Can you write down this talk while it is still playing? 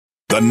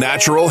The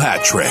Natural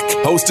Hat Trick,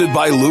 hosted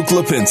by Luke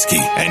Lipinski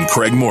and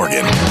Craig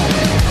Morgan.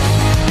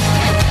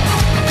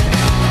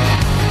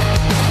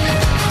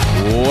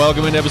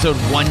 Welcome into episode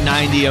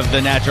 190 of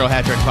the Natural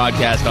Hat Trick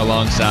podcast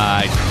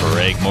alongside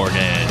Craig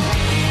Morgan,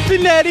 the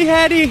Natty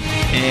Hattie,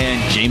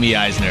 and Jamie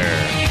Eisner.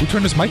 Who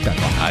turned his mic back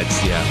on?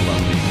 Hold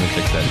on, let me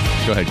fix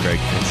that. Go ahead, Craig,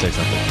 and say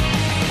something.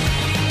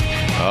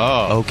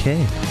 Oh.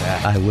 Okay,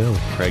 I will.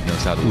 Craig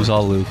knows how to It was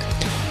all Luke.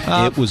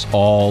 It was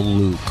all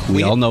Luke.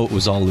 We all know it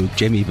was all Luke.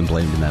 Jamie even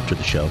blamed him after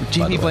the show.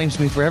 Jamie blames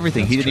me for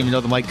everything. He didn't even know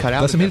the mic cut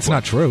out. Doesn't mean it's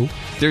not true.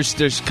 There's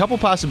a couple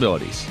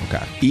possibilities.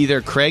 Okay.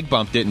 Either Craig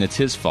bumped it and it's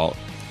his fault,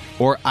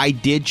 or I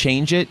did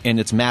change it and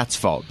it's Matt's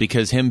fault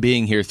because him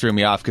being here threw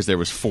me off because there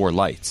was 4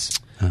 lights.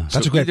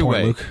 That's a great either point,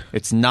 way, Luke.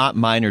 It's not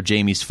mine or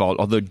Jamie's fault,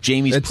 although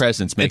Jamie's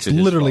presence makes it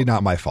his literally fault.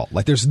 not my fault.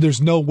 Like there's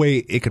no way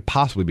it could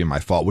possibly be my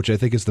fault, which I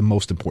think is the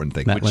most important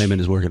thing. Matt Lehman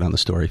is working on the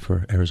story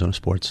for Arizona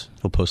Sports.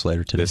 He'll post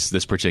later today.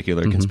 This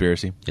particular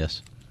conspiracy?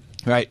 Yes.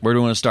 All right, where do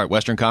we want to start?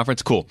 Western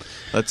Conference? Cool.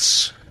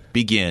 Let's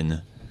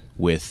begin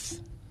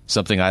with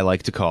something I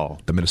like to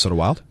call The Minnesota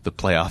Wild? the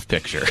playoff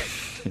picture.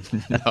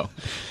 No.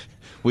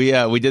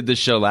 We did this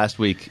show last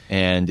week,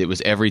 and it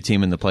was every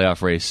team in the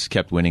playoff race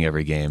kept winning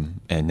every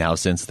game, and now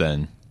since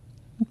then,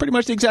 pretty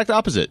much the exact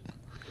opposite.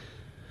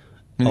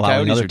 I mean,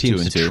 Allowing the Coyotes other are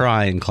teams 2-2. to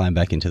try and climb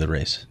back into the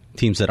race.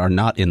 Teams that are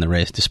not in the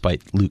race,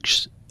 despite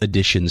Luke's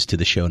additions to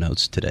the show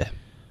notes today.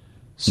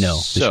 No,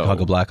 the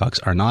Chicago Blackhawks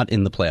are not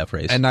in the playoff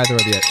race. And neither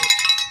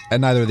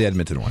are the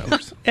Edmonton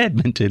Oilers.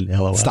 Edmonton,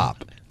 LOL.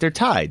 Stop. They're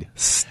tied.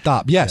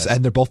 Stop. Yes,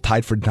 and they're both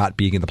tied for not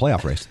being in the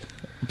playoff race.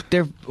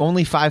 They're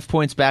only 5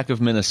 points back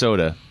of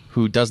Minnesota,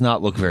 who does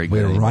not look very good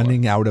We're anymore.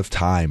 running out of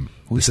time.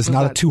 This is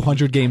not a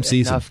 200-game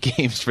season. Enough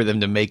games for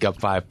them to make up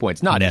 5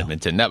 points. Not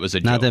Edmonton. That was a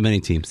joke. Not that many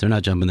teams. They're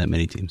not jumping that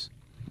many teams.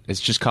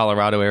 It's just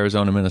Colorado,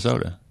 Arizona,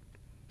 Minnesota.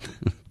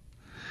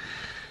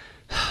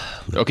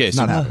 Okay,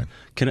 so Not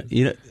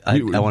happening.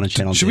 I want to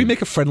channel. Should we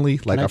make a friendly,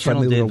 Can I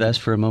channel Dave Vest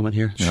for a moment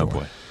here? Oh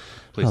boy,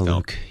 please don't.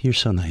 Luke, you're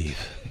so naive.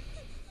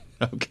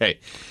 Okay,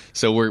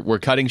 so we're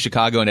cutting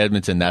Chicago and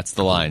Edmonton. That's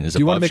the line. Is Do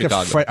you want to make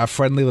Chicago. a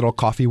friendly little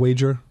coffee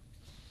wager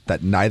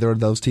that neither of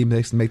those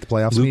teams make the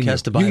playoffs? Luke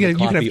has to buy the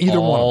coffee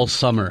all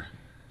summer.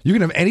 You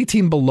can have any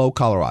team below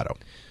Colorado.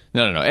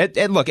 No.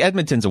 Look,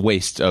 Edmonton's a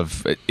waste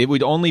of. It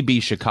would only be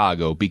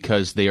Chicago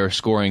because they are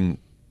scoring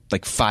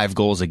like 5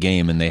 goals a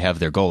game and they have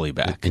their goalie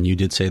back. And you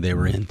did say they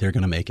were in. They're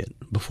going to make it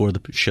before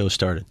the show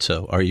started.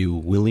 So are you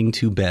willing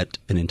to bet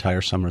an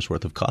entire summer's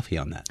worth of coffee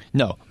on that?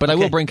 No, but I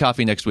will bring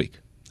coffee next week.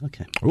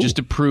 Okay. Just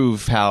to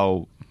prove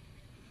how.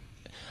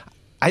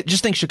 I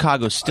just think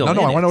Chicago's still in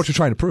I want to it. know what you're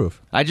trying to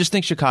prove. I just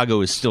think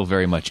Chicago is still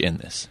very much in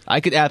this. I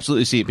could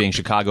absolutely see it being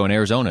Chicago and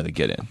Arizona that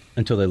get in.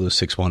 Until they lose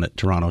 6-1 at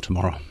Toronto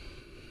tomorrow.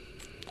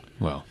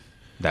 Well,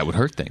 that would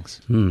hurt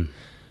things.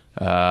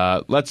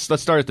 Let's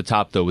start at the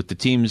top, though, with the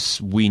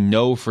teams we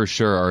know for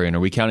sure are in. Are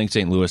we counting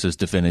St. Louis as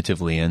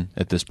definitively in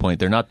at this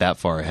point? They're not that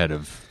far ahead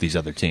of these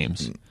other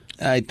teams.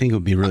 I think it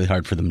would be really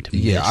hard for them to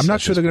miss. Yeah, I'm not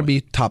at sure this they're going to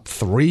point. be top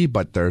 3,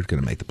 but they're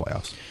going to make the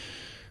playoffs.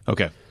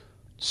 Okay.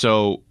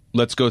 So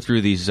let's go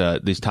through these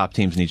top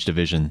teams in each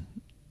division.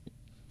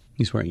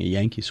 He's wearing a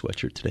Yankee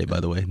sweatshirt today, by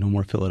the way. No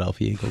more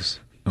Philadelphia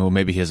Eagles. Oh,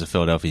 maybe he has a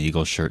Philadelphia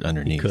Eagles shirt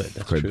underneath. Could.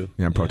 That's true.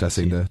 Yeah, I'm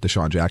protesting the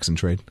Deshaun Jackson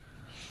trade.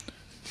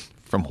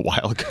 From a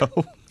while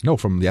ago. No,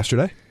 from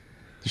yesterday.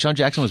 Deshaun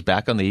Jackson was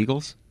back on the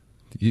Eagles?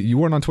 You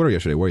weren't on Twitter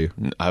yesterday, were you?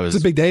 I was. It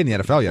was a big day in the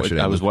NFL yesterday.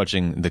 I was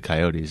watching the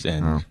Coyotes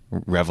and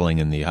reveling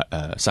in the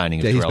signing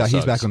of Yeah, Terrell he's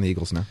Suggs. back on the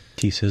Eagles now.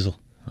 T-Sizzle.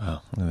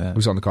 Wow, look at that.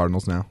 Who's on the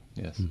Cardinals now?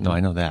 Yes. No, I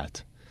know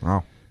that.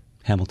 Wow.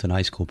 Hamilton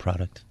High School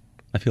product.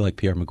 I feel like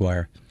Pierre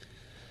Maguire.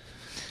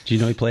 Do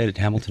you know he played at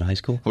Hamilton High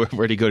School?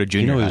 Where'd he go to Do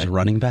you junior know he high? was a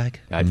running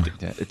back?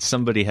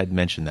 Somebody had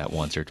mentioned that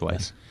once or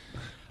twice.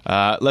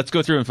 Let's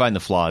go through and find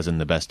the flaws in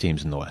the best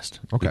teams in the West.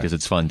 Okay. Because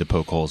it's fun to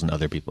poke holes in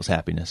other people's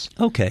happiness.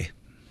 Okay.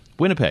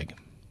 Winnipeg.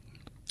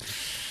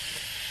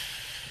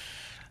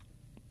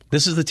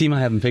 This is the team I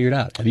haven't figured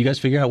out. Have you guys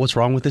figured out what's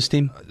wrong with this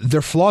team?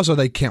 Their flaws are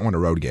they can't win a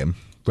road game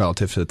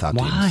relative to the top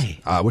Why?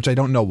 teams. Which I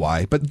don't know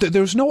why. But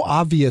there's no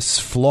obvious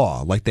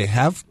flaw. Like, they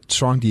have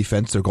strong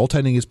defense. Their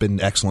goaltending has been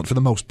excellent for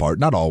the most part.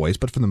 Not always,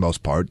 but for the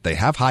most part. They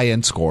have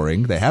high-end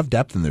scoring. They have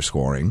depth in their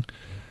scoring.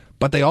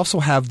 But they also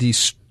have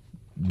these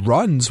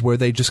runs where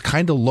they just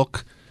kind of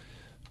look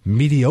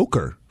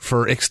mediocre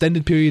for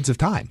extended periods of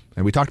time.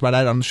 And we talked about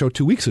that on the show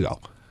 2 weeks ago.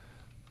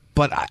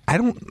 But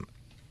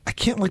I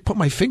can't put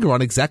my finger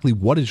on exactly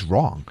what is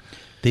wrong.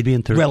 They'd be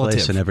in third Relative.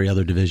 place in every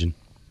other division.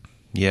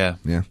 Yeah.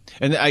 Yeah.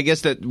 And I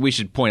guess that we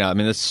should point out, I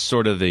mean, that's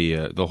sort of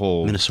the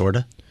whole...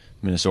 Minnesota?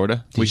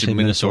 Minnesota? Did you say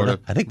Minnesota?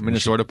 I think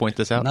Minnesota point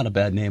this out. Not a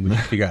bad name. We need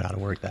to figure out how to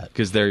work that.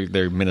 Because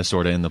they're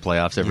Minnesota in the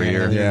playoffs every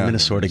year. Yeah.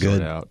 Minnesota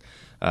good. Out.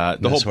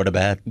 Minnesota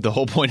bad. The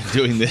whole point of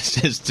doing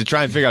this is to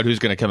try and figure out who's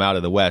going to come out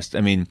of the West.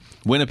 I mean,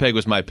 Winnipeg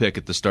was my pick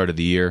at the start of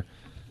the year.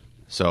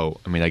 So,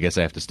 I mean, I guess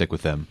I have to stick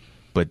with them.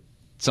 But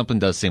something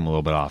does seem a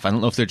little bit off. I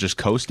don't know if they're just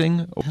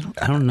coasting.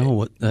 I don't know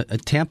what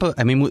Tampa.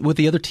 I mean, with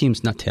the other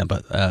teams, not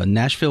Tampa,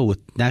 Nashville. With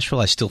Nashville,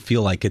 I still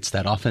feel like it's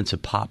that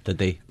offensive pop that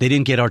they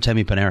didn't get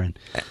Artemi Panarin.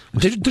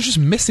 They're just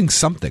missing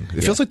something.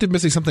 It feels like they're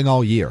missing something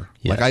all year.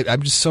 Yeah. Like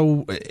I'm just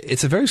so.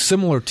 It's a very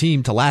similar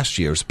team to last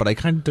year's, but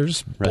they're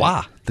just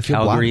blah. They feel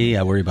Calgary,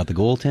 blah. I worry about the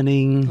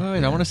goaltending. Oh,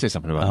 wait, I want to say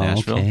something about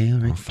Nashville. Okay, all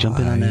right. Jump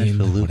in on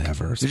Nashville, Luke.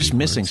 Whatever. They're just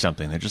missing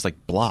something. They're just like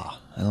blah.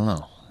 I don't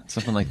know.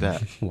 Something like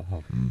that.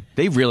 Wow.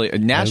 They really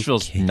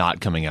Nashville's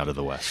not coming out of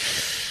the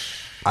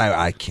West.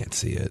 I can't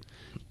see it.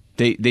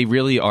 They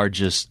really are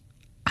just.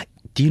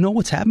 Do you know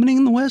what's happening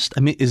in the West?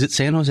 I mean, is it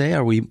San Jose?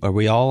 Are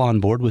we all on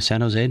board with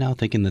San Jose now,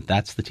 thinking that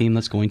that's the team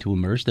that's going to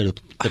emerge? They're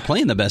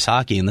playing the best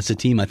hockey, and that's a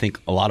team I think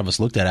a lot of us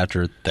looked at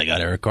after they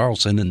got Erik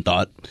Karlsson and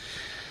thought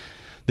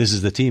this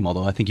is the team.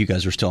 Although I think you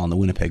guys were still on the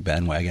Winnipeg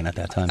bandwagon at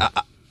that time.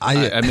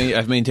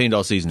 I've maintained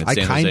all season it's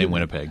San Jose and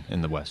Winnipeg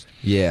in the West.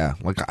 Yeah,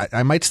 like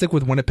I might stick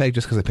with Winnipeg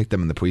just because I picked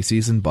them in the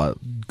preseason, but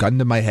gun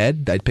to my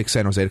head, I'd pick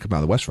San Jose to come out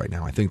of the West right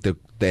now. I think that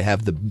they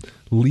have the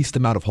least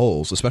amount of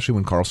holes, especially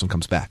when Karlsson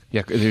comes back.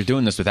 Yeah, they're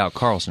doing this without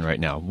Karlsson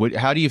right now.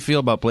 How do you feel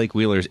about Blake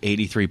Wheeler's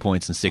 83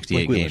 points in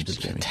 68 games?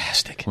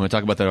 Fantastic. Want to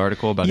talk about that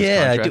article about his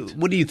contract?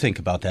 What do you think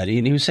about that?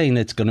 He was saying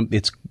it's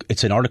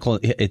an article.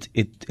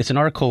 It's an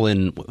article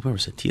in where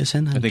was it?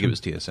 TSN. I think it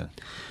was TSN.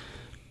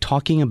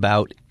 Talking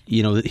about.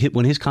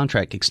 When his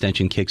contract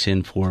extension kicks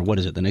in for, what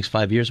is it, the next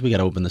 5 years? We got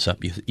to open this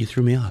up. You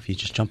threw me off. You're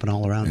just jumping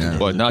all around. Yeah.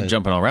 Well, not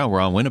jumping all around.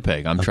 We're on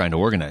Winnipeg. I'm trying to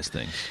organize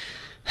things.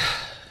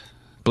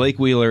 Blake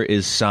Wheeler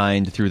is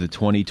signed through the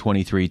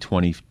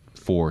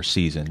 2023-24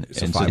 season.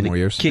 So 5 more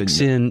years?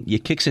 Kicks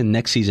in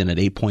next season at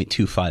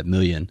 $8.25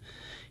 million.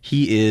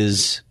 He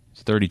is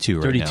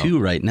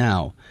 32 right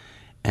now.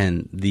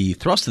 And the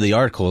thrust of the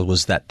article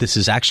was that this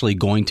is actually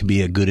going to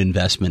be a good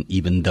investment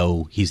even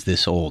though he's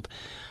this old.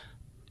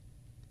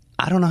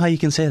 I don't know how you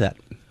can say that.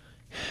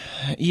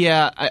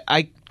 Yeah,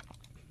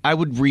 I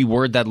would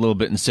reword that a little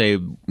bit and say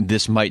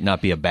this might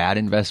not be a bad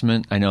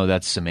investment. I know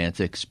that's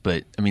semantics,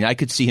 but I mean I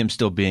could see him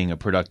still being a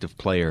productive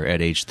player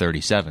at age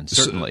 37,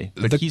 certainly.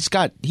 But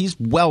he's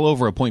well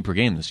over a point per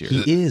game this year.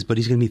 He is, but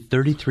he's going to be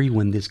 33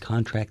 when this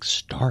contract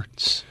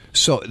starts.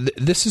 So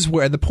this is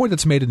where the point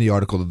that's made in the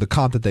article, the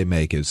comp that they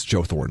make is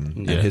Joe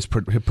Thornton and his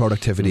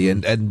productivity,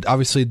 and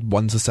obviously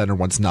one's a center,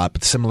 one's not,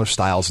 but similar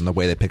styles in the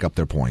way they pick up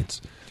their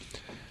points.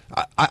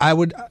 I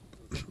would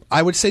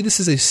say this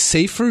is a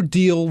safer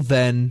deal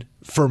than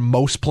for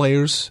most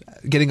players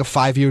getting a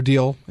 5-year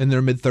deal in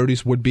their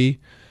mid-30s would be,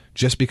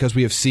 just because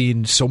we have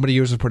seen so many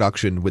years of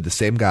production with the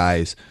same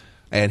guys,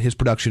 and his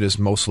production is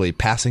mostly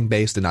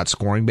passing-based and not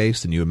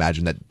scoring-based, and you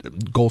imagine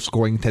that goal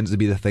scoring tends to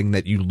be the thing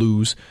that you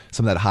lose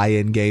some of that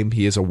high-end game.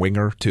 He is a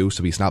winger, too,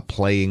 so he's not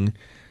playing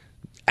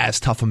as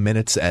tough of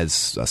minutes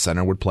as a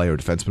center would play or a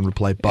defenseman would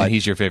play. But and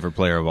he's your favorite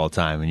player of all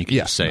time, and you can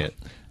just say it.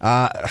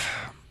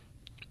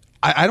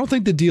 I don't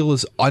think the deal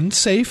is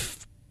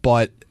unsafe,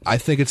 but I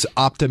think it's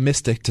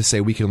optimistic to say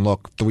we can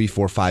look 3,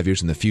 4, 5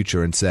 years in the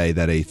future and say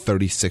that a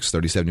 36,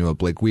 37-year-old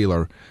Blake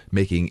Wheeler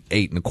making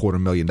 $8.25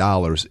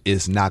 million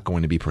is not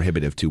going to be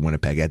prohibitive to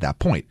Winnipeg at that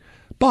point.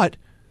 But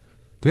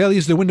the reality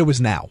is the window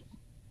is now.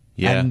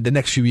 Yeah. And the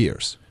next few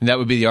years. And that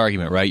would be the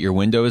argument, right? Your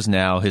window is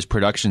now. His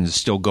production is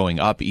still going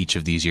up each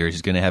of these years.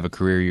 He's going to have a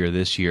career year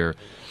this year.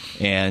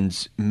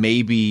 And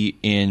maybe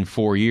in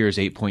 4 years,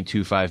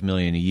 $8.25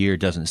 million a year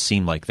doesn't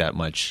seem like that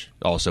much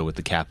also with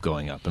the cap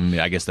going up. I mean,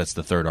 I guess that's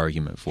the third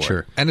argument for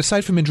it. And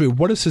aside from injury,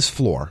 what is his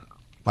floor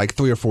like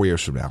 3 or 4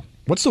 years from now?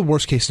 What's the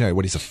worst case scenario?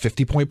 What, he's a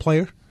 50-point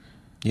player?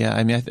 Yeah,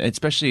 I mean,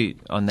 especially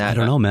on that. I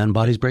don't know, man.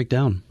 Bodies break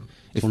down.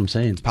 That's what I'm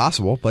saying. It's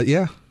possible, but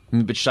yeah.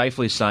 But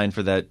Scheifele signed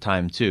for that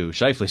time, too.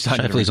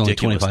 Scheifele's only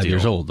 25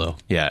 years old, though.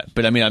 Yeah,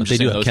 but I mean, I'm just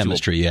saying those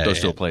chemistry. Those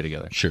two will play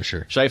together. Sure.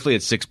 Scheifele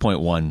at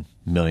 $6.1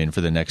 million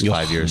for the next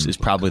 5 years is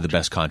probably the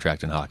best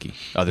contract in hockey,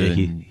 other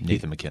than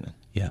Nathan McKinnon.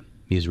 Yeah,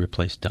 he's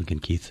replaced Duncan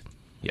Keith.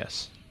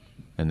 Yes,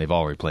 and they've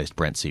all replaced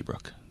Brent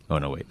Seabrook. Oh,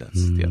 no, wait,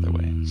 that's the other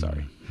way.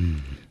 Sorry.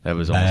 That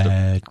was almost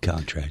a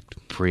contract.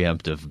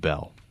 Preemptive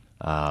bell.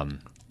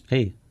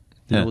 Hey,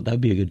 that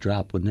would be a good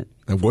drop, wouldn't it?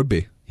 It would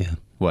be. Yeah.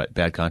 What,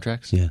 bad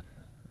contracts? Yeah.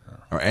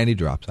 Or any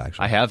drops,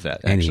 actually. I have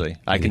that, actually.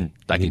 I can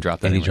drop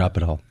that. Any drop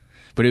at all.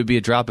 But it would be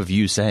a drop of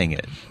you saying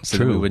it. So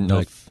True. That we wouldn't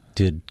know.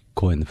 Did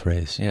coin the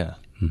phrase. Yeah.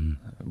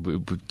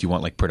 Mm-hmm. Do you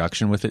want like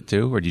production with it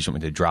too? Or do you just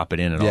want me to drop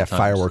it in at all times? Yeah,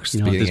 fireworks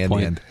at the beginning and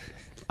the end.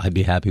 I'd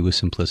be happy with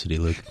simplicity,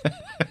 Luke.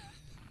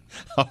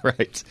 All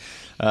right.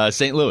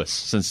 St.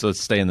 Louis, let's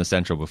stay in the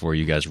Central before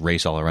you guys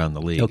race all around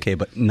the league. Okay,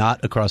 but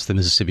not across the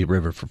Mississippi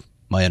River, from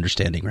my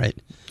understanding, right?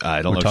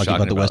 I don't know. We're talking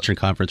about the Western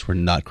Conference. We're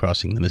not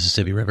crossing the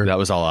Mississippi River. That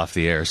was all off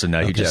the air, so now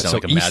you just sound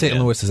like a East St.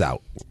 madman. Louis is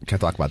out. Can't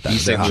talk about that.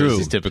 East St. Louis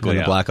is typically and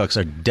the out. Blackhawks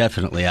are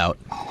definitely out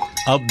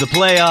of the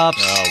playoffs.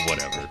 Oh,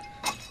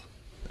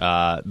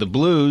 whatever. The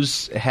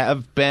Blues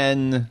have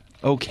been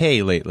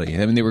okay lately.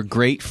 I mean, they were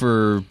great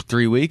for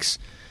 3 weeks.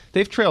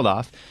 They've trailed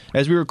off.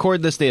 As we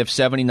record this, they have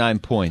 79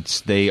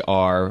 points. They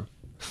are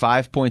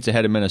 5 points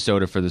ahead of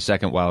Minnesota for the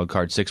second wild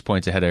card, 6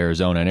 points ahead of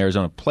Arizona, and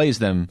Arizona plays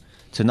them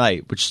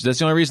tonight, which that's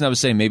the only reason I was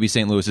saying maybe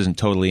St. Louis isn't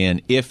totally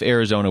in. If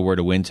Arizona were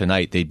to win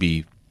tonight, they'd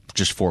be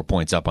just 4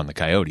 points up on the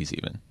Coyotes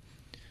even.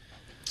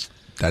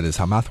 That is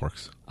how math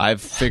works. I've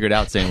figured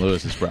out St.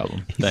 Louis's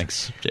problem.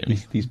 Thanks,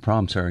 Jamie. These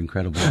prompts are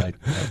incredible.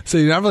 So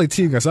you're not really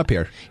teeing us up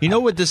here. You know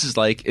what this is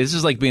like? This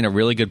is like being a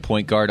really good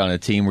point guard on a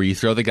team where you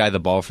throw the guy the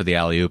ball for the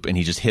alley-oop and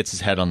he just hits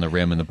his head on the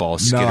rim and the ball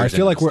skitters. No, I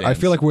feel like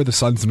we're we're the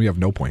Suns and we have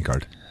no point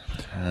guard.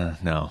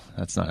 No,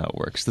 that's not how it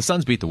works. The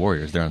Suns beat the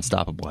Warriors. They're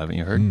unstoppable. Haven't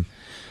you heard?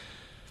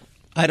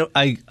 They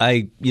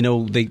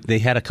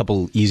had a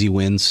couple easy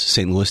wins,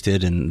 St. Louis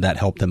did, and that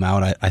helped them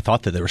out. I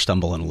thought that they were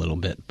stumbling a little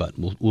bit, but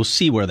we'll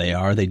see where they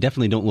are. They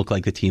definitely don't look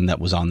like the team that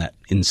was on that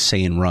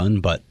insane run,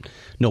 but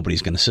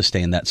nobody's going to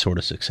sustain that sort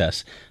of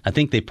success. I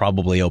think they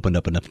probably opened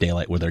up enough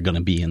daylight where they're going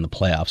to be in the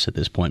playoffs at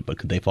this point, but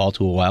could they fall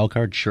to a wild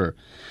card? Sure.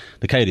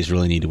 The Coyotes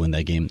really need to win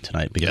that game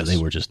tonight because they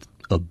were just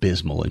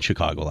abysmal in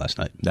Chicago last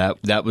night.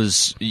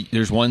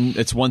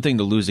 It's one thing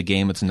to lose a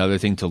game, it's another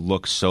thing to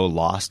look so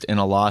lost in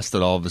a loss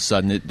that all of a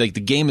sudden the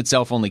game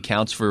itself only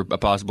counts for a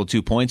possible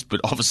 2 points,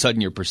 but all of a sudden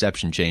your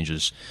perception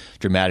changes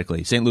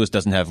dramatically. St. Louis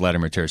doesn't have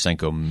Vladimir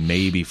Tarasenko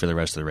maybe for the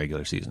rest of the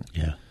regular season.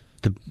 Yeah.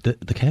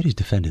 The Coyotes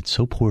defended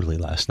so poorly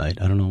last night.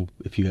 I don't know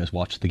if you guys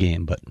watched the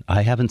game, but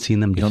I haven't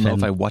seen them defend. You don't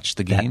know if I watched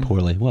the game? That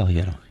poorly. Well,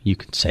 you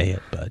can say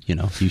it, but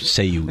you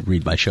say you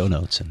read my show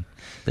notes and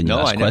then you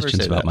ask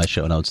questions about my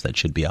show notes that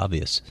should be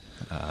obvious.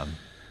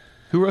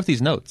 Who wrote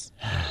these notes?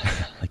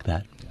 Like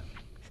that.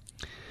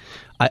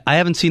 I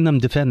haven't seen them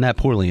defend that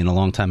poorly in a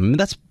long time. I mean,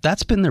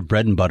 that's been their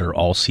bread and butter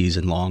all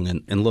season long.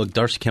 And look,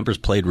 Darcy Kemper's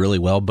played really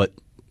well, but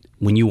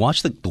when you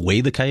watch the way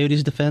the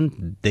Coyotes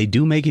defend, they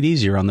do make it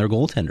easier on their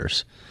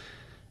goaltenders.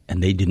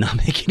 And they did not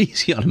make it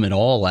easy on him at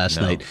all last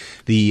night.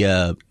 The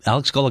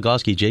Alex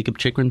Goligoski, Jacob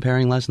Chychrun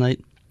pairing last night,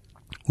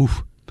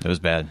 oof. It was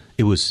bad.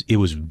 It was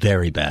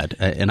very bad.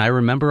 And I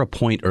remember a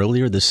point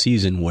earlier this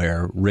season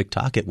where Rick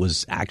Tocchet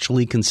was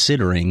actually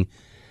considering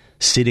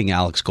sitting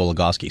Alex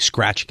Goligoski,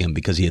 scratching him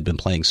because he had been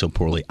playing so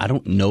poorly. I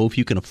don't know if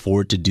you can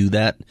afford to do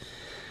that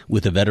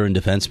with a veteran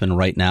defenseman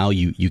right now.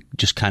 You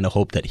just kind of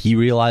hope that he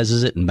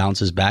realizes it and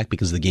bounces back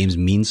because the games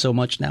mean so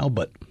much now.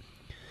 But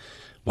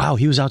wow,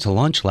 he was out to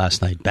lunch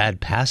last night.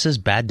 Bad passes,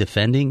 bad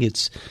defending.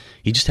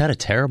 He just had a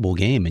terrible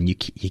game, and you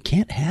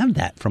can't have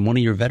that from one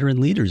of your veteran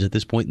leaders at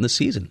this point in the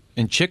season.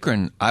 And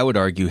Chychrun, I would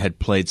argue, had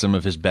played some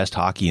of his best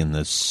hockey in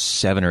the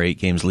 7 or 8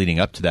 games leading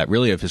up to that,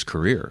 really of his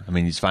career. I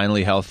mean, he's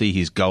finally healthy.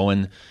 He's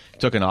going.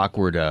 Took an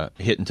awkward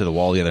hit into the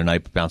wall the other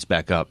night, but bounced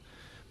back up.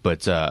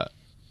 But,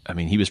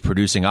 he was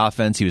producing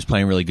offense. He was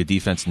playing really good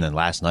defense, and then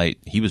last night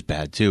he was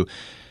bad too.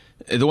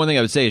 The one thing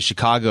I would say is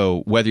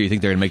Chicago, whether you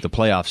think they're going to make the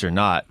playoffs or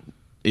not,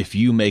 if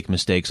you make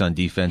mistakes on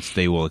defense,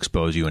 they will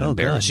expose you and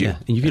embarrass you. Yeah.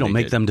 And if you don't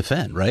make them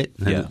defend, right?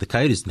 Yeah. The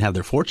Coyotes didn't have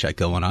their forecheck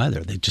going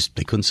either. They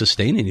couldn't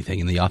sustain anything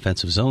in the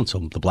offensive zone. So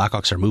the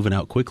Blackhawks are moving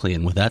out quickly,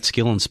 and with that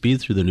skill and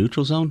speed through the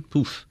neutral zone,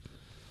 poof.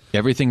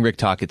 Everything Rick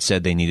Tocchet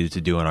said they needed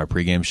to do on our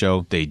pregame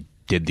show, they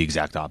did the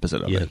exact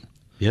opposite of it.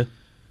 Yeah.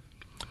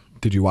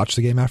 Did you watch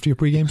the game after your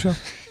pregame show?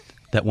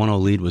 That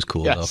 1-0 lead was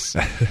cool, yes.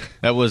 though.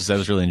 That was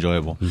really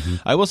enjoyable. Mm-hmm.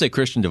 I will say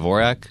Christian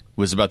Dvorak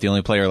was about the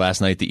only player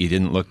last night that you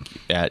didn't look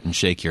at and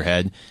shake your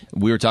head.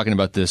 We were talking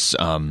about this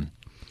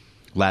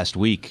last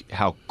week,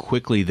 how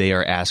quickly they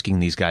are asking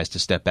these guys to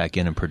step back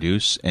in and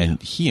produce,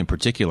 and he in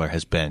particular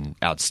has been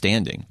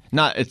outstanding.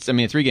 A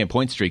 3-game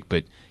point streak,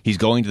 but he's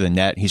going to the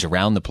net, he's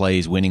around the play,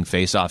 he's winning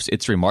faceoffs.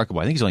 It's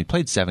remarkable. I think he's only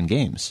played 7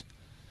 games.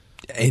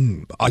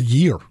 In a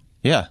year.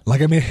 Yeah.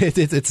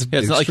 It's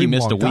not like he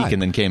missed a week time.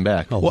 and then came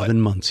back.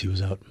 11 months he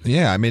was out.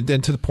 Yeah,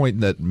 and to the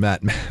point that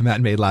Matt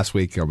made last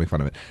week, I'll make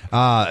fun of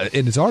it,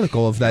 in his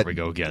article of that, there we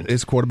go again.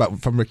 His quote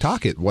from Rick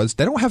Tocchet was,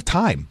 they don't have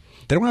time.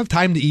 They don't have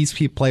time to ease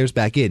players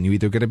back in. You're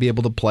either going to be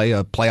able to play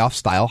a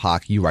playoff-style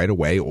hockey right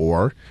away,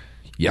 or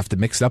you have to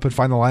mix it up and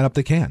find the lineup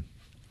they can.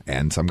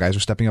 And some guys are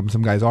stepping up and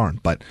some guys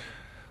aren't. But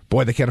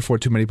boy, they can't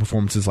afford too many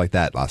performances like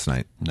that last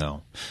night.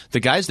 No.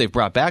 The guys they've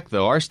brought back,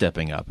 though, are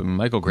stepping up.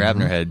 Michael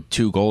Grabner had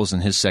 2 goals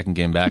in his second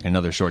game back,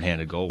 another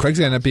shorthanded goal. Craig's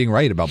going to end up being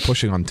right about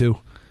pushing on 2.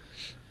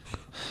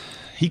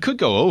 He could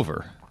go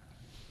over.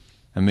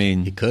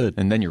 He could.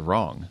 And then you're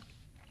wrong.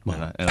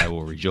 Well. And I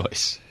will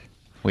rejoice.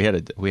 We had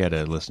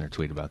a listener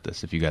tweet about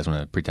this. If you guys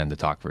want to pretend to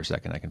talk for a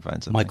second, I can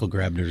find something. Michael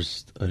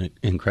Grabner's an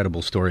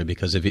incredible story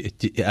because I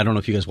don't know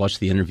if you guys watched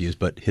the interviews,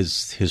 but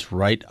his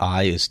right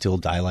eye is still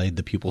dilated.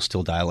 The pupil's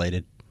still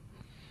dilated.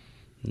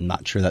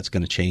 Not sure that's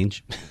going to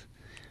change.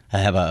 I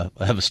have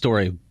a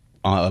story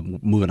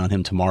moving on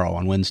him tomorrow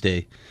on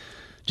Wednesday,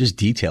 just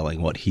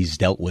detailing what he's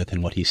dealt with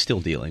and what he's still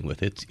dealing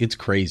with. It's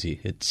crazy.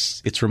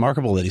 It's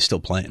remarkable that he's still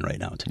playing right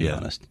now, to be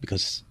honest,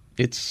 because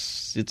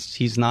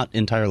he's not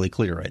entirely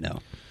clear right now.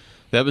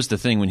 That was the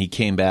thing when he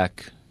came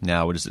back.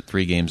 Now,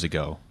 3 games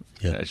ago?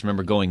 Yeah. I just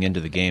remember going into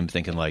the game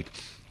thinking,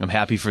 I'm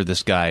happy for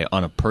this guy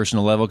on a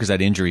personal level because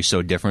that injury is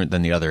so different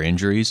than the other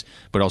injuries,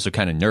 but also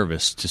kind of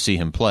nervous to see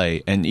him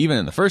play. And even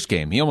in the first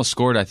game, he almost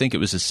scored, I think it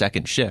was his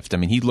second shift.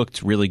 He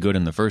looked really good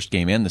in the first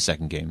game and the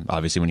second game,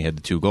 obviously when he had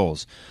the 2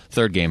 goals.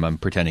 Third game, I'm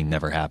pretending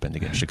never happened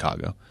against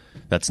Chicago.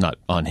 That's not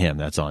on him.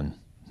 That's on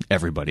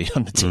everybody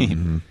on the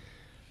team.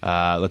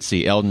 Let's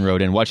see. Eldon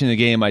wrote in, watching the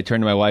game, I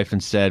turned to my wife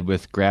and said,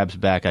 with Grab's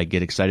back, I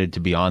get excited to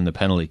be on the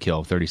penalty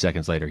kill. 30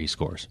 seconds later, he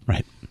scores.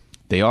 Right.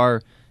 They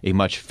are a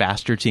much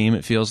faster team,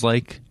 it feels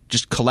like.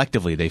 Just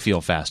collectively, they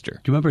feel faster.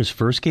 Do you remember his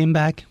first game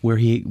back where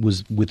he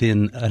was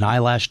within an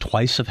eyelash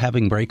twice of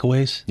having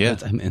breakaways? Yeah.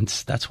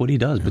 That's what he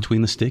does,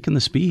 between the stick and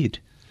the speed.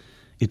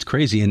 It's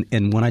crazy.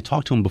 And when I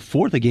talked to him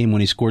before the game when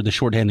he scored the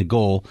shorthanded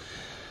goal,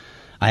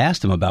 I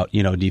asked him about, do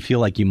you feel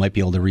like you might be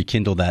able to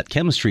rekindle that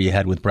chemistry you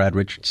had with Brad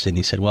Richardson?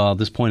 He said, well, at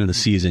this point of the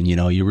season,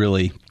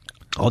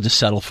 I'll just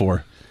settle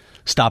for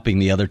stopping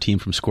the other team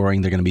from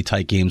scoring. They're going to be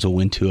tight games. We'll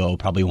win 2-0.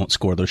 Probably won't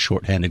score those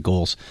shorthanded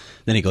goals.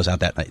 Then he goes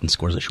out that night and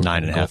scores a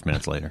shorthanded goal. 9.5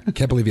 minutes later. I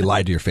can't believe he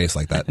lied to your face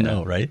like that.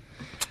 No, right?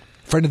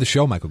 Friend of the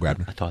show, Michael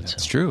Grabner. I thought so.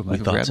 It's true.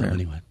 Michael thought Grabner. so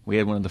anyway. We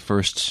had one of the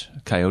first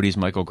Coyotes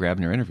Michael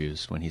Grabner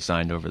interviews when he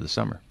signed over the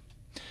summer.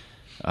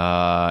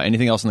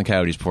 Anything else in the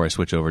Coyotes before I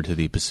switch over to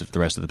the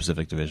rest of the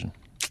Pacific Division?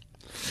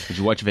 Did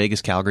you watch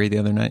Vegas-Calgary the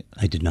other night?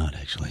 I did not,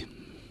 actually.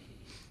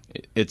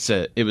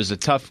 It was a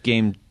tough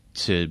game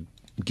to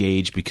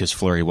gauge because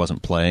Fleury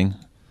wasn't playing,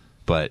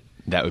 but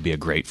that would be a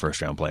great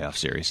first-round playoff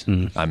series.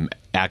 Mm-hmm. I'm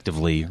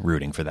actively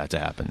rooting for that to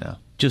happen now.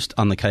 Just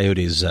on the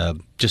Coyotes,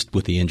 just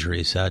with the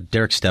injuries,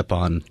 Derek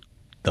Stepan,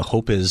 the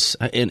hope is,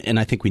 and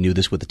I think we knew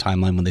this with the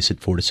timeline when they said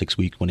 4 to 6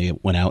 weeks when he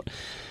went out,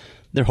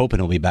 they're hoping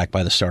he'll be back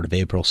by the start of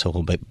April, so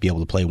he'll be able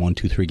to play 1,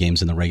 2, 3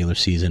 games in the regular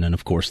season, and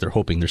of course they're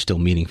hoping they're still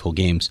meaningful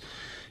games.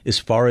 As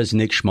far as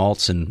Nick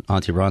Schmaltz and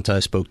Antti Raanta, I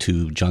spoke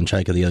to John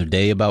Chaika the other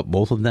day about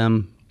both of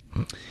them.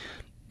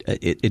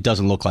 It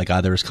doesn't look like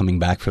either is coming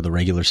back for the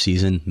regular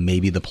season,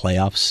 maybe the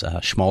playoffs.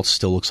 Schmaltz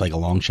still looks like a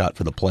long shot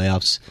for the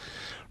playoffs.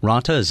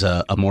 Raanta is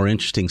a more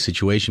interesting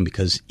situation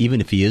because even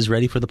if he is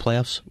ready for the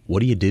playoffs, what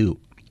do you do?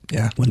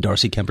 Yeah. When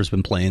Darcy Kemper's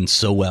been playing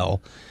so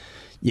well,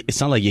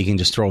 it's not like you can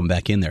just throw him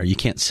back in there. You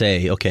can't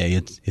say,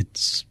 okay,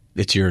 it's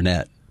your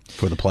net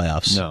for the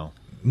playoffs.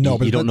 No,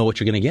 but you don't know what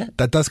you're going to get.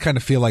 That does kind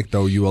of feel like,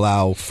 though, you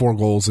allow 4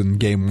 goals in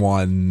Game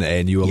 1,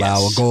 and you allow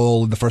a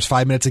goal in the first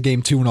 5 minutes of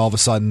Game 2, and all of a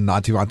sudden,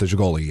 Antti Raanta's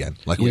your goalie again.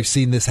 Like, we've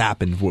seen this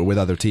happen with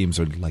other teams,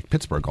 or like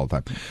Pittsburgh all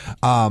the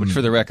time. Which,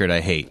 for the record, I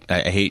hate,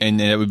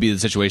 and it would be the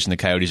situation the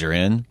Coyotes are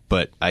in,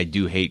 but I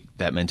do hate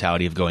that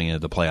mentality of going into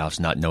the playoffs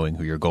not knowing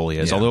who your goalie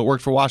is, although it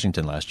worked for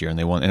Washington last year, and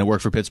they won, and it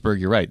worked for Pittsburgh,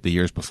 you're right, the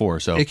years before.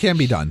 So it can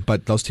be done,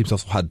 but those teams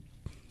also had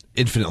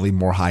infinitely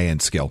more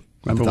high-end skill.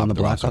 Remember when the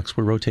Blackhawks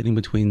were rotating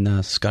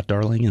between Scott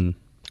Darling and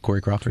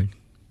Corey Crawford?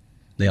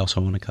 They also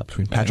won a cup.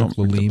 Between Patrick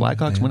Lalime. The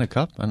Blackhawks win a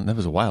cup? That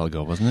was a while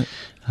ago, wasn't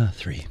it?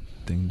 3.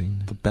 Ding,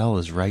 ding. The bell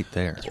is right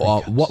there.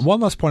 One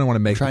last point I want to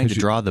make. I'm trying to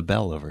draw the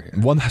bell over here.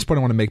 One last point I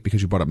want to make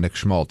because you brought up Nick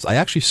Schmaltz. I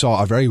actually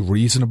saw a very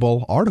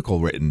reasonable article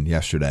written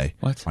yesterday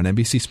on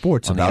NBC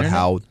Sports about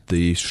how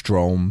the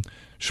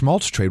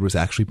Strome-Schmaltz trade was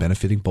actually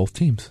benefiting both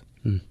teams.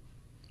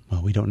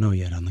 Well, we don't know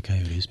yet on the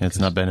Coyotes. It's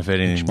not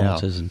benefiting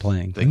Schmaltz isn't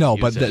playing. No,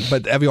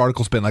 but every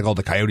article's been like,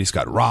 the Coyotes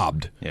got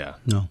robbed. Yeah.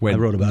 No, I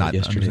wrote about it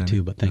yesterday,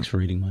 too, but thanks for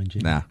reading mine,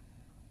 Jaime. Nah.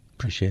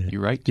 Appreciate it.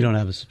 You're right. You don't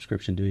have a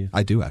subscription, do you?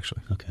 I do,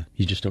 actually. Okay.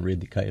 You just don't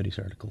read the Coyotes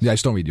articles? Yeah, I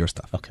just don't read your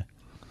stuff. Okay.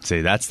 See,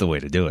 that's the way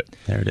to do it.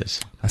 There it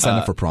is. I signed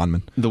up for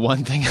Pronman. The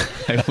one thing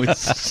I would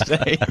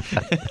say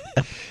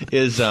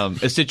is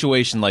a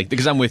situation like,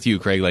 because I'm with you,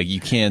 Craig, like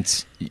you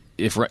can't,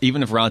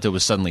 even if Raanta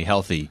was suddenly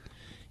healthy,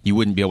 you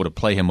wouldn't be able to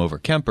play him over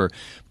Kemper.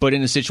 But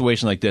in a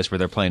situation like this where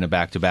they're playing a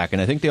back-to-back, and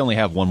I think they only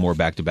have one more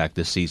back-to-back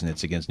this season,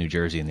 it's against New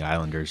Jersey and the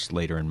Islanders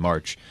later in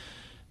March,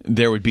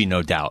 there would be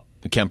no doubt.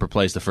 Kemper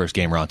plays the first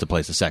game, Raanta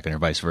plays the second, or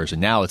vice versa.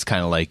 Now it's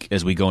kind of like,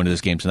 as we go into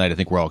this game tonight, I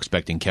think we're all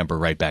expecting Kemper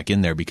right back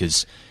in there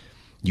because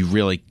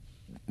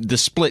the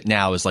split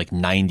now is like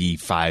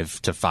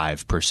 95 to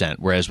 5%,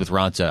 whereas with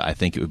Raanta, I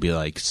think it would be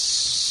like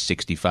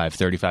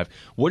 65-35.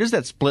 What is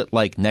that split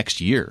like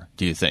next year,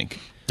 do you think?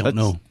 Don't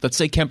know. Let's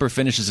say Kemper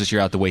finishes this year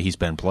out the way he's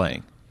been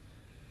playing.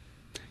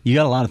 You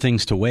got a lot of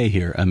things to weigh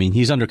here. I mean,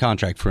 he's under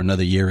contract for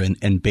another year,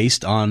 and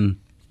based on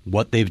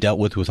what they've dealt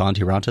with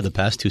Antti Raanta the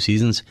past 2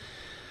 seasons,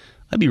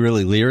 I'd be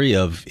really leery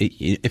of,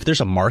 if there's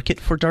a market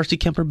for Darcy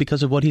Kemper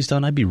because of what he's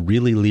done, I'd be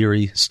really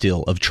leery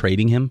still of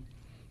trading him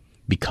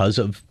because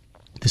of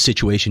the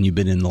situation you've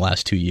been in the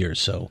last 2 years.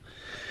 So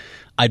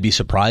I'd be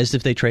surprised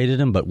if they traded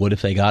him, but what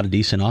if they got a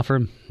decent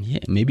offer? Yeah,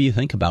 maybe you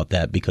think about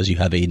that because you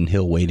have Aiden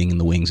Hill waiting in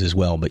the wings as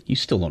well, but you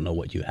still don't know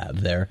what you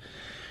have there.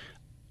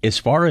 As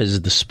far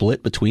as the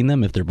split between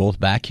them, if they're both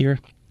back here,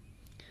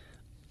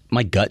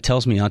 my gut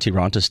tells me Antti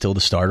Raanta's still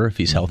the starter if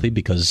he's healthy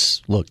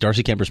because, look,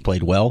 Darcy Kemper's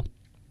played well.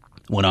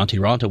 When Antti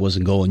Raanta was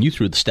in goal, and you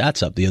threw the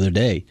stats up the other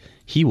day,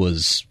 he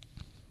was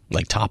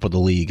like top of the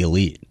league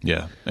elite.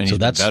 Yeah, and he's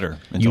been better.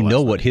 You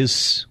know what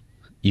his...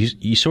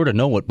 You sort of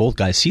know what both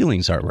guys'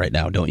 ceilings are right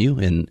now, don't you?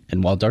 And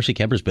while Darcy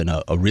Kemper's been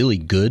a really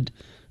good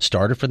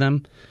starter for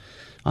them,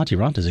 Antti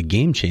Raanta's a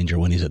game changer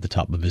when he's at the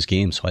top of his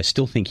game. So I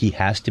still think he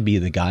has to be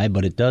the guy,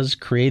 but it does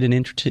create an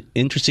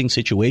interesting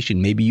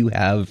situation. Maybe you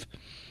have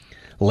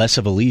less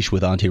of a leash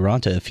with Antti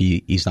Raanta if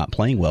he's not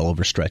playing well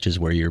over stretches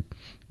where you're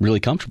really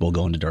comfortable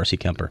going to Darcy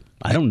Kemper.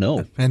 I don't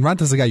know. And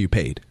Ranta's the guy you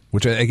paid,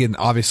 which, again,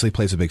 obviously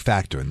plays a big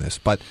factor in this.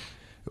 But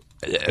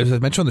as I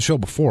mentioned on the show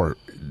before,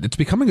 it's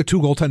becoming a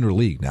 2-goaltender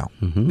league now.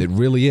 It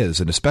really is,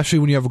 and especially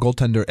when you have a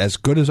goaltender as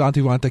good as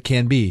Antti Raanta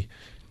can be,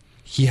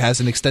 he has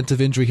an extensive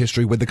injury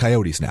history with the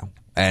Coyotes now,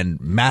 and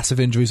massive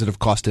injuries that have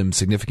cost him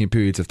significant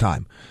periods of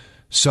time.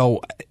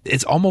 So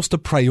it's almost a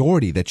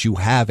priority that you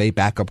have a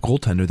backup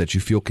goaltender that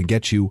you feel can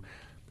get you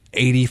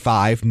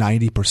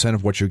 85-90%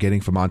 of what you're getting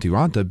from Antti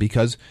Raanta,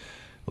 because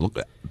look,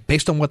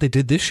 based on what they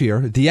did this year,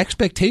 the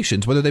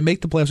expectations, whether they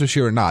make the playoffs this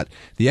year or not,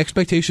 the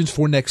expectations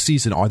for next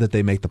season are that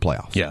they make the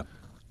playoffs. Yeah,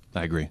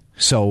 I agree.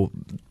 So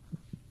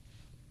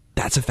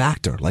that's a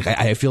factor. Like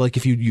I feel like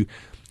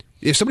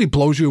if somebody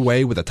blows you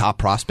away with a top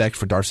prospect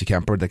for Darcy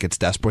Kemper that gets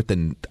desperate,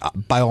 then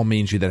by all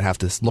means you then have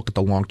to look at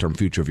the long-term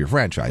future of your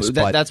franchise.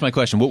 That's my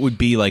question. What would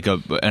be like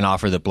an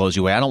offer that blows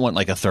you away? I don't want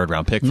like a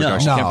third-round pick for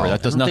Darcy Kemper.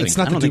 That does nothing.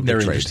 I don't think they're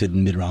interested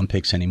in mid-round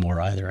picks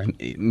anymore either. I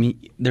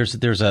mean,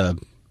 there's a,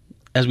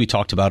 as we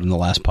talked about in the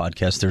last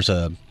podcast, there's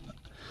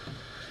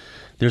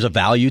a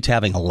value to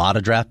having a lot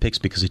of draft picks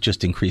because it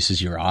just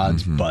increases your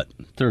odds. But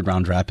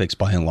third-round draft picks,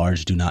 by and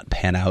large, do not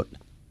pan out.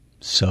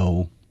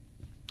 So.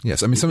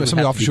 Yes, I mean,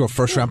 somebody offers you a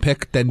first-round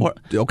pick, then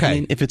okay. I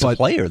mean, if it's a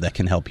player that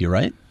can help you,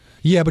 right?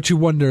 Yeah, but you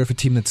wonder if a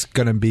team that's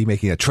going to be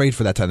making a trade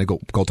for that kind of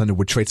goaltender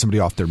would trade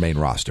somebody off their main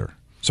roster.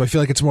 So I feel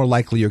like it's more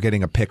likely you're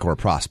getting a pick or a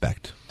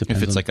prospect.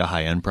 If it's like a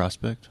high-end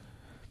prospect?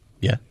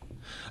 Yeah.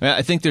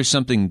 I think there's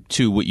something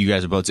to what you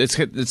guys are both.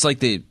 It's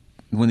like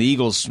when the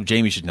Eagles,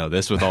 Jaime should know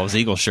this with all his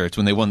Eagles shirts,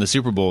 when they won the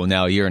Super Bowl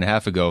now a year and a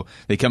half ago,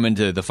 they come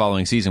into the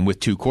following season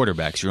with 2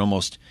 quarterbacks.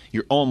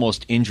 You're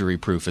almost injury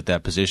proof at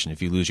that position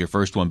if you lose your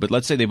first one. But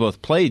let's say they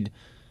both played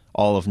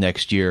all of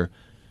next year.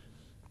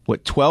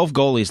 12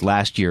 goalies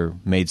last year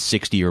made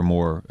 60 or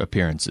more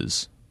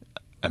appearances.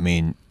 I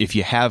mean, if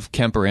you have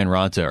Kemper and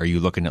Raanta, are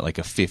you looking at like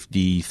a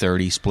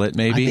 50-30 split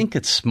maybe? I think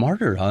it's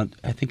smarter.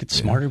 I think it's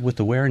smarter with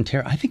the wear and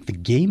tear. I think the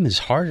game is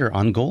harder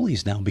on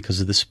goalies now because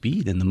of the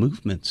speed and the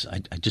movements. I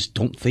just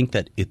don't think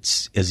that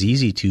it's as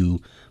easy to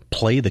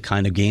play the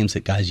kind of games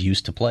that guys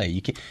used to play.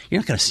 You're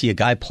not going to see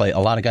a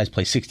lot of guys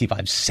play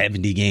 65,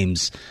 70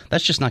 games.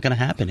 That's just not going to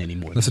happen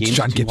anymore. Unless it's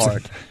John Gibson.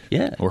 Hard.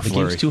 Yeah, or the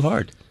Fleury. game's too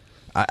hard.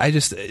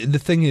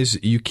 The thing is,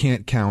 you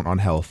can't count on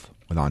health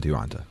with Antti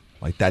Raanta.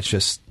 Like, that's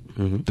just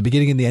the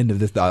beginning and the end of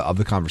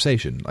the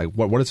conversation. Like,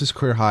 what is his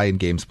career high in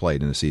games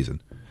played in a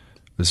season?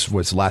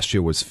 Last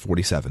year was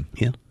 47.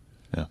 Yeah.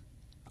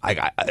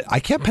 I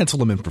can't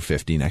pencil him in for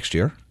 50 next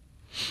year.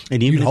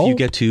 And even if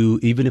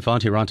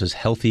Antti Ranta's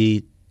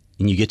healthy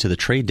and you get to the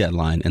trade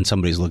deadline and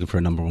somebody's looking for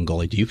a number one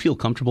goalie, do you feel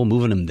comfortable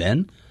moving him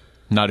then?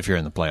 Not if you're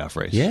in the playoff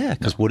race. Yeah,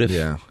 because what if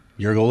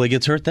your goalie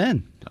gets hurt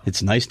then? No.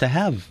 It's nice to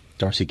have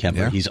Darcy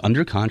Kemper. Yeah. He's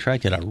under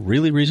contract at a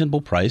really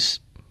reasonable price.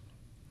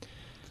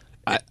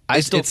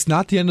 It's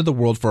not the end of the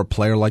world for a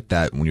player like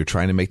that when you're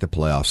trying to make the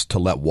playoffs to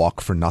let walk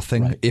for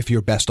nothing if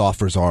your best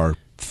offers are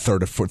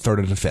third or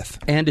the fifth.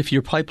 And if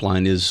your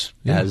pipeline is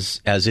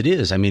as it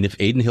is. I mean, if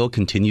Adin Hill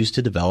continues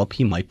to develop,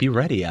 he might be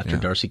ready after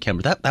Darcy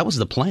Kemper. That was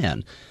the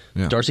plan.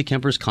 Yeah. Darcy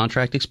Kemper's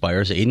contract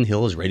expires. Adin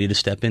Hill is ready to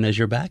step in as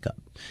your backup.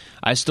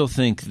 I still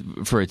think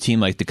for a team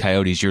like the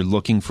Coyotes, you're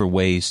looking for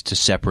ways to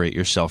separate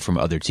yourself from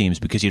other teams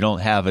because you don't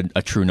have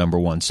a true number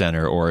one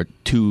center or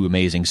 2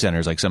 amazing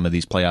centers like some of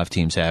these playoff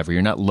teams have, or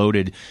you're not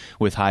loaded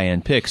with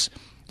high-end picks.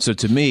 So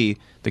to me,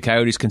 the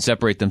Coyotes can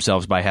separate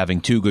themselves by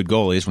having 2 good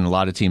goalies when a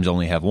lot of teams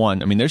only have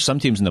 1. I mean, there's some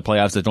teams in the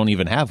playoffs that don't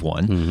even have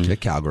 1.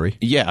 Calgary.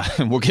 Yeah,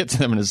 we'll get to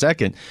them in a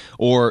second.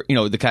 Or,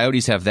 the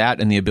Coyotes have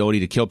that and the ability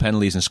to kill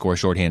penalties and score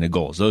shorthanded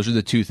goals. Those are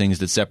the 2 things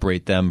that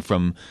separate them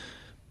from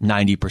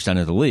 90%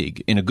 of the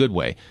league in a good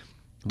way.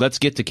 Let's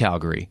get to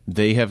Calgary.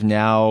 They have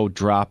now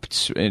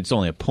dropped, it's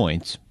only a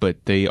point,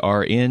 but they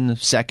are in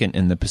second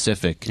in the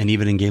Pacific. And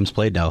even in games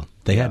played now.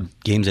 They had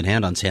games in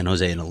hand on San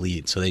Jose in a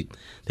lead, so they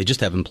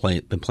just haven't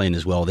been playing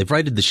as well. They've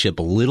righted the ship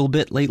a little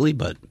bit lately,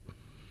 but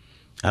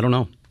I don't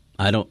know.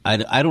 I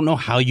don't know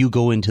how you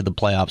go into the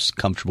playoffs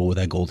comfortable with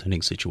that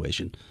goaltending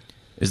situation.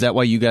 Is that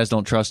why you guys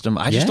don't trust them?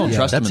 I just don't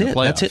trust them in the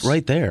playoffs. That's it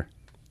right there.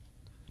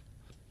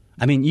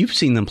 I mean, you've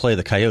seen them play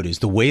the Coyotes.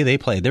 The way they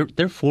play,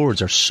 their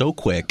forwards are so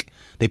quick.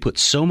 They put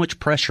so much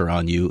pressure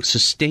on you,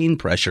 sustained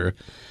pressure.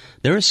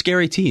 They're a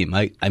scary team.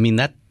 I mean,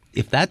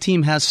 if that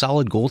team has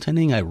solid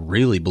goaltending, I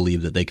really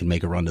believe that they can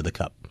make a run to the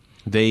Cup.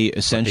 They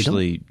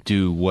essentially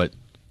do what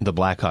the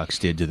Blackhawks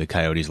did to the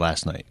Coyotes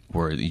last night,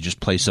 where you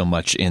just play so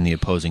much in the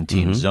opposing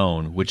team's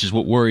zone, which is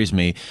what worries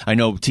me. I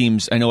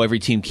know every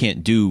team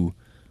can't do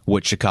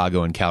what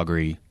Chicago and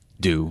Calgary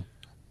do.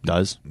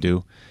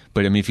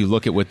 But I mean, if you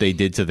look at what they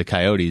did to the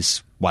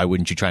Coyotes, why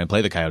wouldn't you try and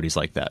play the Coyotes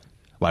like that?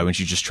 Why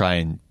wouldn't you just try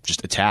and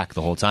just attack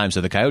the whole time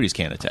so the Coyotes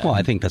can't attack? Well,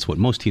 I think that's what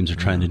most teams are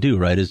trying to do,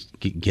 right? Is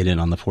get in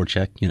on the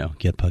forecheck,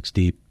 get pucks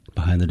deep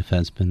behind the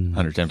defenseman,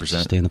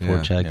 110%, stay in the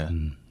forecheck,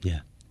 and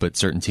But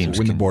certain teams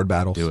win the can board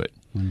battles. Do it.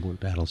 Win board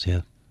battles,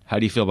 yeah. How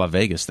do you feel about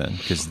Vegas then?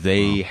 Because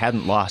they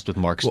hadn't lost with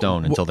Mark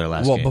Stone until their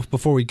last game. Well,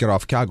 before we get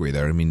off Calgary,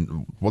 there, I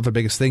mean, one of the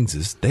biggest things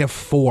is they have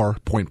 4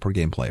 point per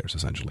game players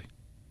essentially.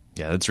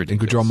 Yeah, that's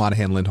ridiculous. And Gaudreau,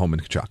 Monahan, Lindholm,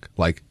 and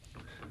Kachuk,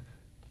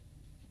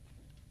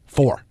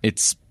 4.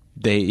 It's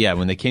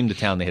When they came to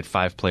town, they had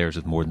 5 players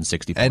with more than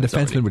 60 points. And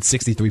defenseman already. with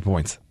 63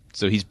 points.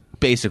 So he's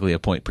basically a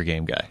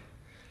point-per-game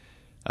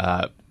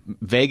guy.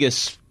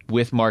 Vegas,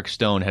 with Mark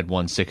Stone, had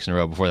won 6 in a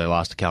row before they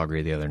lost to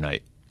Calgary the other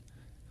night.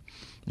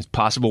 It's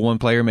possible one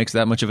player makes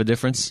that much of a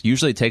difference.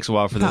 Usually it takes a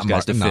while for those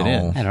guys to fit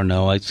in. I don't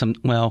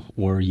know.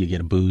 Or you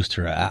get a boost,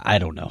 or I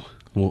don't know.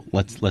 Well,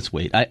 let's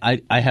wait.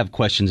 I have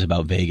questions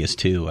about Vegas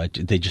too.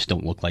 They just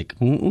don't look like.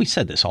 We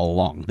said this all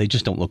along. They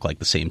just don't look like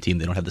the same team.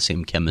 They don't have the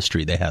same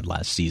chemistry they had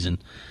last season.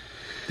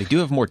 They do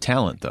have more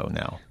talent though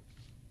now.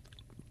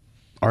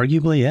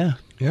 Arguably, yeah.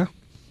 Yeah.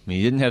 I mean,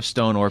 you didn't have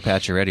Stone or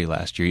Pacioretty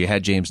last year. You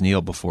had James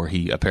Neal before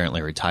he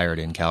apparently retired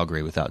in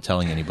Calgary without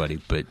telling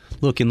anybody. But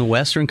look, in the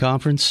Western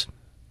Conference,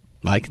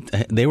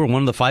 they were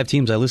one of the 5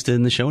 teams I listed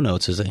in the show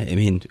notes.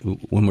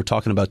 When we're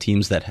talking about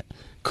teams that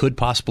could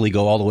possibly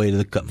go all the way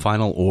to the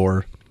final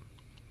or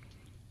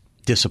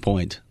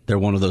disappoint, they're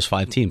one of those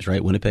 5 teams,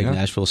 right? Winnipeg,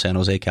 Nashville, San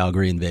Jose,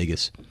 Calgary, and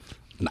Vegas.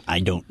 And I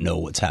don't know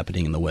what's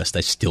happening in the West.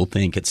 I still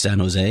think it's San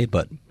Jose,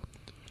 but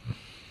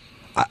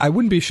I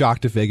wouldn't be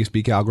shocked if Vegas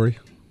beat Calgary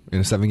in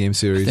a 7-game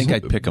series. I think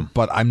I'd pick them.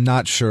 But I'm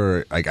not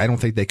sure. I don't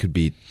think they could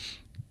beat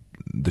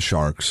the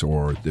Sharks,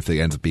 or if they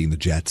end up being the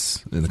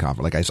Jets in the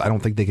conference. I don't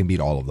think they can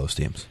beat all of those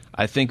teams.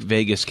 I think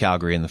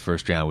Vegas-Calgary in the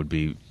first round would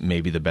be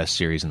maybe the best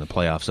series in the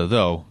playoffs,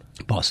 although...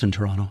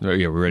 Boston-Toronto.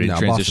 Yeah, we're ready to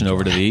transition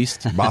over to the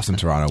East?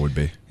 Boston-Toronto would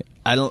be.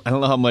 I don't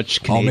know how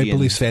much Canadian... All Maple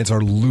Leafs fans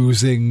are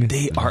losing.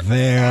 They are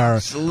their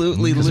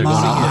absolutely losing in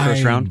the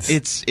first round.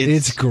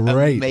 It's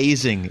great.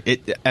 Amazing.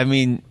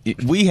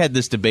 We had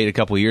this debate a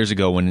couple years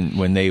ago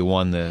when they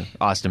won the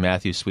Austin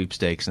Matthews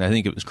sweepstakes, and I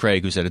think it was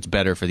Craig who said it's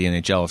better for the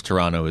NHL if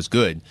Toronto is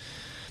good.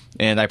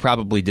 And I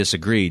probably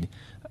disagreed.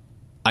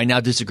 I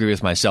now disagree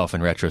with myself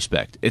in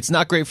retrospect. It's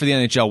not great for the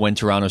NHL when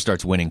Toronto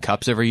starts winning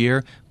cups every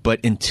year,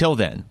 but until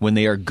then, when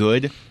they are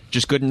good,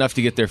 just good enough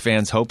to get their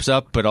fans' hopes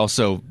up, but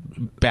also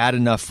bad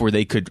enough where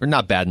they could, or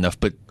not bad enough,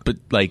 but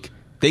like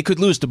they could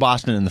lose to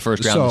Boston in the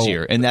first round this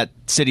year, and that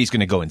city's going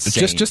to go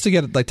insane. Just to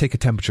get take a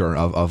temperature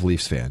of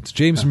Leafs fans.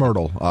 James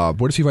Myrtle,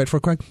 where does he write for,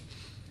 Craig?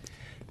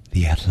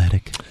 The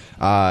Athletic.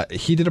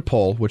 He did a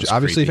poll, which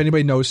obviously, creepy. if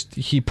anybody knows,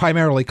 he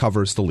primarily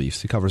covers the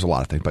Leafs. He covers a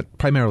lot of things, but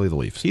primarily the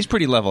Leafs. He's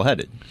pretty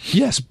level-headed.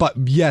 Yes, but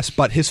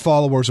his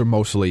followers are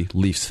mostly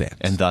Leafs fans.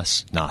 And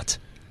thus not.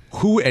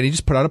 And he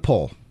just put out a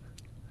poll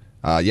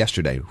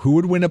yesterday. Who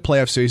would win a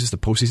playoff series as the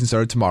postseason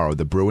started tomorrow,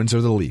 the Bruins or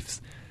the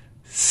Leafs?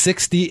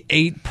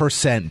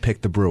 68%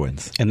 picked the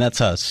Bruins. And that's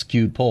a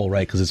skewed poll,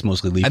 right? Because it's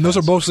mostly Leafs And those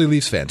fans. are mostly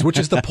Leafs fans, which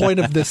is the point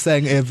of this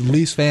thing if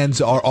Leafs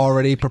fans are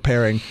already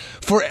preparing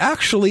for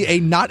actually a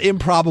not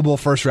improbable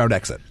first-round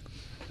exit.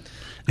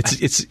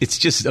 It's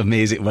just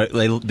amazing.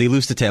 They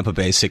lose to Tampa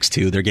Bay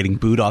 6-2. They're getting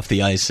booed off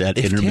the ice at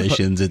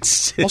intermissions.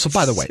 It's also,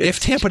 by the way,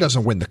 if Tampa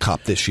doesn't win the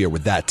Cup this year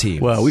with that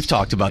team... Well, we've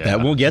talked about that.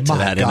 We'll get to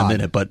that in a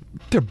minute. But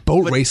they're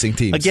boat racing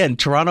teams. Again,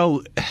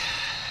 Toronto...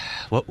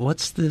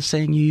 What's the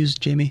saying you used,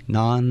 Jamie?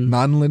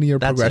 Non-linear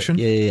progression?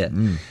 Yeah.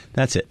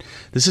 That's it.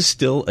 This is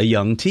still a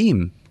young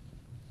team.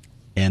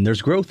 And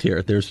there's growth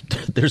here.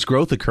 There's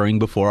growth occurring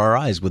before our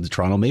eyes with the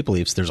Toronto Maple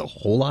Leafs. There's a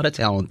whole lot of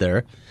talent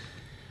there.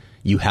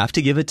 You have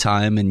to give it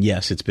time. And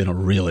yes, it's been a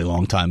really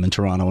long time in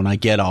Toronto, and I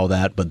get all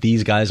that. But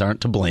these guys aren't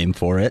to blame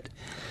for it.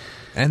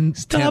 And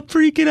stop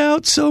freaking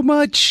out so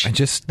much.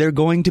 They're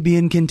going to be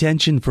in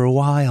contention for a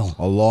while.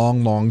 A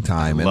long, long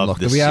time. And look,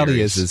 the reality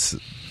is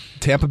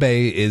Tampa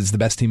Bay is the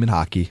best team in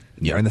hockey.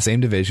 They're in the same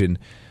division.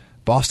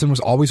 Boston was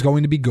always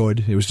going to be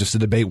good. It was just a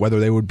debate whether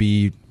they would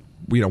be,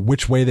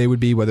 which way they would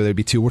be, whether they'd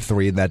be 2 or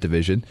 3 in that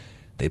division.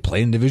 They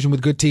play in a division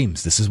with good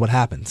teams. This is what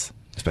happens,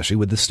 especially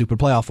with this stupid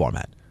playoff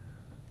format.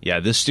 Yeah,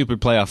 this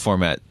stupid playoff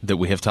format that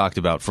we have talked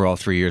about for all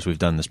 3 years we've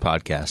done this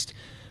podcast,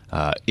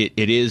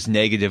 it is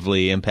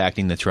negatively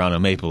impacting the Toronto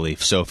Maple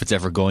Leafs. So if it's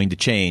ever going to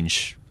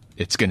change,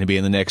 it's going to be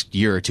in the next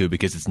year or two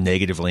because it's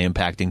negatively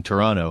impacting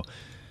Toronto.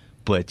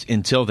 But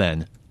until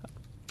then,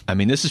 I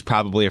mean, this is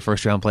probably a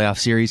first-round playoff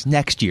series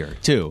next year,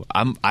 too.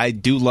 I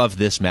do love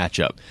this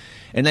matchup.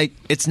 And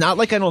it's not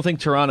like I don't think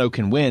Toronto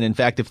can win. In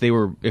fact, if the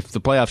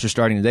playoffs are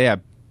starting today, I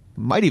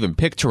might even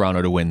pick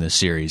Toronto to win this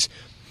series.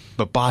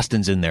 But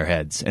Boston's in their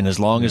heads. And as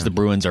long as the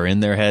Bruins are in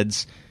their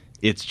heads,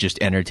 it's just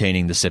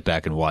entertaining to sit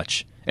back and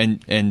watch.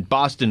 And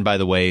Boston, by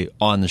the way,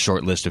 on the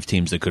short list of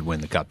teams that could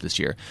win the Cup this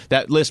year.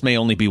 That list may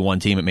only be one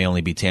team. It may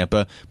only be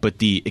Tampa. But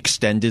the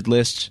extended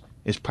list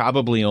is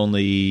probably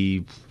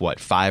only,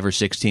 5 or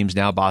 6 teams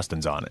now.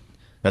 Boston's on it.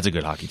 That's a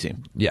good hockey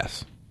team.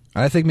 Yes.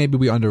 I think maybe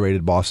we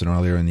underrated Boston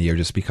earlier in the year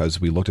just because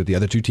we looked at the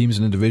other 2 teams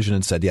in the division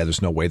and said,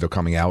 there's no way they're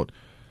coming out.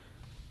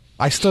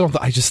 I still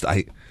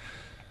don't...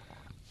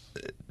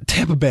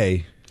 Tampa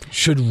Bay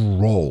should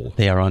roll.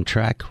 They are on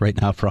track right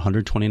now for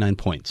 129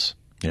 points.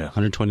 Yeah.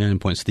 129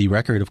 points. The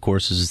record, of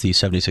course, is the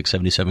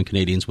 76-77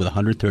 Canadiens with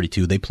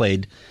 132. They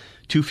played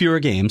 2 fewer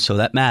games, so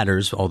that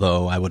matters,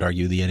 although I would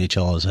argue the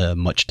NHL is a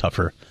much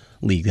tougher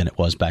league than it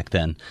was back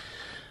then.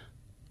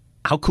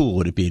 How cool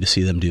would it be to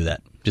see them do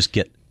that? Just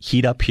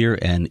heat up here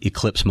and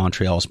eclipse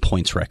Montreal's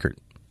points record.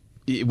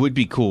 It would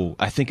be cool.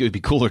 I think it would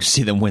be cooler to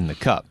see them win the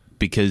Cup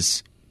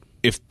because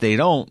if they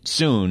don't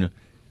soon,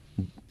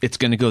 it's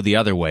going to go the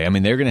other way. I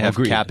mean, they're going to have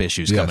Agreed. cap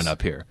issues coming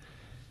up here.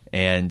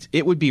 And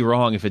it would be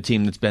wrong if a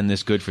team that's been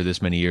this good for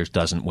this many years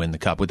doesn't win the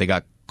Cup. But they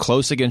got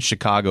close against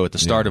Chicago at the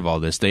start of all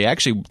this.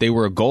 They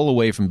were a goal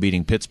away from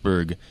beating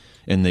Pittsburgh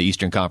in the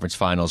Eastern Conference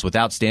Finals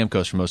without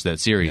Stamkos for most of that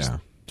series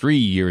 3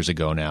 years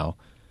ago now.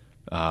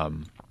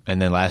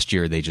 And then last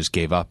year they just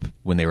gave up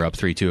when they were up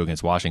 3-2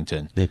 against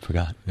Washington. They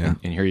forgot. Yeah.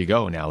 And here you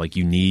go now. Like,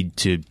 you need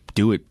to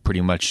do it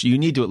pretty much. You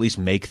need to at least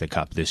make the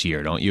Cup this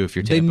year, don't you, if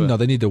you're Tampa?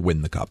 They need to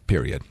win the Cup,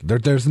 period.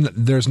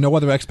 There's no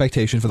other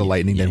expectation for the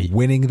Lightning than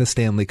winning the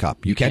Stanley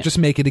Cup. You can't just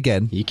make it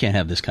again. You can't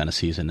have this kind of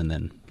season and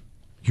then...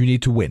 You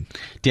need to win.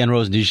 Dan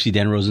Rosen, did you see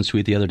Dan Rosen's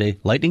tweet the other day?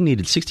 Lightning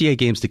needed 68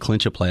 games to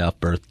clinch a playoff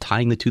berth,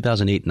 tying the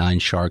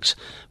 2008-9 Sharks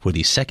for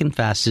the second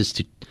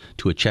fastest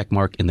to a check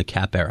mark in the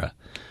Cap era.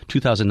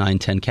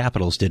 2009-10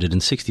 Capitals did it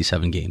in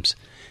 67 games.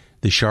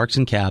 The Sharks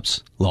and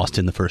Caps lost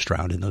in the first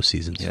round in those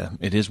seasons. Yeah,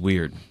 it is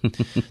weird.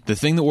 The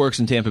thing that works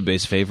in Tampa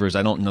Bay's favor is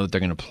I don't know that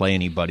they're going to play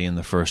anybody in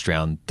the first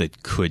round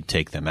that could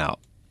take them out.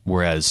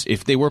 Whereas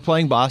if they were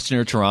playing Boston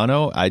or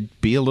Toronto,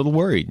 I'd be a little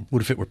worried.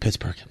 What if it were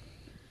Pittsburgh?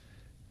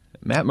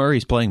 Matt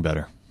Murray's playing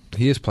better.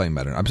 He is playing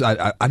better.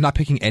 I'm not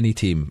picking any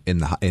team in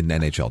the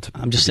NHL.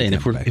 I'm just saying,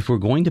 if we're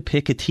going to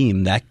pick a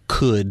team that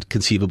could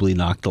conceivably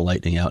knock the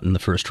Lightning out in the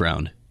first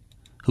round,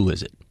 who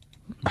is it?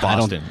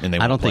 Boston, and they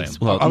won't play think.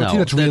 them. Well, I don't no, think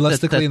that's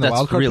realistically in the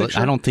wild card picture.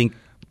 I don't think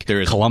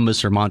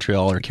Columbus or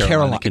Montreal or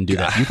Carolina can do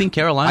that. You think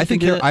Carolina can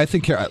do it? I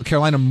think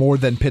Carolina more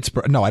than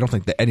Pittsburgh. No, I don't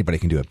think that anybody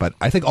can do it. But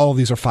I think all of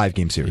these are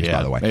 5-game series,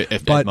 by the way.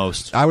 At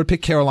most. I would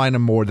pick Carolina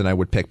more than I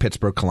would pick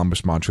Pittsburgh,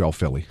 Columbus, Montreal,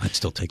 Philly. I'd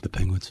still take the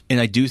Penguins. And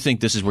I do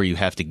think this is where you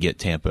have to get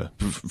Tampa.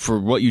 For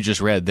what you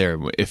just read there,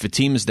 if a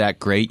team is that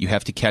great, you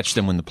have to catch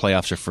them when the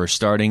playoffs are first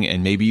starting,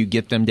 and maybe you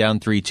get them down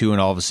 3-2, and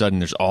all of a sudden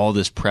there's all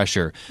this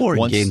pressure. Or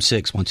in Game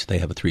 6, once they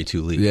have a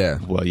 3-2 lead. Yeah.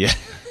 Well, yeah.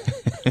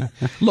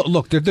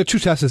 Look, the true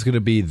test is going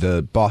to be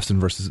the Boston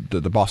versus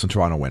the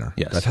Boston-Toronto winner.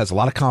 Yes. That has a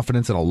lot of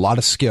confidence and a lot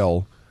of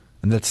skill,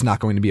 and that's not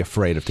going to be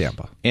afraid of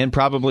Tampa. And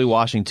probably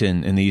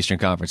Washington in the Eastern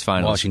Conference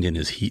Finals. Washington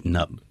is heating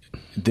up.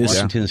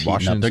 Washington is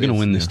heating up. They're going to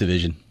win this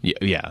division.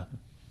 Yeah.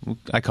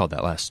 I called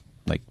that last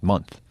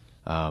month.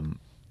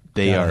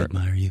 They are. I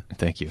admire you.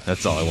 Thank you.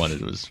 That's all I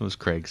wanted was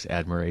Craig's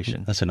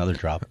admiration. That's another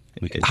drop.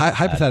 We could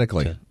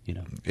Hypothetically,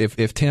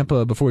 if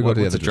Tampa, before we go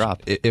to the other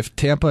drop, if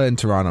Tampa and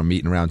Toronto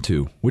meet in round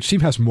 2, which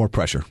team has more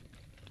pressure?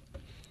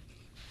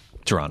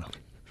 Toronto.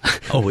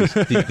 Always.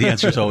 The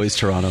answer is always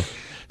Toronto.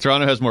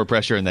 Toronto has more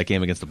pressure in that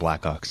game against the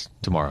Blackhawks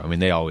tomorrow. I mean,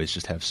 they always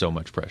just have so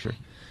much pressure.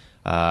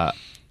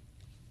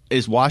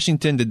 Is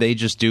Washington? Did they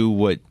just do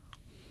what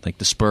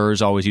the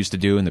Spurs always used to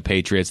do, and the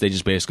Patriots? They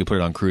just basically put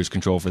it on cruise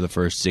control for the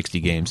first 60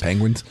 games.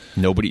 Penguins?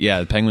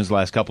 The Penguins the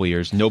last couple of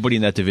years. Nobody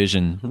in that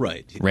division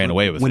ran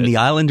away with it. When the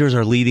Islanders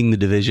are leading the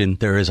division,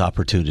 there is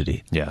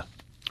opportunity. Yeah.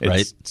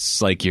 Right?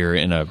 It's like you're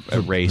in a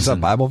race. Is that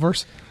a Bible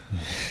verse?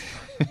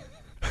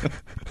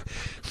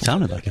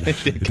 Sounded like it.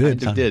 It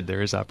kind of did.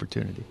 There is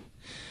opportunity.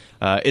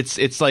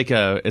 It's like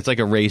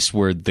a race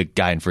where the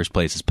guy in first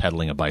place is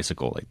pedaling a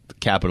bicycle. Like, the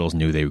Capitals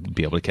knew they would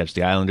be able to catch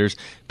the Islanders.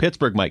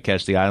 Pittsburgh might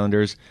catch the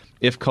Islanders.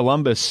 If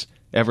Columbus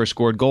ever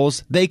scored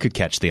goals, they could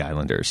catch the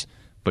Islanders.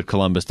 But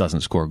Columbus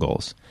doesn't score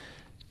gols.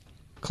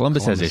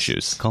 Columbus has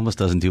issues. Columbus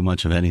doesn't do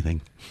much of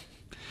anything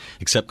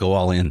except go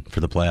all in for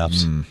the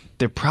playoffs.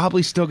 They're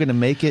probably still going to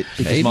make it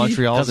because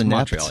Montreal's in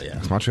Montreal. Yeah,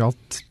 it's Montreal.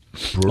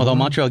 Although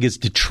Montreal gets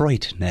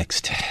Detroit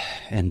next,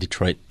 and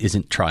Detroit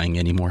isn't trying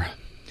anymore.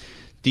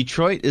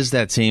 Detroit is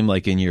that team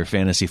like in your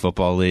fantasy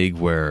football league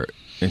where,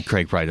 and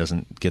Craig probably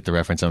doesn't get the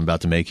reference I'm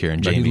about to make here,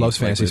 and Jamie he loves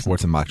fantasy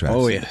sports and mock drafts.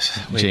 Oh yes,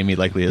 Jamie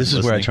likely This is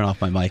listening. where I turn off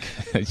my mic.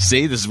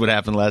 See, this is what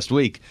happened last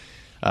week.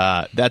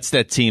 That's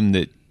that team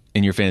that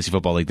in your fantasy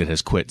football league that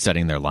has quit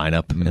setting their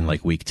lineup in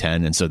week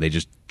 10, and so they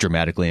just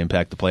dramatically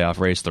impact the playoff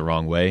race the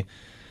wrong way.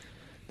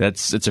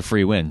 It's a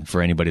free win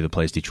for anybody that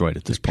plays Detroit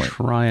at this point.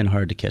 Trying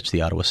hard to catch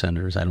the Ottawa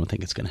Senators. I don't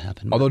think it's going to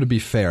happen. Although, to be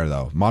fair,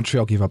 though,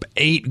 Montreal gave up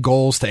 8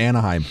 goals to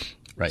Anaheim.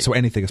 Right. So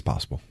anything is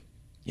possible.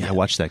 Yeah, I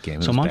watched that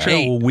game. So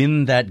Montreal will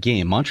win that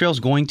game. Montreal's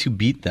going to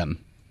beat them.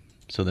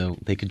 So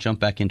they could jump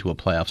back into a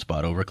playoff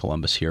spot over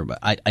Columbus here. But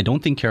I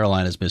don't think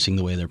Carolina's missing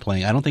the way they're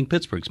playing. I don't think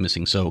Pittsburgh's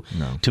missing. So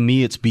to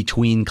me, it's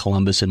between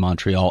Columbus and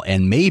Montreal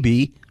and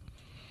maybe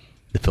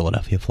the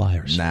Philadelphia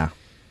Flyers. Nah.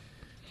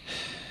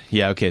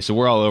 Yeah, okay, so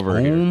we're all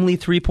over here. Only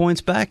 3 points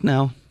back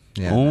now.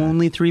 Yeah,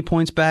 Only 3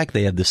 points back.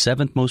 They have the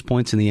 7th most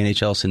points in the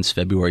NHL since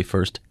February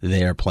 1st.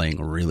 They are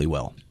playing really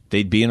well.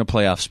 They'd be in a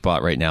playoff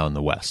spot right now in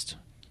the West.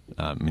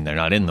 I mean, they're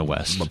not in the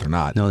West. But they're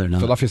not. No, they're not.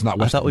 Philadelphia's not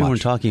West. I thought we much.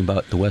 weren't talking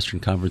about the Western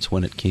Conference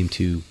when it came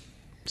to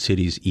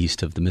cities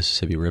east of the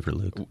Mississippi River,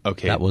 Luke.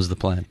 Okay. That was the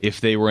plan.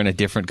 If they were in a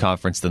different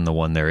conference than the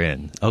one they're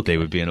in, they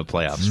would be in a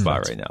playoff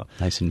spot right now.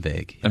 Nice and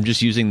vague. I'm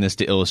just using this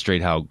to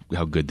illustrate how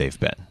good they've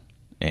been.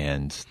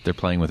 And they're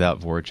playing without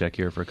Voracek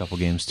here for a couple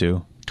games,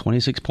 too.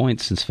 26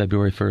 points since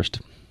February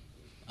 1st.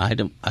 I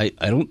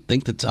don't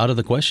think that's out of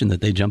the question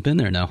that they jump in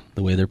there now,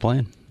 the way they're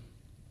playing.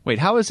 Wait,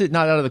 how is it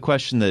not out of the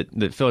question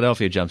that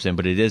Philadelphia jumps in,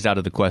 but it is out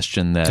of the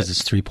question that because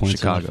it's 3 points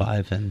Chicago. out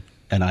of 5,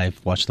 and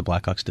I've watched the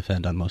Blackhawks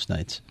defend on most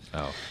nights.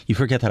 Oh. You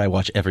forget that I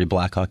watch every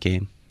Blackhawk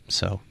game,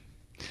 so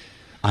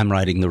I'm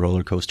riding the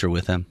roller coaster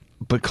with them.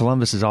 But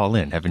Columbus is all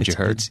in, haven't you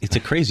heard? It's a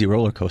crazy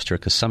roller coaster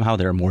because somehow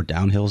there are more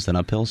downhills than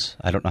uphills.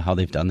 I don't know how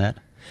they've done that.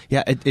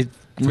 Yeah, it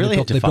really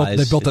they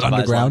built it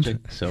underground.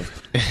 Logic, so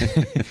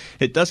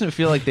it doesn't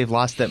feel like they've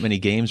lost that many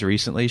games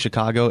recently,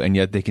 Chicago, and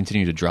yet they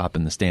continue to drop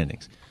in the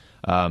standings.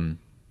 I'm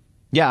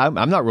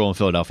not ruling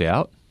Philadelphia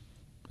out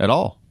at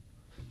all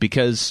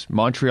because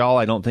Montreal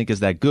I don't think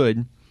is that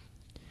good,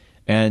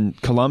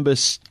 and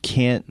Columbus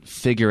can't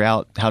figure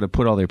out how to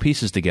put all their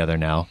pieces together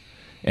now.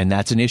 And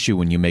that's an issue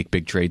when you make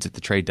big trades at the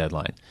trade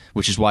deadline,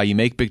 which is why you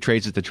make big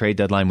trades at the trade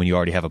deadline when you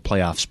already have a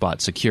playoff spot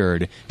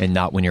secured and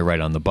not when you're right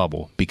on the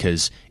bubble,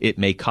 because it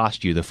may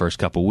cost you the first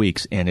couple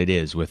weeks, and it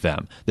is with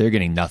them. They're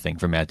getting nothing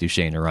from Matt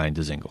Duchene or Ryan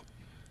Dzingel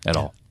at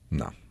all.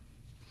 No.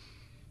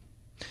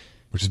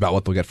 Which is about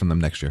what they'll get from them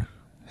next year.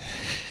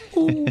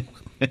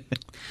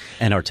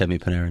 And Artemi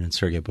Panarin and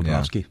Sergei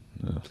Bobrovsky.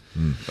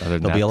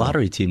 They'll be a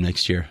lottery team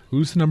next year.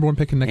 Who's the number one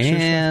pick in next year?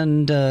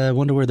 And I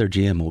wonder where their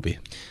GM will be.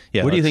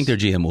 Yeah, where do you think their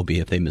GM will be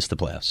if they miss the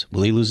playoffs?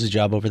 Will he lose his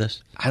job over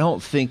this? I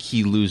don't think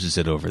he loses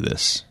it over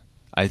this.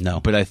 No.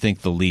 But I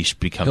think the leash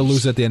becomes... He'll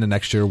lose at the end of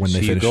next year when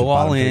they finish. You go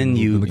all in,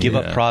 you give game.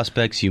 up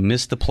prospects, you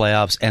miss the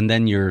playoffs, and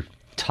then your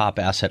top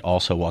asset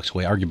also walks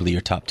away. Arguably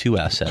your top two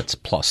assets,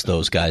 plus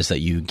those guys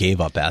that you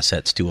gave up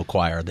assets to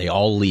acquire. They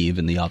all leave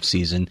in the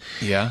offseason.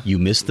 Yeah. You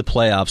missed the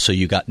playoffs, so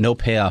you got no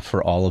payoff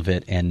for all of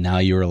it, and now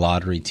you're a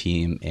lottery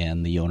team,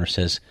 and the owner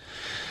says,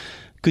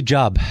 good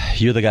job.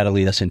 You're the guy to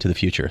lead us into the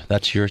future.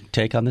 That's your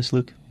take on this,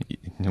 Luke?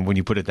 When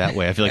you put it that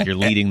way, I feel like you're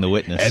leading the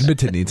witness.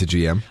 Edmonton needs a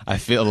GM. I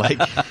feel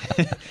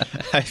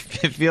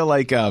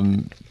like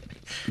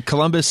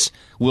Columbus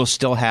will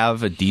still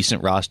have a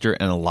decent roster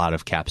and a lot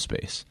of cap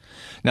space.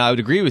 Now, I would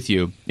agree with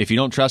you. If you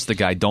don't trust the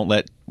guy, don't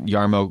let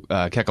Jarmo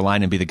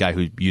Kekalainen be the guy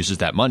who uses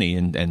that money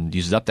and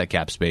uses up that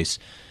cap space.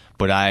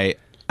 But I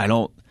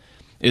don't.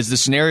 Is the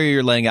scenario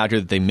you're laying out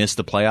here that they miss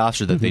the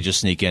playoffs or that they just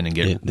sneak in and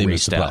get they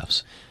miss the raced out?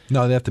 playoffs.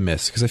 No, they have to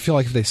miss because I feel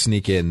like if they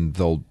sneak in,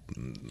 they'll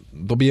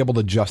be able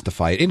to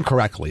justify it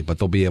incorrectly, but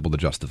they'll be able to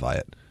justify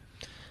it.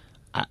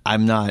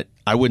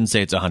 I wouldn't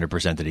say it's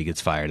 100% that he gets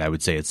fired. I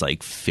would say it's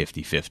like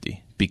 50-50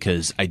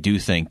 because I do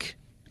think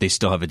they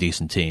still have a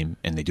decent team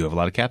and they do have a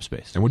lot of cap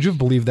space. And would you have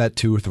believed that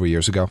 2 or 3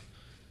 years ago?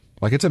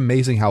 Like, it's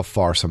amazing how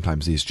far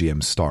sometimes these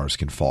GM stars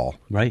can fall.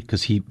 Right,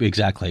 because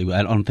exactly.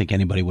 I don't think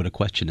anybody would have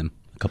questioned him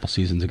a couple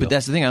seasons ago. But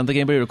that's the thing. I don't think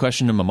anybody would have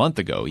questioned him a month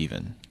ago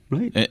even.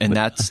 Right. And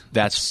that's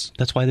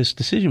why this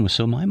decision was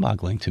so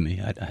mind-boggling to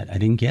me. I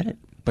didn't get it.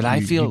 But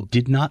I feel you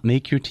did not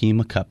make your team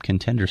a cup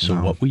contender. So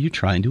what were you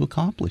trying to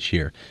accomplish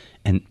here?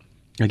 And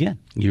again,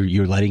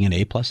 you're letting an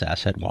A-plus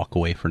asset walk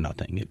away for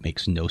nothing. It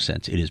makes no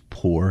sense. It is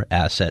poor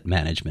asset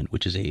management,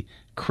 which is a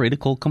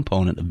critical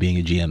component of being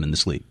a GM in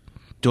this league.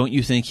 Don't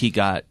you think he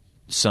got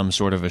some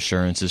sort of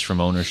assurances from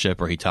ownership,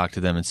 or he talked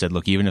to them and said,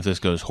 "Look, even if this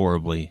goes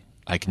horribly,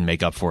 I can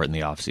make up for it in the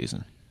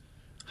offseason"?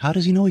 How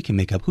does he know he can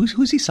make up?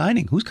 Who's he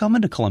signing? Who's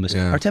coming to Columbus?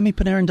 Yeah. Artemi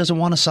Panarin doesn't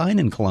want to sign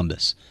in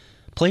Columbus.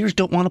 Players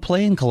don't want to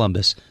play in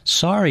Columbus.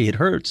 Sorry, it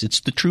hurts. It's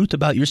the truth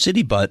about your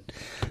city, but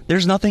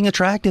there's nothing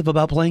attractive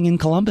about playing in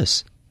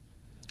Columbus.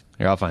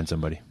 Here, I'll find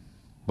somebody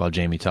while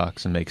Jaime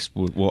talks and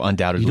will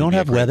undoubtedly. You don't be a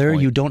have great weather.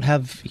 point. You don't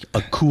have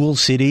a cool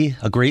city,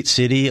 a great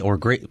city, or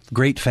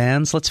great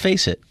fans. Let's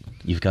face it.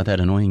 You've got that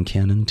annoying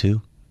cannon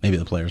too. Maybe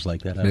the players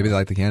like that. Maybe they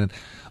like the cannon.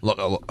 Look,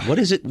 What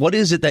is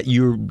it that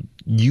you're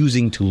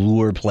using to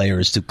lure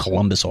players to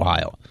Columbus,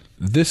 Ohio?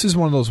 this is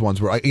one of those ones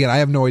where, again, I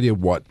have no idea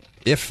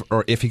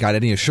if he got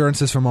any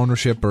assurances from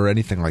ownership or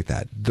anything like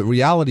that. The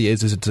reality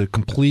is it's a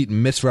complete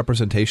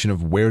misrepresentation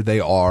of where they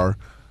are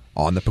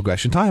on the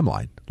progression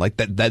timeline. Like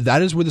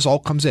that is where this all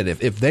comes in.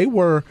 If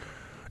they're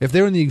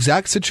in the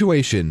exact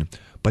situation,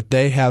 but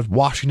they have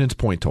Washington's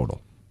point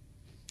total,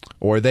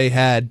 or they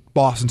had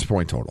Boston's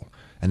point total,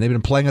 and they've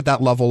been playing at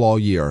that level all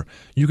year,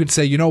 you could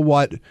say, you know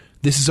what,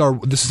 this is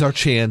our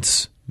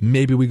chance.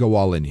 Maybe we go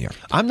all in here.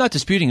 I'm not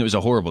disputing it was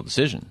a horrible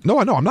decision. No,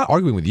 I know. I'm not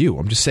arguing with you.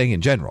 I'm just saying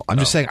in general. I'm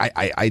just saying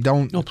I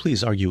don't. No,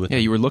 please argue with me.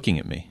 Yeah, you were looking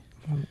at me.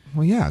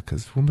 Well, yeah,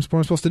 because what am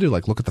I supposed to do?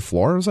 Like, look at the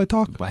floor as I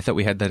talk? I thought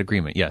we had that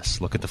agreement.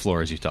 Yes, look at the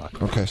floor as you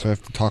talk. Okay, so I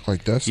have to talk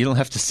like this? You don't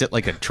have to sit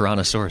like a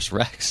Tyrannosaurus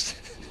Rex.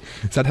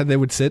 Is that how they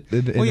would sit?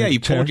 Well, yeah, you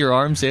chair? pulled your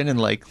arms in and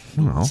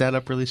sat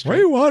up really What straight.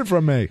 do you want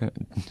from me?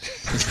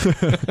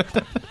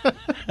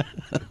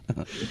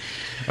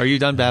 Are you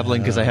done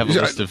babbling? Because I have a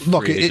list of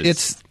Look, free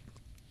agents. it's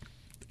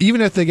even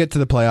if they get to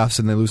the playoffs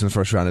and they lose in the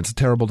first round, it's a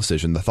terrible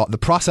decision. The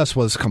process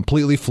was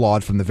completely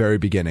flawed from the very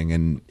beginning,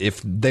 and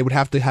if they would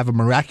have to have a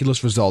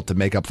miraculous result to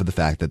make up for the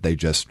fact that they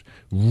just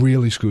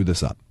really screwed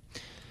this up.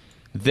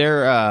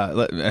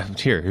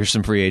 Here's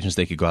some free agents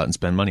they could go out and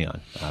spend money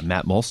on.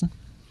 Matt Molson,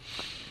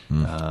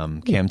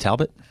 Cam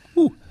Talbot,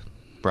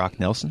 Brock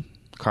Nelson,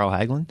 Carl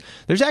Hagelin.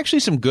 There's actually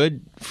some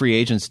good free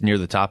agents near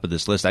the top of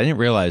this list. I didn't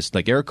realize,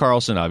 like Erik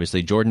Karlsson,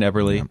 obviously, Jordan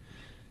Eberle,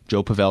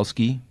 Joe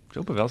Pavelski.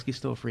 Joe Pavelski's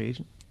still a free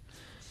agent.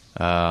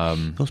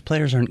 Those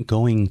players aren't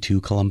going to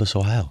Columbus,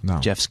 Ohio. No.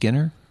 Jeff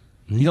Skinner.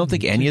 You don't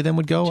think any of them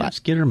would go?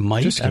 Skinner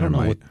might. Just I don't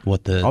know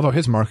what the. Although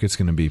his market's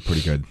going to be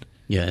pretty good.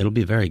 Yeah, it'll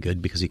be very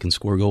good because he can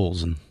score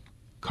goals. And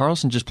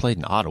Carlson just played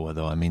in Ottawa,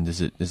 though. I mean, is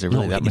there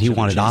really that much? He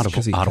wanted Ottawa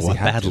Because he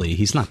badly.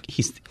 He's not.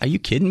 Are you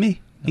kidding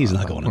me? He's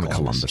not going to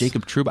Columbus.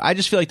 Jacob Trouba. I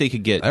just feel like they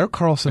could get Eric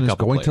Carlson is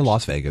going players to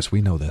Las Vegas.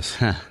 We know this.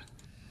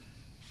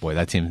 Boy,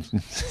 that team's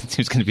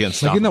going to be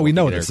unstoppable. Like, we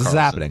know this. This is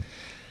happening.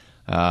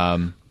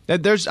 I'm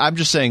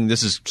just saying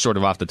this is sort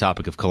of off the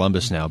topic of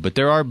Columbus now, but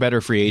there are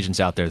better free agents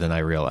out there than I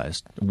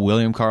realized.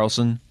 William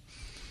Karlsson,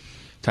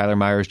 Tyler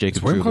Myers, Jacob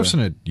Is William Trouba.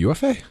 Karlsson a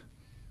UFA?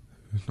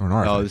 Or an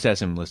RFA? Oh, this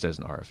has him listed as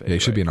an RFA. Yeah, he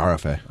should be an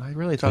RFA. I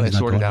really thought I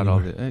sorted out all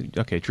the...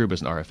 Okay,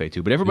 Trouba's an RFA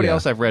too, but everybody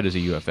else I've read is a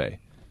UFA.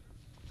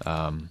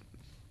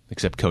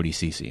 Except Cody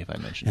Ceci, if I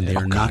mentioned And it. they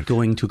are not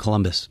going to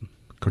Columbus.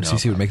 Cody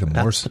Ceci would make them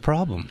That's worse. the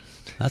problem.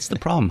 That's the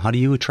problem. How do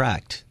you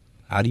attract?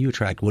 What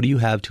do you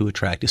have to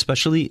attract?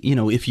 Especially,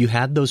 if you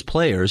had those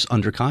players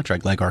under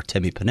contract like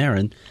Artemi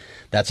Panarin,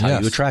 that's how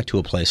you attract to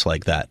a place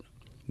like that.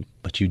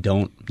 But you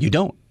don't.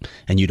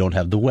 And you don't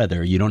have the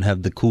weather. You don't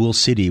have the cool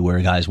city where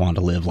guys want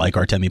to live like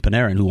Artemi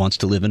Panarin, who wants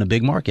to live in a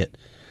big market.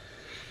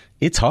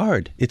 It's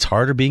hard. It's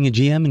harder being a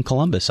GM in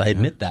Columbus. I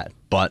admit that.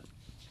 But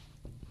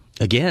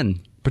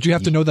again... But you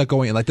have to know that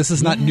going in. Like, this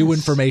is not new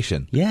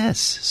information. Yes.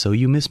 So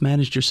you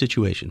mismanaged your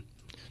situation.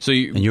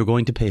 And you're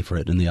going to pay for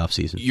it in the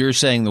offseason. You're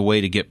saying the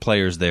way to get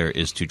players there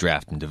is to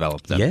draft and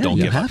develop them. Yeah, Don't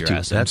you give have up your to.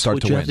 assets. That's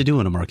what you have to do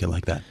in a market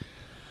like that.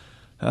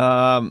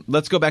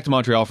 Let's go back to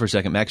Montreal for a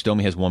second. Max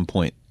Domi has 1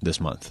 point this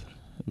month,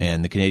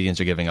 and the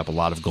Canadiens are giving up a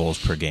lot of goals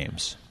per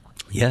games.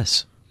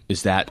 Yes.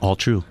 Is that all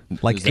true?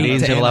 Like the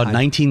Canadiens have allowed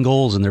 19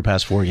 goals in their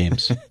past 4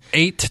 games.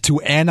 8 to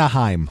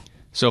Anaheim.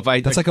 So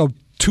that's like a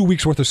 2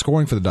 weeks worth of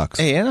scoring for the Ducks.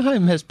 Hey,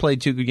 Anaheim has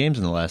played 2 good games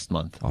in the last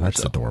month. Oh,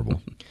 that's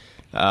adorable.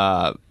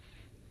 Are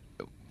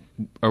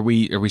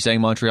we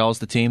saying Montreal is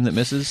the team that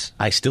misses?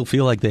 I still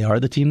feel like they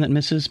are the team that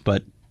misses,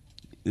 but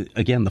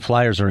again, the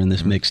Flyers are in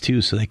this mix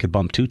too, so they could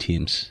bump 2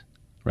 teams,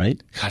 right?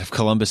 God, if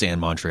Columbus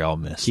and Montreal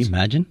missed. Can you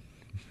imagine?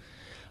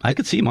 I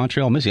could see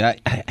Montreal missing.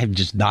 I've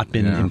just not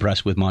been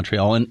impressed with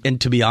Montreal.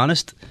 And to be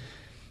honest,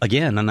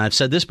 again, and I've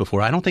said this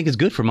before, I don't think it's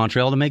good for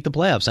Montreal to make the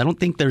playoffs. I don't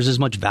think there's as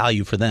much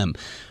value for them.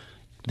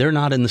 They're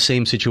not in the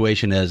same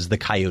situation as the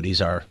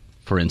Coyotes are,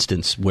 for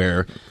instance,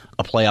 where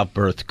a playoff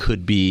berth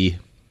could be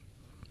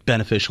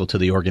beneficial to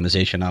the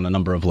organization on a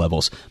number of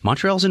levels.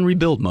 Montreal's in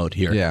rebuild mode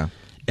here. Yeah.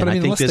 But I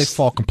mean, unless they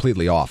fall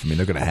completely off, I mean,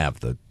 they're going to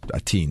have a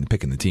teen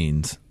picking the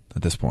teens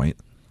at this point.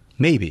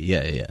 Maybe,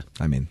 yeah.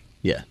 I mean,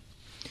 yeah.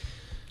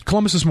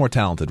 Columbus is more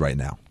talented right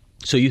now.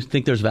 So you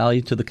think there's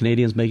value to the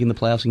Canadiens making the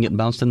playoffs and getting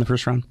bounced in the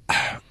first round?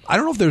 I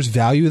don't know if there's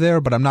value there,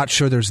 but I'm not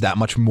sure there's that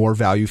much more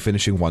value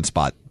finishing one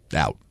spot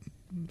out.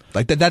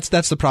 Like that's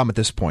the problem at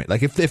this point.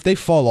 Like if they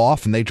fall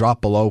off and they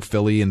drop below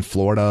Philly and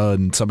Florida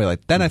and somebody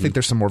like, then I think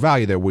there's some more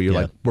value there where you're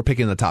like, we're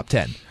picking the top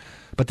 10.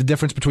 But the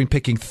difference between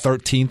picking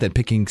 13th and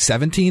picking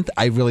 17th,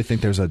 I really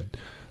think there's a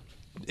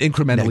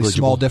incrementally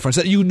small difference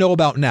that you know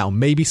about now.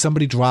 Maybe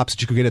somebody drops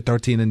that you could get at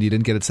 13 and you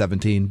didn't get at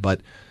 17, but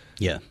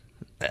yeah,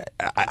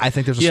 I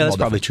think there's a small that's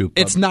probably difference.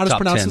 true. It's not as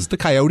pronounced 10. as the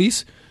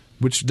Coyotes,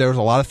 which there's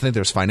a lot of things.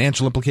 There's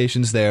financial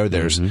implications there.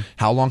 There's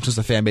how long since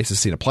the fan base has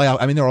seen a playoff.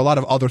 I mean, there are a lot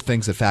of other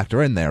things that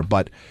factor in there.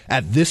 But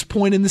at this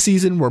point in the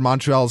season where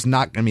Montreal's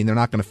not, I mean, they're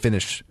not going to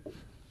finish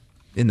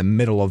in the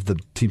middle of the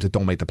teams that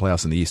don't make the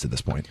playoffs in the East at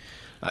this point.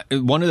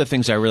 One of the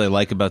things I really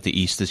like about the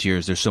East this year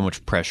is there's so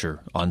much pressure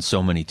on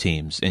so many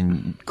teams.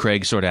 And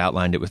Craig sort of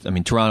outlined it with, I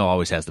mean, Toronto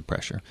always has the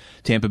pressure.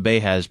 Tampa Bay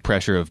has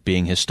pressure of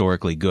being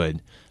historically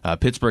good.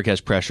 Pittsburgh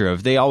has pressure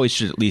of they always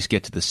should at least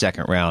get to the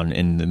second round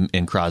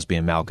in Crosby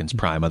and Malkin's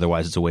prime.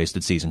 Otherwise, it's a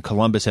wasted season.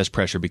 Columbus has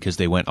pressure because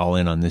they went all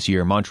in on this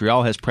year.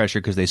 Montreal has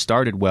pressure because they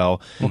started well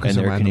and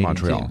they're a Canadian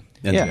team.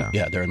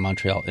 Yeah, they're in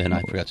Montreal, and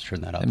I forgot to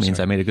turn that up. That means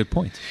I made a good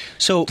point.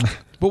 So,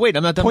 but wait,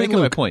 I'm not done making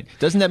my point.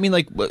 Doesn't that mean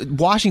like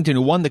Washington,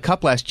 who won the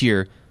Cup last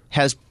year,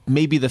 has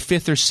maybe the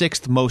 5th or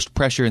 6th most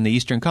pressure in the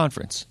Eastern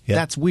Conference? Yeah.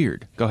 That's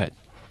weird. Go ahead.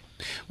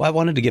 Well, I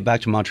wanted to get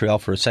back to Montreal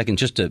for a second,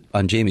 just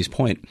on Jamie's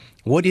point.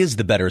 What is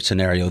the better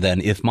scenario then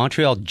if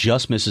Montreal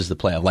just misses the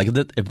playoff? Like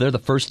if they're the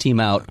first team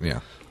out,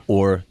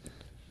 or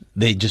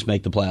they just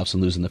make the playoffs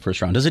and lose in the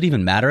first round? Does it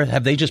even matter?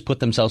 Have they just put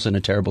themselves in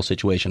a terrible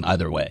situation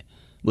either way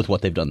with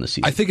what they've done this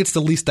season? I think it's the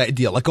least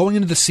ideal. Like going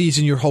into the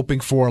season, you're hoping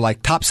for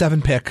like top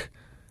 7 pick,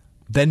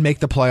 then make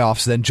the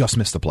playoffs, then just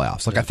miss the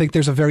playoffs. Like I think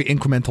there's a very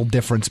incremental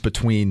difference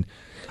between.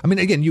 I mean,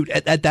 again, you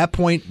at that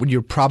point when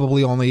you're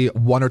probably only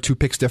 1 or 2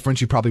 picks difference,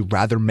 you'd probably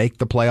rather make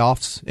the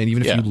playoffs, and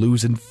even if you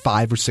lose in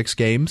 5 or 6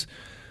 games.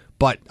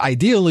 But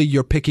ideally,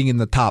 you're picking in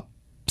the top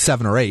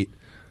 7 or 8.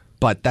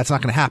 But that's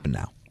not going to happen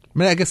now. I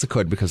mean, I guess it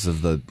could because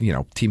of the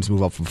teams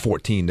move up from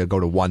 14 to go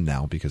to 1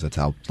 now because that's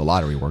how the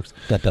lottery works.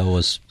 That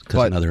was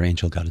because another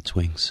angel got its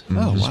wings.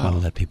 I just want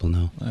to let people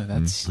know.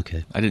 That's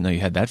okay. I didn't know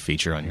you had that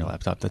feature on your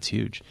laptop. That's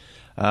huge.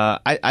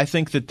 I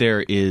think that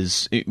there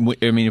is.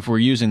 I mean, if we're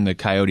using the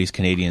Coyotes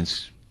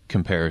Canadiens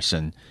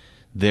comparison,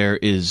 there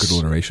is good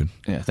alliteration.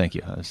 Yeah, thank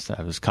you.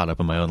 I was caught up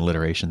in my own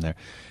alliteration there.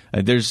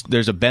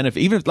 There's a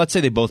benefit. Even let's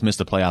say they both miss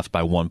the playoffs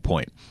by 1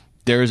 point.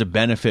 there is a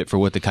benefit for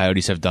what the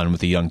Coyotes have done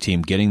with the young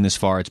team getting this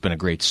far. It's been a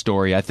great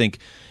story. I think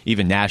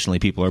even nationally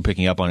people are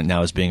picking up on it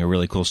now as being a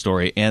really cool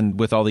story. And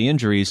with all the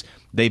injuries,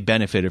 they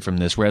benefited from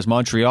this. Whereas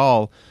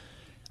Montreal,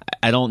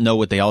 I don't know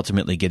what they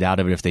ultimately get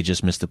out of it if they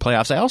just miss the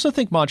playoffs. I also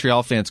think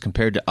Montreal fans,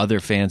 compared to other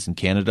fans in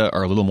Canada,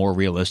 are a little more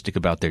realistic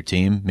about their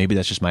team. Maybe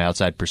that's just my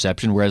outside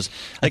perception. Whereas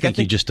I think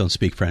you just don't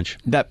speak French.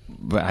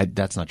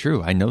 That's not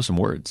true. I know some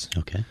words.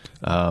 Okay.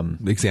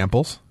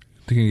 Examples?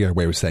 I think you get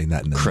away with saying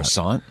that.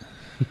 Croissant.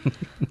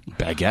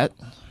 Baguette.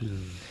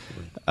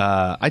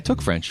 I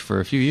took French for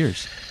a few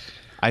years.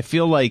 I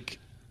feel like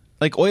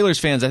Oilers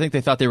fans, I think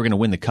they thought they were going to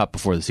win the cup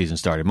before the season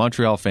started.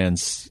 Montreal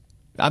fans,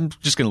 I'm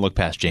just going to look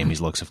past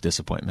Jamie's looks of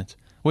disappointment.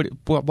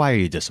 Why are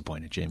you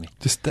disappointed, Jamie?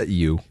 Just that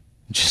you.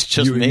 Just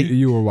me?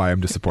 You are why I'm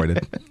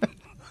disappointed.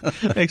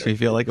 Makes me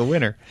feel like a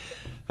winner.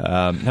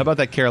 How about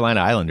that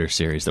Carolina Islanders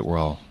series that we're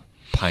all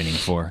pining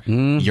for?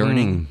 Mm-hmm.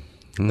 Yearning?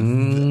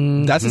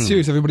 Mm-hmm. That's a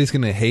series everybody's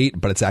going to hate,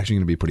 but it's actually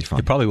going to be pretty fun.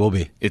 It probably will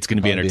be. It's going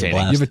to be entertaining.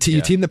 You have a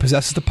team that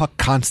possesses the puck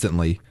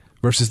constantly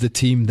versus the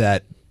team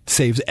that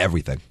saves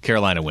everything.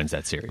 Carolina wins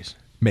that series.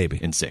 Maybe.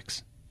 In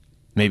 6.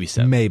 Maybe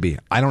 7. Maybe.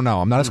 I don't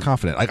know. I'm not as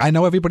confident. I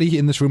know everybody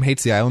in this room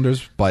hates the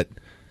Islanders, but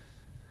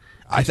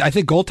I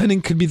think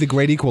goaltending could be the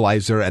great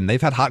equalizer, and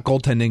they've had hot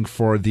goaltending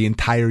for the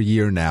entire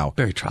year now.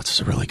 Barry Trotz is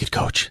a really good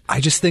coach.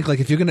 I just think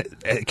if you're going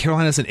to...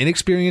 Carolina's an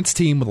inexperienced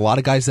team with a lot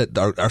of guys that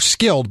are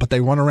skilled, but they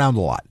run around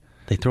a lot.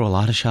 They throw a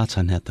lot of shots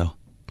on net, though.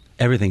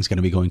 Everything's going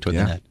to be going toward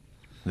the net.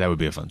 That would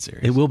be a fun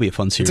series. It will be a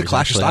fun series. It's a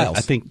clash of styles.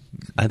 I think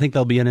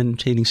that'll be an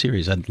entertaining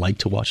series. I'd like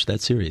to watch that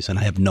series, and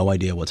I have no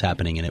idea what's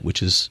happening in it,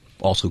 which is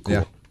also cool.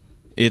 Yeah.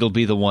 It'll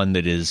be the one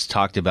that is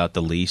talked about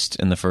the least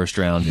in the first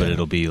round, but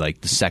it'll be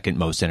like the second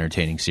most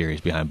entertaining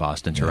series behind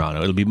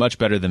Boston-Toronto. It'll be much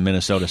better than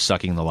Minnesota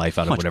sucking the life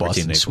out of whatever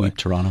team they sweep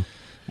play. Toronto.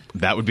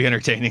 That would be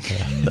entertaining.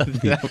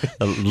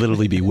 I'll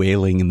literally be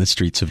wailing in the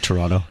streets of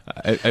Toronto.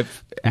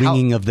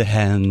 Wringing of the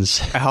hands.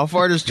 How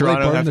far does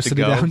Toronto have to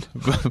go?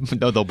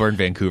 No, they'll burn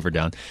Vancouver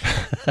down.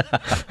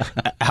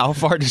 How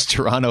far does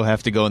Toronto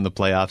have to go in the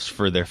playoffs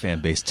for their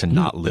fan base to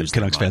not lose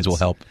their minds? Canucks fans will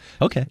help.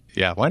 Okay.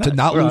 Yeah, why not? To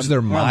not lose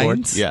their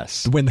minds?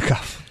 Yes. To win the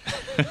cup.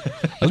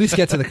 At least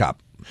get to the cup.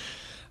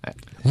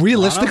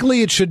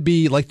 Realistically, it should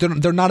be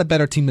they're not a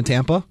better team than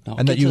Tampa,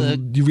 and that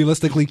you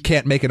realistically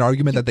can't make an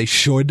argument that they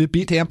should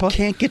beat Tampa.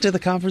 Can't get to the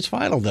conference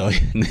final though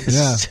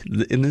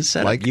in this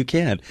setup. You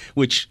can,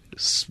 which,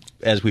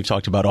 as we've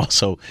talked about,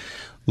 also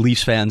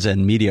Leafs fans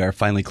and media are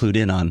finally clued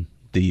in on.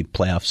 The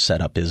playoff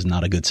setup is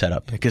not a good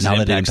setup because now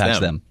it impacts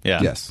them. Yeah.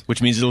 Yes,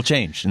 which means it'll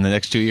change in the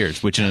next 2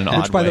 years, which in an odd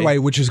way. Which, by the way,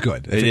 which is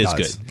good. It is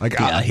good.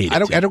 I hate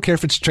it. I don't care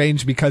if it's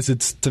changed because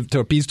it's to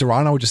appease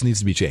Toronto. It just needs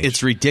to be changed.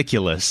 It's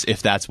ridiculous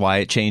if that's why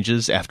it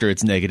changes after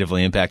it's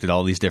negatively impacted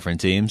all these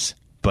different teams.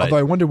 But although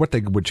I wonder what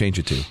they would change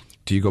it to.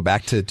 Do you go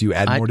back to? Do you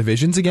add more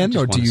divisions again,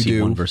 or do you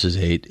do 1 versus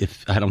 8?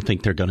 If I don't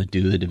think they're going to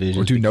do the division,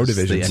 or do no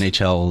divisions. The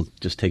NHL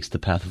just takes the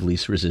path of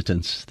least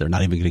resistance. They're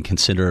not even going to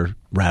consider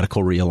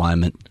radical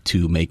realignment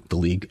to make the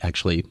league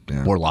actually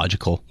more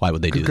logical. Why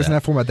would they do that? Because in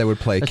that format, they would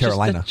play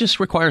Carolina. That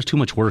just requires too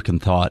much work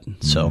and thought.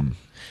 So.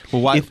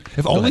 Well, why?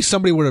 If only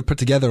somebody would have put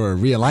together a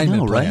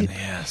realignment plan. Right?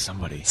 Yeah,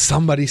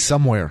 somebody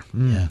somewhere.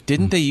 Yeah.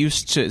 Didn't they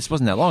used to? It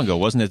wasn't that long ago,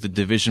 wasn't it? The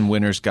division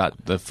winners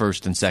got the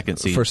first and second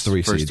seeds. First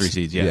three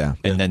seeds. Yeah.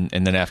 And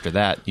then after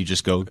that, you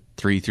just go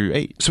 3 through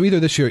 8. So either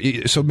this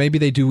year, so maybe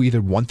they do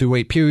either 1 through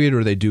 8 period,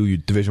 or they do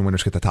division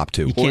winners get the top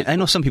 2. I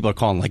know some people are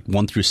calling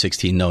 1 through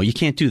 16. No, you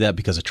can't do that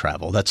because of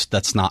travel.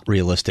 That's not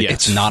realistic. Yeah,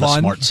 it's not fun, a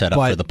smart setup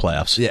for the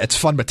playoffs. Yeah, it's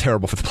fun but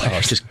terrible for the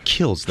players. It just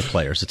kills the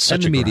players. It's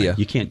such and the a grind. media.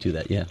 You can't do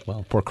that. Yeah,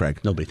 well, poor Craig.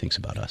 Nobody thinks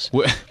about us.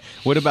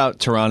 What about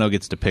Toronto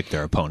gets to pick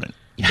their opponent?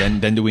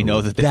 Then do we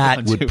know that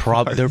that would there'd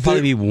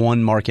probably be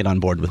one market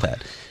on board with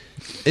that.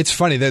 It's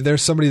funny.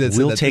 There's somebody that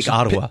we'll take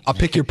Ottawa. I'll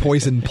pick your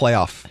poison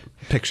playoff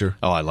picture.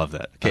 Oh, I love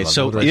that. Okay,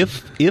 so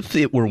if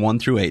it were 1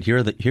 through 8, here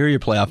are your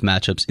playoff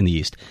matchups in the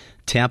East: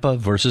 Tampa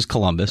versus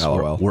Columbus.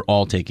 We're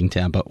all taking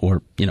Tampa,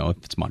 or if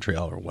it's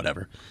Montreal or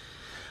whatever.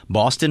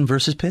 Boston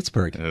versus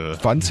Pittsburgh.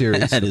 Fun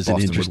series. That is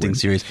an interesting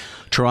series.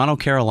 Toronto,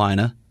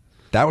 Carolina.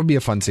 That would be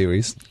a fun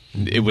series.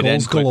 It would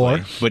end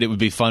quickly, but it would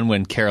be fun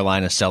when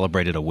Carolina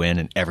celebrated a win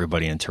and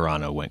everybody in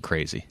Toronto went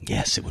crazy.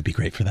 Yes, it would be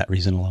great for that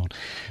reason alone.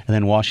 And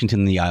then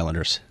Washington and the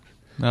Islanders.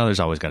 Well, there's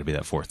always got to be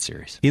that 4th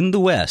series. In the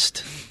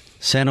West,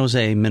 San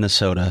Jose,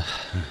 Minnesota.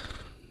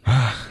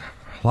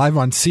 Live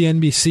on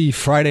CNBC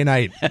Friday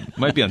night.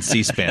 Might be on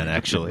C-SPAN,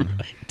 actually.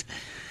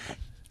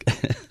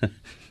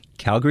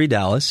 Calgary,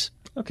 Dallas.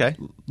 Okay.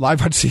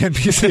 Live on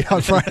CNBC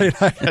on Friday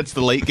night. That's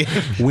the late game.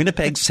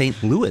 Winnipeg,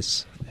 St.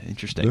 Louis.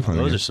 Interesting.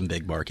 Those are some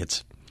big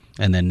markets.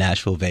 And then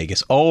Nashville,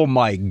 Vegas. Oh,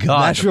 my God.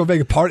 Nashville,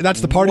 Vegas.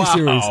 That's the party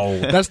series.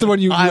 That's the one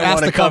you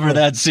asked to cover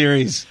that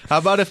series. How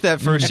about if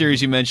that first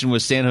series you mentioned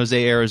was San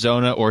Jose,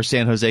 Arizona, or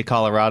San Jose,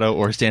 Colorado,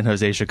 or San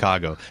Jose,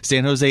 Chicago?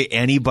 San Jose,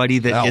 anybody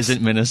that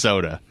isn't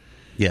Minnesota.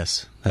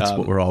 Yes, that's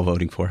what we're all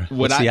voting for.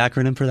 What's the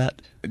acronym for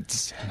that?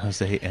 San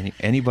Jose,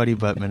 anybody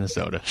but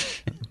Minnesota.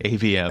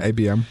 ABM.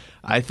 ABM.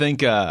 I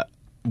think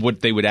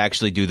what they would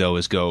actually do, though,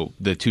 is go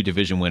the 2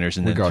 division winners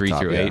and then 3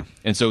 through 8.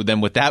 And so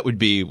then what that would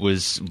be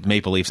was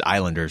Maple Leafs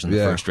Islanders in the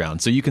first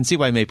round. So you can see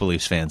why Maple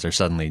Leafs fans are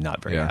suddenly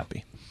not very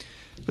happy.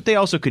 But they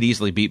also could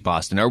easily beat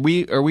Boston. Are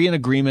we in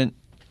agreement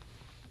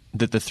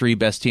that the 3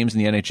 best teams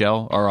in the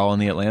NHL are all in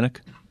the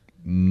Atlantic?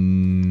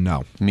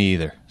 No. Me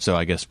either. So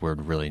I guess we're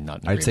really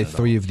not in I'd say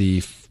 3 of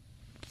the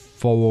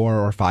 4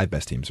 or 5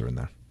 best teams are in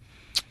there.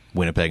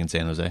 Winnipeg and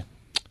San Jose.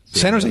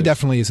 San Jose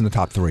definitely is in the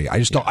top 3. I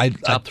just don't. I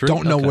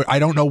don't know where. I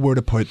don't know where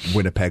to put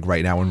Winnipeg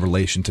right now in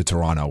relation to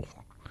Toronto.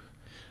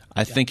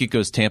 I think it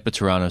goes Tampa,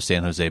 Toronto,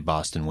 San Jose,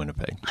 Boston,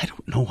 Winnipeg. I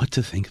don't know what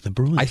to think of the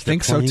Bruins. I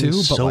think so too.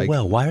 But so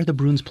well. Why are the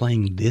Bruins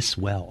playing this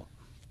well?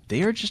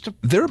 They are just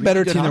they're a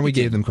better team than we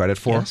gave them credit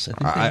for. Yes,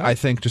 I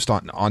think just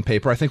on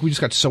paper, I think we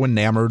just got so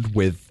enamored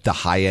with the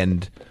high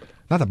end.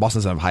 Not that Boston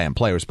doesn't have high end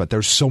players, but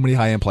there's so many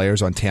high end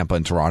players on Tampa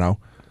and Toronto.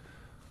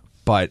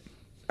 But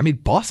I mean,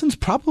 Boston's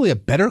probably a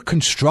better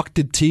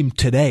constructed team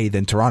today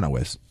than Toronto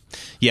is.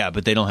 Yeah,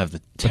 but they don't have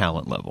the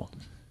talent level.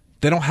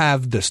 They don't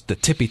have the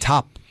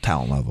tippy-top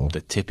talent level.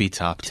 The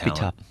tippy-top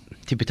talent.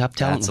 Tippy-top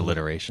talent. That's level.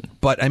 alliteration.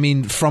 But, I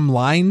mean, from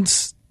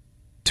lines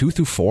 2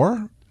 through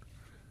 4?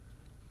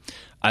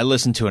 I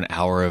listened to an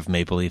hour of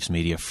Maple Leafs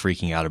media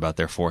freaking out about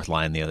their 4th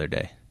line the other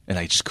day, and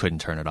I just couldn't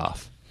turn it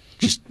off.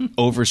 Just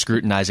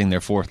over-scrutinizing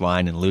their 4th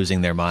line and losing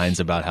their minds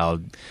about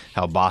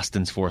how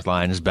Boston's 4th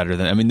line is better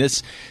than... I mean,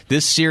 this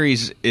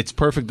series, it's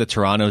perfect that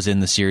Toronto's in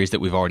the series that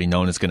we've already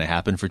known is going to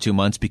happen for 2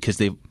 months because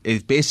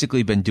they've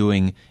basically been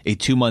doing a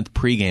 2-month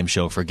pregame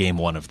show for Game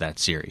 1 of that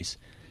series.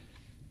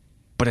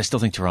 But I still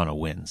think Toronto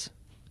wins.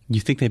 You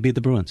think they beat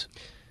the Bruins?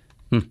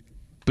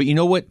 But you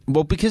know what?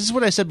 Well, because it's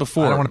what I said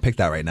before. I don't want to pick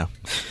that right now.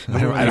 I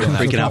don't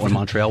freaking out when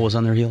Montreal was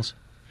on their heels?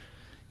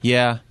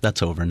 Yeah.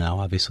 That's over now,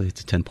 obviously. It's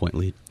a 10-point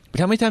lead. But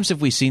how many times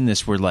have we seen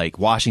this where, like,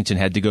 Washington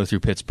had to go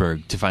through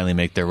Pittsburgh to finally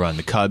make their run?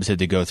 The Cubs had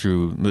to go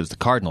through, it was the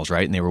Cardinals,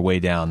 right? And they were way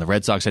down. The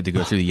Red Sox had to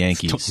go through the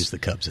Yankees. Don't use the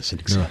Cubs as an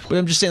example. But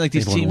I'm just saying, like,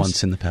 these They've won teams...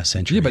 once in the past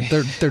century. Yeah, but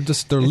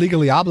they're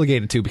legally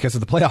obligated to because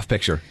of the playoff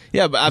picture.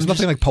 Yeah, but There's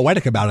nothing like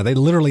poetic about it.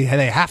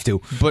 They have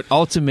to. But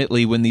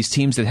ultimately, when these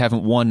teams that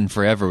haven't won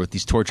forever with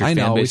these tortured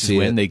fan bases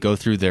win, they go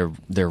through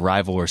their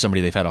rival or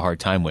somebody they've had a hard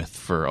time with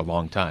for a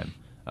long time.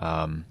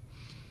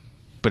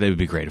 But it would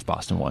be great if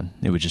Boston won.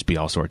 It would just be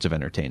all sorts of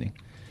entertaining.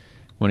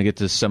 Want to get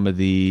to some of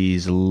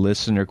these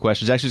listener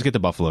questions. Actually, let's get to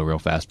Buffalo real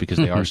fast because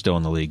they are still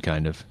in the league,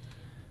 kind of.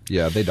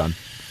 Yeah, they done.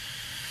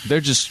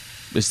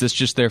 Is this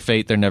just their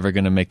fate? They're never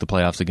going to make the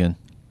playoffs again?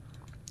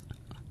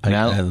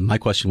 My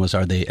question was,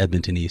 are they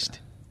Edmonton East?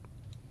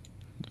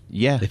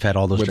 Yeah. They've had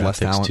all those With draft less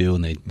picks, talent. too,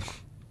 and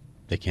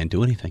they can't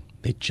do anything.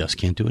 They just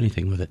can't do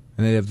anything with it.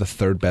 And they have the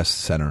 3rd best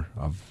center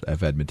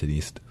of Edmonton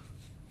East.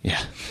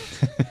 Yeah.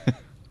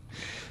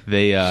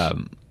 They,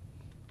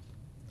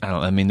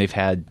 they've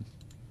had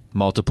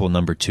multiple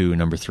number 2,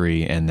 number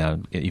 3, and now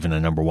even a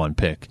number 1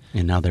 pick.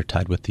 And now they're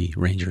tied with the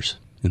Rangers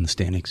in the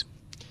standings.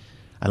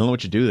 I don't know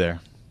what you do there.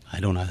 I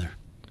don't either.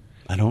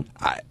 I don't.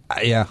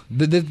 Yeah.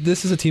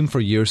 This is a team for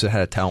years that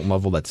had a talent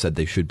level that said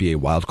they should be a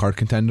wild card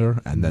contender,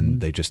 and then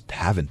they just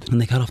haven't. And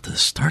they got off to the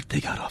start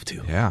they got off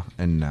to. Yeah,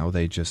 and now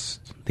they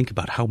just... Think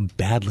about how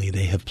badly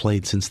they have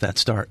played since that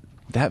start.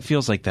 That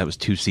feels like that was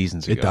 2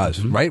 seasons ago. It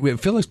does, right? It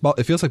feels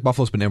like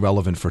Buffalo's been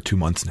irrelevant for 2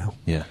 months now.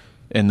 Yeah.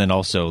 And then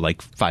also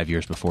like 5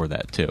 years before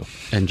that, too.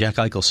 And Jack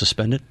Eichel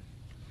suspended?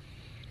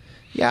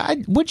 Yeah,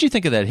 what'd you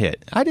think of that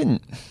hit? I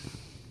didn't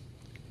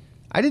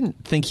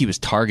think he was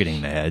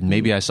targeting the head.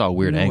 Maybe I saw a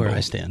weird angle. Where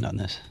I stand on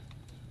this.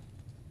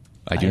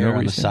 I do know where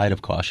on you the stand. side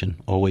of caution.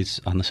 Always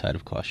on the side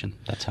of caution.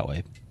 That's how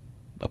I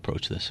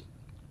approach this.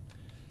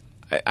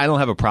 I don't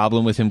have a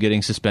problem with him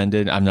getting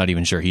suspended. I'm not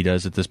even sure he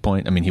does at this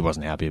point. I mean, he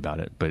wasn't happy about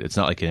it, but it's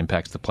not like it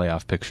impacts the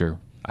playoff picture.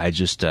 I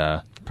just...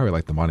 Probably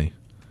like the money.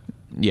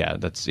 Yeah,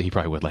 he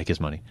probably would like his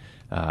money.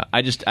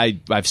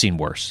 I've seen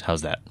worse.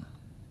 How's that?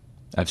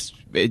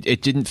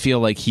 It didn't feel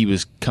like he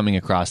was coming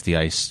across the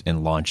ice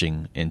and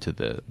launching into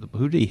the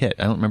who did he hit?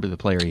 I don't remember the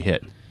player he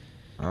hit.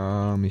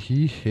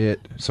 He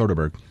hit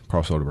Soderberg,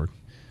 Carl Soderberg.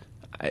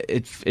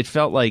 It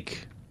felt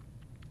like,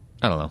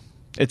 I don't know.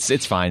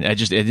 It's fine. I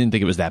didn't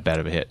think it was that bad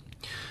of a hit.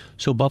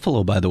 So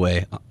Buffalo, by the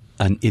way,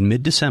 in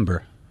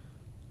mid-December,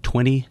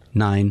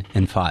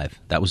 29-5.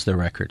 That was their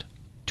record.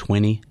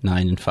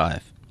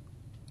 29-5.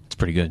 It's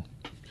pretty good.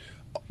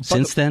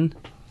 Since then,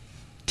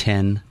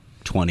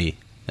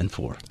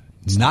 10-20-4.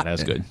 Not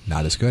as good.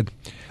 Not as good.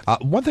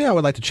 One thing I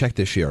would like to check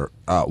this year,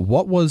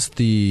 what was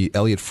the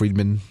Elliot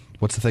Friedman,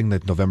 what's the thing,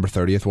 that November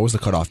 30th? What was the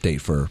cutoff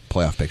date for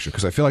playoff picture?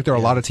 Because I feel like there are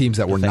a lot of teams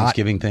that were not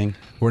Thanksgiving thing.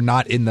 Were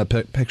not in the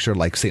picture,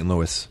 like St.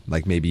 Louis,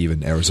 like maybe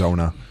even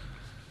Arizona.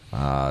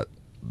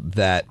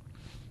 That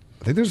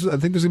I think there's going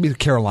to be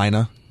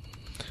Carolina.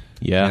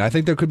 Yeah. And I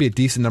think there could be a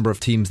decent number of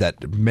teams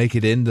that make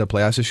it into the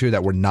playoffs this year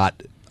that were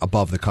not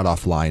above the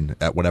cutoff line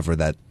at whatever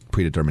that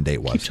predetermined date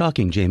was. Keep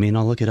talking, Jamie, and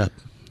I'll look it up.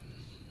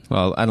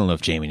 Well, I don't know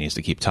if Jamie needs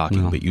to keep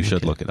talking, but you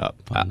should look it up.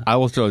 I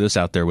will throw this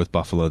out there with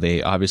Buffalo.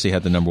 They obviously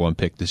had the number 1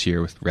 pick this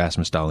year with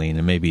Rasmus Dahlin,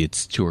 and maybe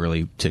it's too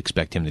early to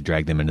expect him to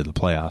drag them into the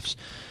playoffs.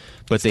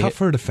 But it's tough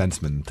for a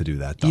defenseman to do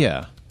that, though.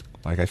 Yeah.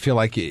 Like, I feel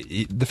like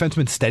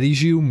defenseman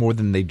steadies you more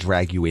than they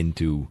drag you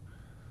into.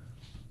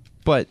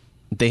 But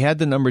they had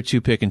the number 2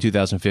 pick in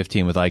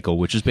 2015 with Eichel,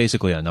 which is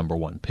basically a number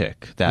 1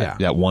 pick.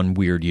 That one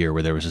weird year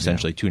where there was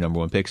essentially 2 number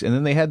 1 picks. And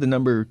then they had the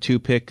number 2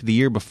 pick the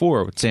year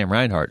before with Sam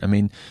Reinhart. I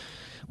mean,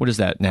 what is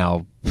that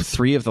now?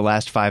 3 of the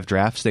last 5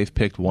 drafts, they've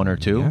picked 1 or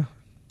 2. Yeah.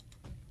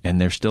 And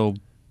they're still...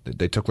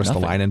 They took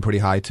Ristolainen pretty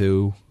high,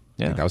 too.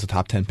 Yeah. I think that was a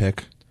top 10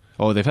 pick.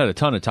 Oh, they've had a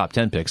ton of top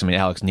 10 picks. I mean,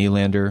 Alex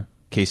Nylander,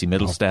 Casey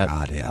Middlestat. Oh,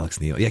 God, yeah, Alex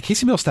Nylander. Yeah,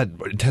 Casey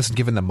Middlestat hasn't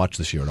given them much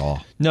this year at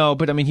all. No,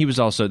 but I mean,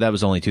 that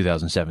was only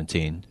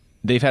 2017.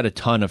 They've had a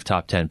ton of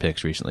top 10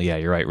 picks recently. Yeah,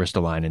 you're right.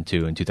 Ristolainen,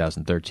 too, in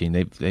 2013.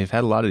 They've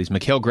had a lot of these.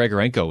 Mikhail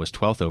Grigorenko was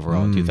 12th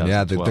overall in 2012.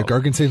 Yeah, the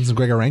Gergensons and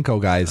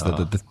Grigorenko guys,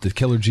 the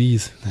killer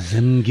G's.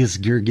 Zemgus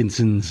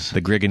Gergensons.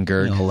 The Grig and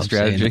Gerg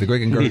strategy. The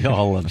Grig and Gerg.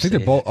 I think they're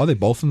both. Are they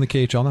both in the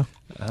KHL now?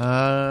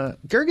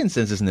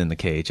 Gergensons isn't in the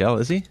KHL,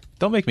 is he?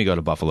 Don't make me go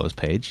to Buffalo's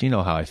page. You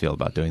know how I feel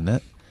about doing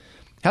that.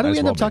 How do we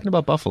end up talking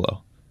about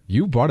Buffalo?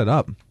 You brought it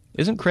up.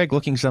 Isn't Craig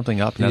looking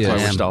something up, and that's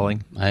why we're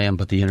stalling? I am,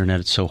 but the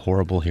internet is so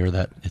horrible here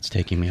that it's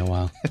taking me a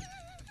while.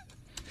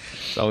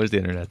 It's always the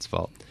internet's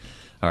fault.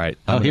 All right.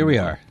 Here we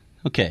are.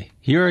 Okay,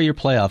 here are your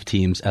playoff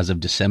teams as of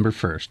December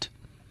 1st.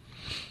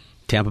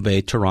 Tampa Bay,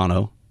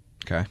 Toronto.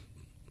 Okay.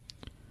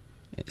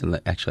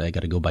 Actually, I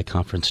got to go by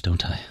conference,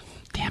 don't I?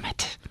 Damn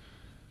it.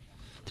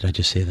 Did I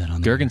just say that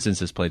on there? Gergensons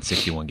has played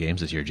 61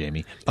 games this year,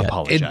 Jamie. Yeah.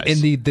 Apologize.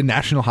 In the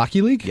National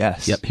Hockey League?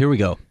 Yes. Yep, here we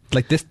go.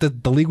 Like this, the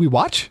league we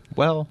watch?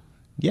 Well...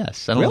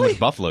 Yes. I don't know which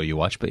Buffalo you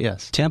watch, but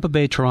yes. Tampa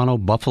Bay, Toronto,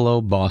 Buffalo,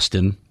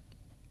 Boston,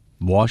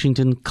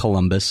 Washington,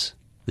 Columbus,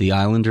 the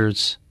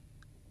Islanders,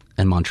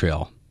 and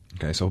Montreal.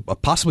 Okay, so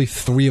possibly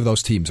 3 of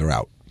those teams are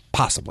out.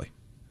 Possibly.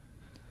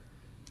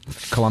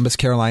 Columbus,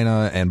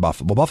 Carolina, and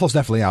Buffalo. Well, Buffalo's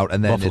definitely out,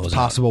 and then Buffalo's it's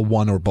possible out.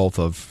 1 or both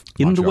of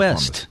in the Montreal,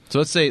 West.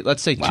 Columbus. So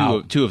let's say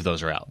two of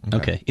those are out.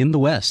 Okay. In the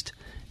West,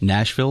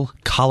 Nashville,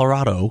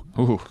 Colorado.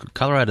 Ooh.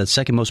 Colorado had the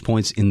second most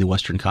points in the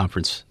Western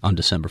Conference on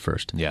December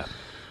 1st. Yeah.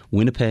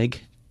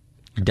 Winnipeg,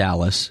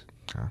 Dallas,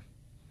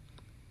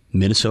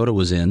 Minnesota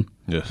was in,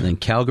 and then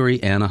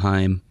Calgary,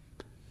 Anaheim,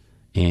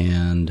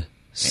 and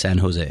San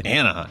Jose.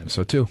 Anaheim.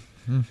 So 2.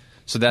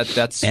 So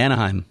that's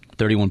Anaheim,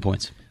 31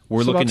 points.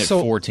 We're looking at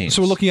 4 teams.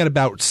 So we're looking at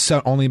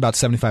only about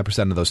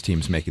 75% of those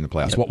teams making the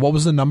playoffs. Yep. What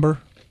was the number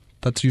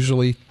that's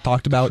usually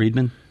talked about?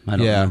 Friedman? I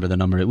don't remember the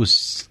number. It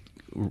was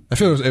I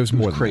feel it was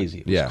more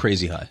crazy. Than that. It was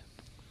crazy high.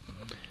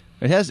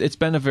 It's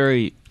been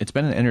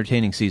an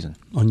entertaining season.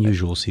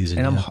 Unusual season.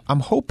 And I'm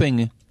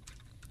hoping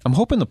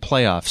the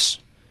playoffs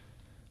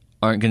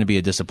aren't going to be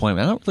a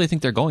disappointment. I don't really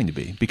think they're going to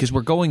be, because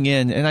we're going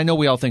in, and I know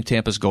we all think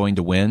Tampa's going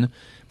to win,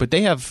 but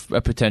they have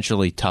a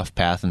potentially tough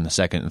path in the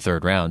second and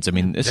third rounds. I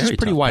mean, this is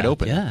pretty wide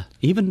open.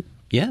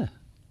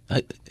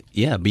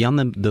 Yeah, beyond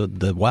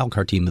the wild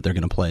card team that they're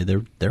going to play,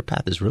 their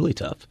path is really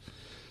tough,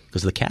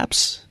 because the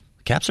Caps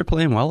are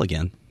playing well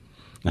again,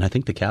 and I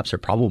think the Caps are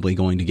probably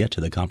going to get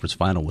to the conference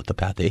final with the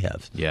path they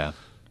have. Yeah.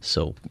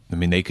 So I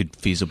mean, they could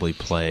feasibly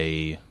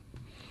play.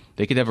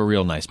 They could have a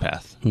real nice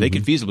path. Mm-hmm. They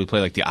could feasibly play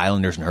like the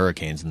Islanders and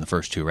Hurricanes in the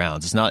first 2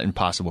 rounds. It's not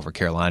impossible for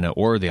Carolina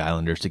or the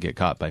Islanders to get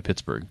caught by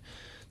Pittsburgh.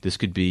 This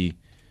could be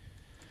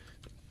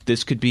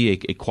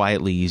a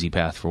quietly easy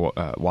path for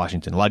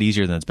Washington. A lot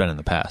easier than it's been in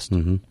the past.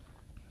 Mm-hmm.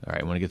 All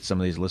right, I want to get to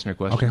some of these listener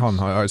questions. Okay, hold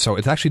on. All right, so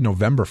it's actually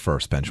November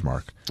 1st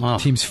benchmark. Oh.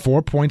 Teams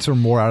 4 points or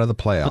more out of the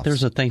playoffs. But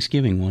there's a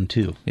Thanksgiving one,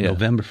 too. Yeah.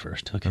 November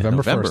 1st. Okay.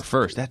 November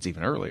 1st. That's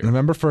even earlier.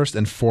 November 1st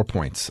and 4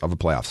 points of a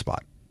playoff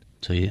spot.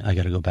 So I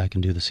got to go back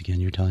and do this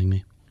again, you're telling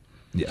me?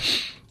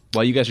 Yes.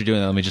 While you guys are doing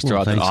that, let me just throw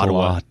out that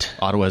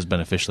Ottawa has been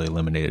officially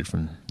eliminated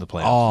from the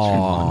playoffs.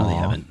 Oh. No, they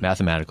haven't.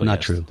 Mathematically, Not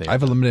yes, true.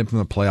 I've eliminated from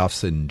the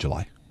playoffs in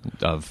July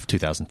of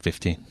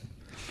 2015.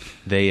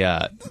 They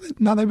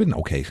they've been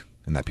okay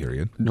in that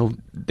period. No,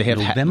 they have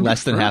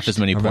less than 1st? half as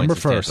many November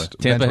points. 1st.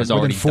 Tampa has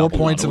already within 4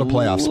 points of a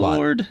playoff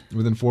Lord. spot.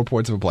 Within 4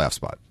 points of a playoff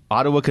spot.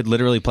 Ottawa could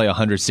literally play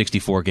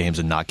 164 games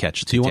and not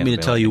catch. Do you want me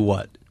to tell you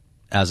what?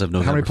 As of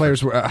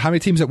November, how many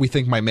teams that we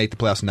think might make the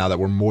playoffs now that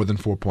were more than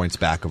 4 points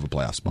back of a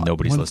playoff spot?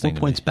 Nobody's listening. 4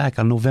 points back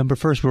on November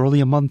 1st. We're only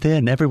a month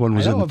in. Everyone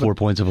was in 4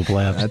 points of a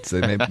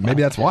playoff.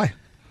 Maybe that's why.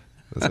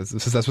 That's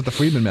what the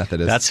Friedman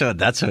method is. That's how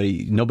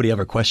nobody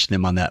ever questioned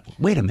him on that.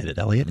 Wait a minute,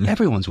 Elliot.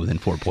 Everyone's within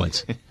 4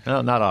 points.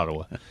 No, not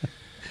Ottawa.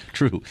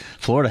 True.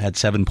 Florida had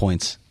 7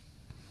 points,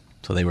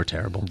 so they were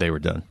terrible. They were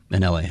done.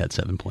 And LA had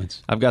 7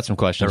 points. I've got some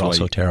questions. They're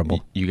also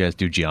terrible. You guys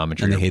do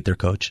geometry. And they hate their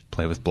coach.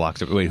 Play with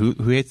blocks. Wait, who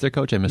hates their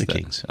coach? I missed the that.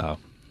 Kings. Oh.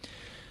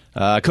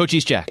 Coach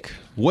Eastjack,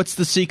 what's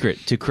the secret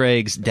to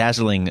Craig's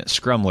dazzling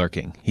scrum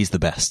lurking? He's the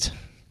best.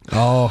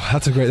 Oh,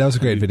 that was a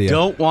great video.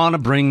 Don't want to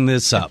bring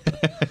this up.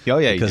 Oh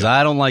yeah, because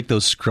I don't like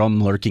those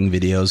scrum lurking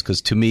videos.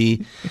 Because to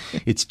me,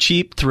 it's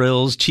cheap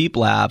thrills, cheap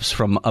laughs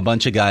from a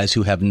bunch of guys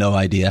who have no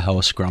idea how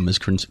a scrum is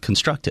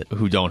constructed.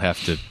 Who don't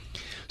have to.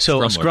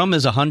 So a scrum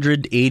is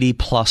 180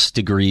 plus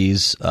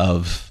degrees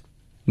of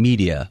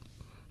media.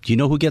 Do you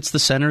know who gets the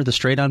center, the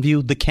straight on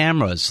view? The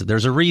cameras.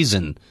 There's a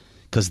reason,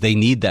 because they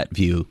need that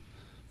view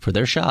for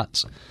their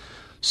shots.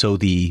 So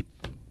the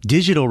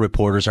Digital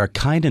reporters are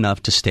kind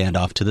enough to stand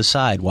off to the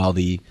side while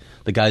the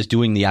guys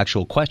doing the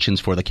actual questions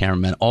for the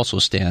cameramen also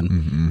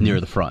stand near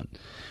the front.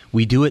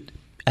 We do it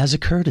as a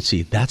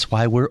courtesy. That's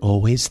why we're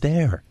always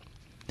there.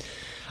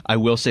 I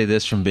will say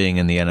this from being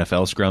in the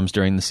NFL scrums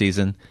during the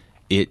season.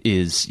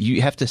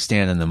 You have to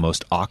stand in the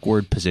most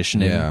awkward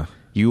positioning. Yeah.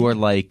 You're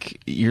like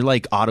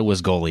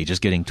Ottawa's goalie,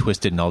 just getting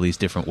twisted in all these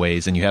different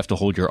ways, and you have to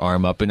hold your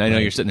arm up. And I know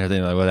you're sitting there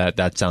thinking, like, well,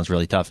 that sounds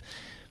really tough.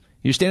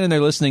 You're standing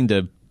there listening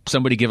to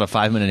somebody give a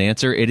 5-minute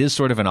answer. It is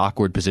sort of an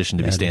awkward position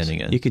to be standing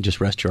in. You could just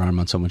rest your arm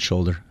on someone's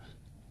shoulder.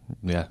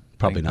 Yeah,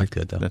 probably not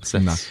good though.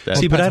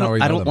 See, but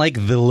I don't like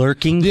the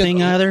lurking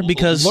thing either,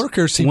 because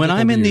when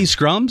I'm in these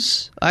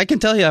scrums, I can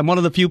tell you I'm one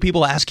of the few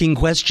people asking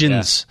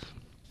questions. Yeah,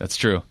 that's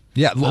true.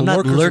 Yeah, I'm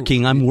not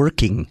lurking. I'm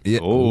working. Yeah.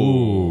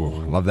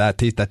 Oh, love that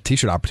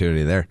T-shirt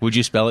opportunity there. Would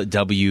you spell it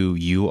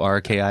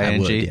WURKING? I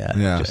would,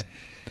 yeah. Just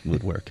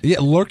would work. Yeah,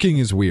 lurking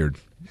is weird.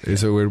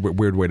 It's a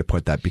weird way to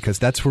put that, because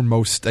that's where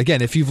most,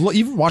 again, if you've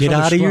watched Get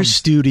out of your scrums,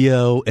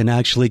 studio and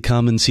actually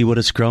come and see what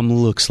a scrum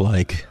looks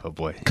like. Oh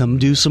boy, come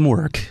do some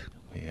work.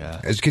 Yeah,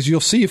 because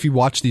you'll see if you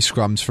watch these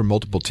scrums from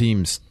multiple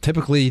teams.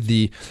 Typically,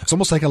 it's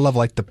almost like a level.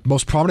 Like the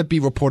most prominent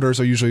beat reporters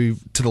are usually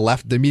to the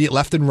left, the immediate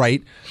left and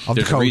right of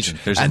the coach,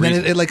 and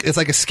then it's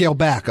like a scale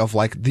back of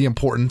like the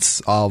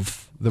importance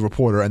of the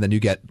reporter, and then you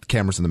get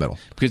cameras in the middle.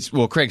 Because,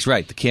 Craig's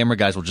right. The camera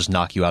guys will just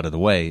knock you out of the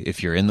way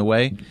if you're in the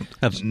way.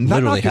 I've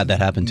literally had that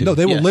happen too. No,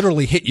 they will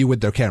literally hit you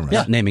with their cameras.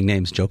 Yeah, naming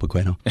names, Joe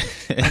Pequeno.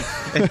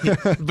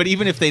 But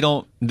even if they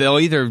don't, they'll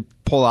either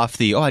pull off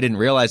I didn't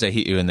realize I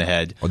hit you in the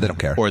head. Or they don't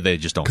care. Or they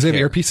just don't care. Because they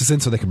have earpieces in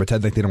so they can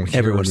pretend like they don't hear.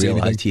 Everyone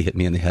realized anything. He hit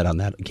me in the head on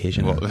that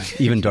occasion.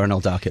 Even Darnell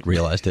Dockett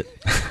realized it.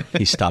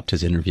 He stopped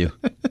his interview.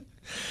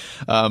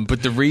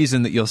 But the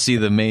reason that you'll see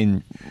the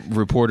main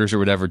reporters or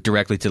whatever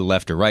directly to the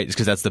left or right is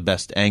because that's the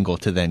best angle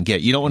to then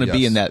get. You don't want to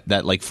be in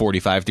that like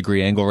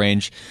 45-degree angle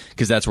range,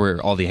 because that's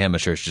where all the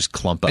amateurs just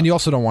clump up. And you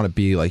also don't want to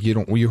be like,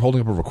 when you're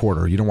holding up a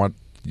recorder, you don't want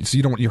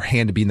your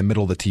hand to be in the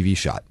middle of the TV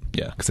shot.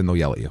 Yeah, because then they'll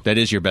yell at you. That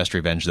is your best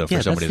revenge, though,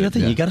 for somebody. That's the other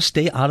thing. You got to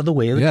stay out of the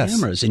way of the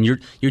cameras, and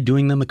you're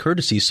doing them a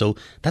courtesy. So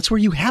that's where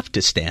you have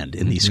to stand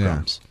in these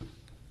scrums.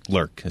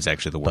 Lurk is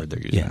actually the word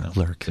they're using. Yeah, now.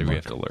 lurk. So we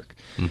have to lurk.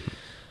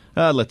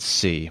 Mm-hmm. Let's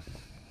see.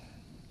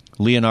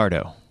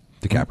 Leonardo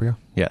DiCaprio?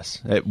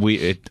 Yes.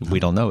 We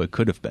don't know. It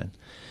could have been.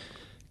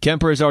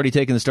 Kemper has already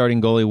taken the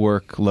starting goalie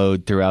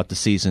workload throughout the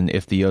season.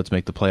 If the Yotes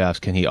make the playoffs,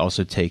 can he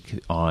also take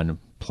on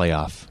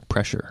playoff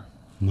pressure?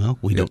 Well,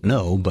 we don't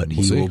know, but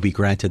he will be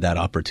granted that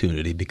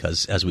opportunity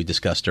because, as we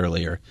discussed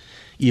earlier,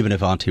 even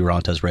if Antti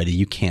Ranta's ready,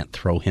 you can't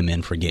throw him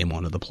in for game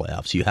one of the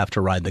playoffs. You have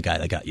to ride the guy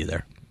that got you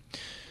there.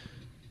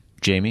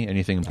 Jamie,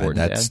 anything important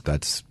to add?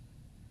 That's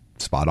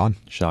spot on.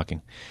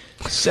 Shocking.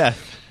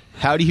 Seth,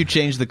 how do you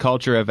change the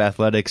culture of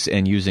athletics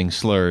and using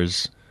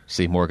slurs?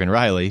 See Morgan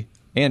Riley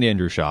and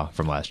Andrew Shaw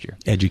from last year.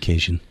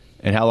 Education.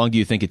 And how long do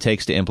you think it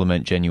takes to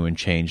implement genuine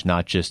change,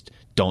 not just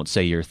don't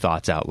say your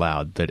thoughts out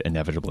loud that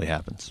inevitably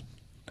happens?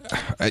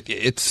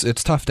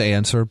 It's tough to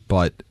answer,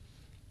 but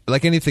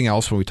like anything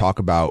else, when we talk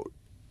about,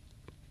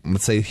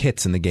 let's say,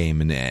 hits in the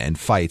game and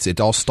fights, it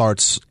all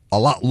starts a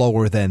lot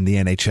lower than the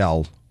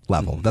NHL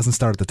level. It doesn't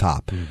start at the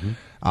top.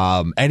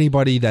 Mm-hmm.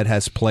 Anybody that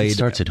has played... It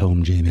starts at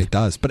home, Jamie. It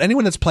does. But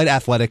anyone that's played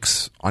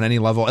athletics on any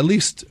level, at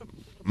least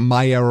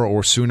my era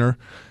or sooner,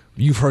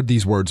 you've heard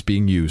these words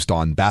being used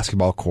on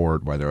basketball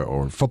court,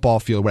 or football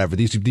field, whatever.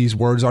 These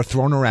words are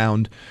thrown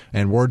around,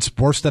 and words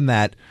worse than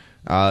that,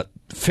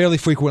 fairly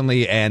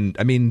frequently. And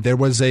I mean,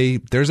 there's a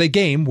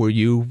game where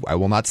I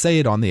will not say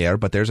it on the air,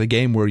 but there's a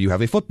game where you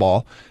have a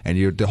football,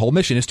 and the whole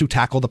mission is to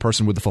tackle the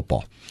person with the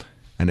football.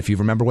 And if you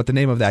remember what the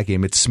name of that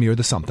game, it's Smear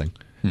the Something.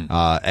 And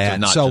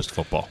so not just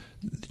football.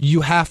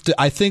 You have to,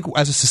 I think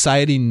as a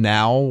society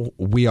now,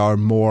 we are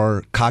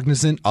more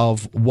cognizant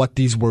of what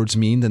these words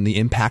mean and the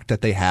impact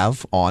that they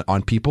have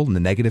on people and the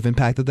negative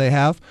impact that they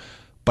have.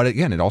 But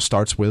again, it all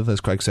starts with,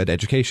 as Craig said,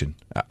 education,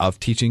 of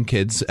teaching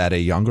kids at a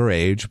younger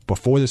age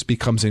before this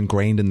becomes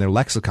ingrained in their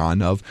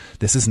lexicon of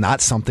this is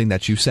not something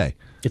that you say.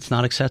 It's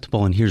not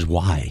acceptable, and here's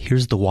why.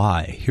 Here's the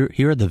why.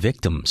 Here are the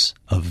victims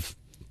of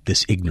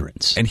this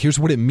ignorance. And here's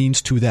what it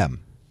means to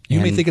them. You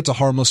may think it's a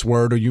harmless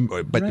word,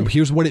 but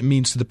here's what it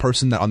means to the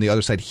person that on the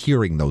other side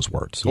hearing those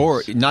words.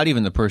 Or not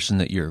even the person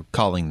that you're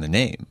calling the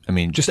name. I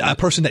mean, just a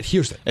person that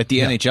hears it. At the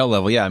NHL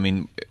level, I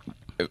mean,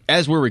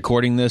 as we're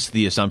recording this,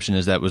 the assumption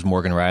is that it was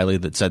Morgan Riley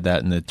that said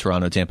that in the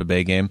Toronto-Tampa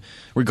Bay game.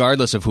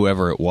 Regardless of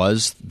whoever it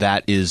was,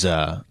 that is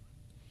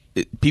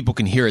people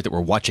can hear it that we're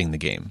watching the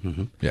game.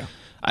 Mm-hmm. Yeah,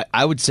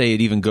 I would say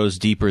it even goes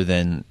deeper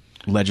than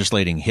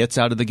legislating hits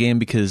out of the game,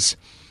 because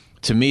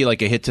to me,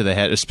 like a hit to the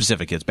head,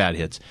 specific hits, bad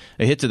hits,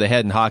 a hit to the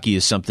head in hockey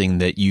is something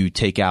that you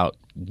take out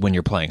when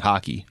you're playing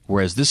hockey,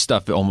 whereas this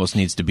stuff almost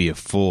needs to be a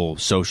full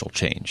social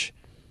change.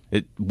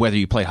 Whether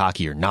you play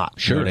hockey or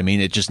not. Sure. You know what I mean?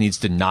 It just needs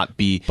to not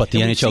be... But the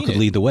NHL could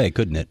lead the way,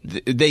 couldn't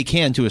it? They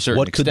can to a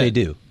certain extent. What could they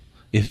do?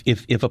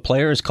 If a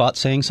player is caught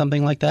saying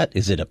something like that,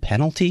 is it a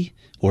penalty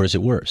or is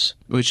it worse?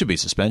 Well, it should be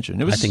suspension.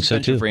 It was I think so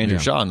suspension too. for Andrew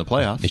Shaw in the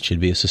playoffs. It should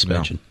be a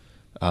suspension.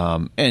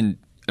 And,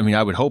 I mean,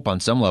 I would hope on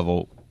some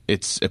level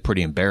it's a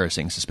pretty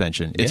embarrassing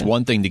suspension. It's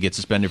one thing to get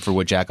suspended for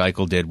what Jack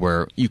Eichel did,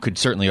 where you could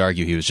certainly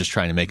argue he was just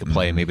trying to make a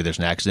play and maybe there's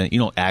an accident. You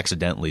don't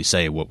accidentally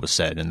say what was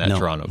said in that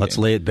Toronto game. Let's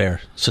lay it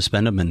bare.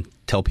 Suspend him and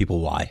tell people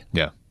why.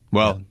 Yeah.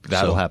 Well,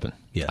 that'll happen,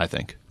 I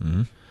think.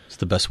 Mm-hmm. It's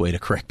the best way to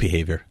correct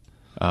behavior.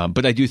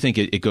 But I do think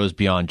it goes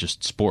beyond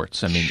just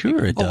sports. I mean,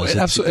 sure it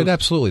does. It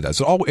absolutely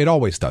does. It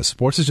always does.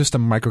 Sports is just a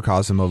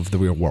microcosm of the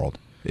real world.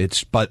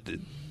 But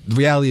the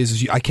reality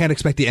is I can't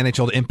expect the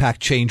NHL to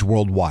impact change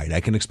worldwide. I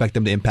can expect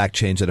them to impact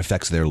change that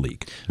affects their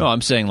league. No,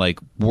 I'm saying like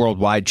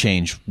worldwide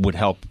change would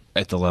help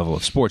at the level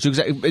of sports.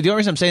 The only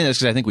reason I'm saying this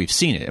is because I think we've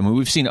seen it. I mean,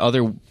 we've seen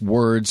other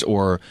words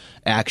or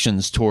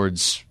actions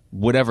towards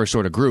whatever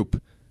sort of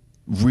group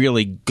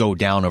really go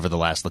down over the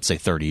last, let's say,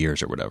 30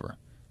 years or whatever.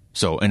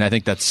 So, and I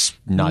think that's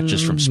not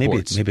just from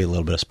sports. Maybe a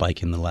little bit of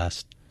spike in the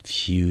last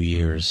few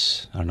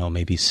years. I don't know,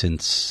 maybe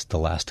since the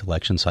last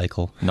election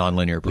cycle.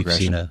 Nonlinear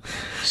progression.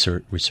 We've seen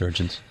a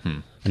resurgence,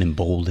 an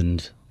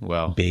emboldened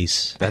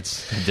base.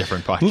 That's a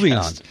different podcast. Moving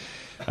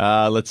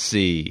on. Let's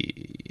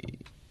see.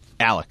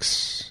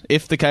 Alex,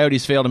 if the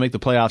Coyotes fail to make the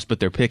playoffs but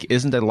their pick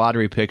isn't a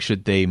lottery pick,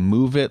 should they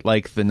move it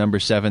like the number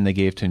 7 they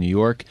gave to New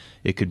York?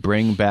 It could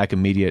bring back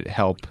immediate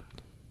help.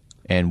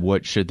 And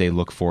what should they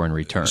look for in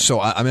return?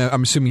 So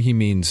I'm assuming he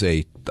means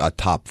a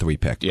top 3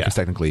 pick. Yeah. Because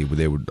technically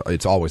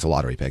it's always a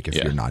lottery pick if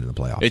you're not in the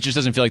playoffs. It just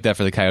doesn't feel like that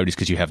for the Coyotes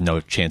because you have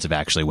no chance of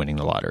actually winning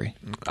the lottery.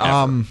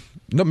 No,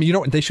 you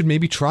know, they should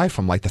maybe try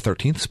from like the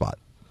 13th spot.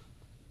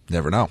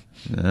 Never know.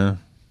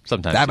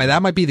 Sometimes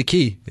that might be the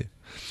key.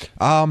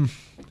 I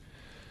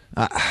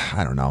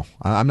don't know.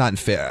 I'm not in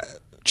favor.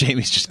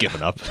 Jamie's just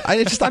given up.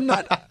 I'm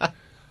not.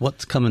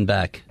 What's coming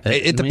back?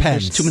 It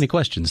depends. There's too many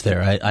questions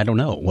there. I don't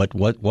know.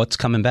 What's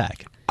coming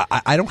back?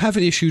 I don't have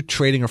an issue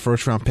trading a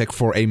first-round pick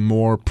for a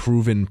more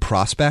proven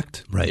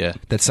prospect. Right. Yeah.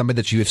 That's somebody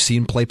that you have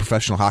seen play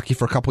professional hockey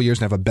for a couple of years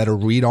and have a better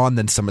read on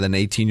than some of an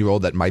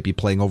 18-year-old that might be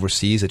playing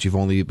overseas that you've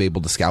only been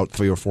able to scout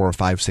 3 or 4 or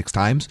 5, 6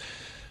 times.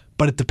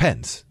 But it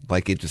depends.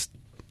 Like it just.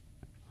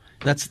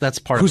 That's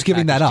part Who's of the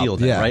giving that up? deal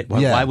then, right?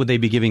 Why would they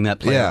be giving that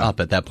player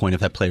up at that point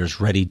if that player's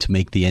ready to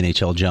make the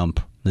NHL jump?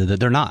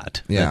 They're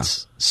not. Yeah.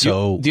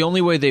 So the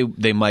only way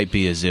they might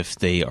be is if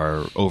they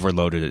are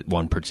overloaded at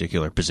one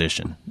particular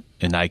position,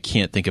 and I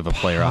can't think of a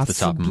player off the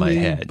top of my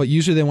head. But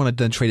usually they want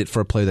to then trade it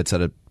for a player that's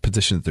at a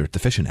position that they're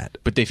deficient at.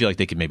 But they feel like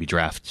they could maybe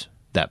draft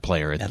that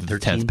player at the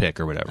 10th pick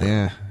or whatever.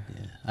 Yeah.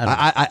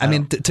 I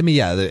mean, to me,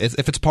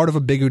 if it's part of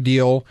a bigger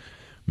deal,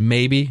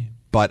 maybe.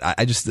 But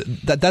I just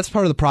that's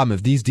part of the problem.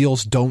 If these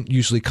deals don't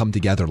usually come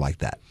together like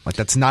that, like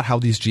that's not how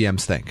these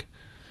GMs think.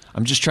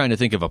 I'm just trying to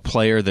think of a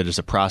player that is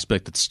a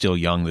prospect that's still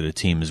young that a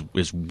team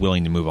is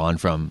willing to move on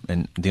from.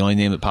 And the only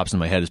name that pops in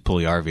my head is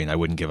Puljujarvi, and I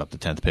wouldn't give up the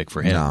 10th pick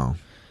for him. No.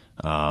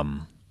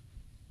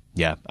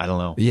 Yeah, I don't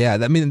know. Yeah,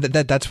 I mean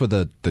that's where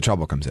the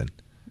trouble comes in.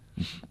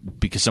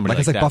 Because somebody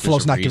it's like that,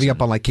 Buffalo's not giving reason.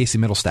 up on like Casey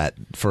Middlestat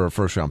for a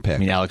first-round pick. I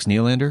mean, Alex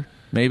Nylander,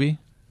 maybe?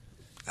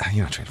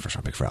 You're not trading a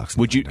first-round pick for Alex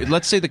Would Nylander. you?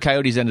 Let's say the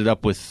Coyotes ended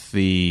up with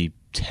the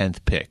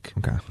 10th pick.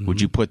 Okay.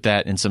 Would you put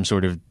that in some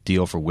sort of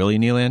deal for Willie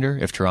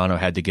Nylander if Toronto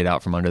had to get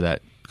out from under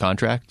that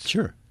contract?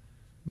 Sure.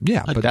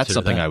 Yeah, I'd but that's consider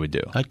something that. I would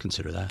do. I'd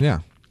consider that. yeah.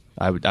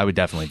 I would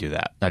definitely do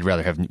that. I'd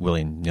rather have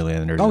Willie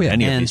Nylander than Oh, yeah.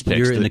 any of And these picks.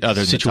 you're in other a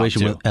than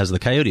situation the top two. as the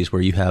Coyotes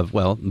where you have,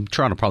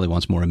 Toronto probably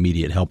wants more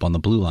immediate help on the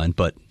blue line,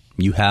 but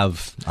you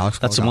have Alex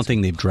that's the one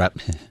thing they've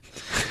drafted.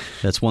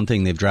 That's one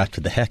thing they've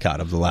drafted the heck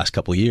out of the last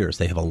couple of years.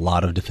 They have a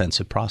lot of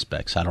defensive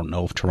prospects. I don't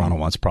know if Toronto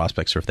wants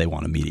prospects or if they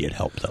want immediate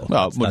help, though.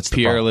 Well, that's the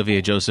Pierre problem.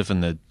 Olivier Joseph in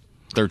the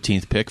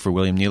 13th pick for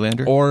William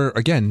Nylander? Or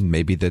again,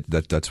 maybe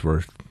that's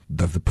where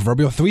the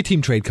proverbial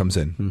 3-team trade comes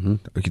in.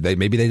 Mm-hmm.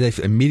 Maybe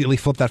they immediately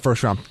flip that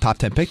first-round top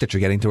 10 pick that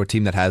you're getting to a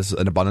team that has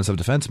an abundance of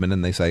defensemen,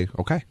 and they say,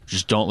 okay.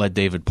 Just don't let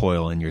David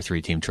Poile in your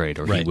 3-team trade,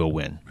 or he will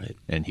win,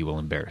 and he will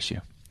embarrass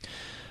you.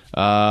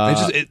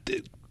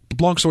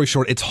 Long story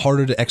short, it's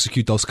harder to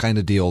execute those kind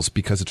of deals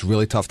because it's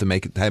really tough to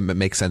make it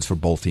make sense for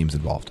both teams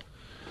involved.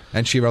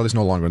 And Chiarelli's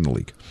no longer in the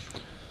league.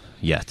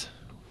 Yet.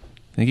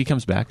 Think he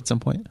comes back at some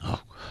point? Oh,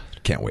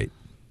 can't wait.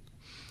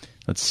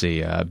 Let's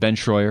see. Ben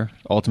Schroyer,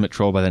 ultimate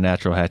troll by the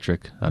natural hat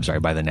trick. I'm sorry,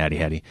 by the natty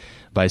hattie.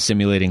 By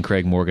simulating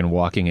Craig Morgan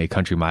walking a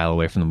country mile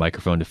away from the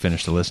microphone to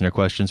finish the listener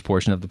questions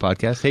portion of the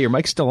podcast. Hey, your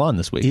mic's still on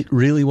this week. It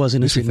really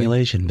wasn't a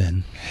simulation,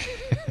 Ben.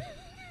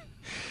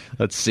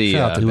 Let's see.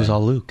 It was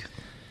all Luke.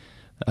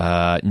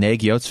 Nag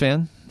Yotes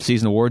fan,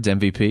 season awards,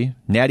 MVP.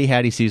 Natty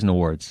Hattie season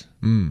awards,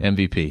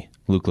 MVP.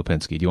 Luke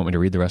Lipinski. Do you want me to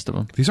read the rest of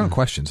them? These aren't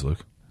questions,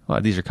 Luke. Well,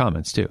 these are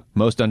comments, too.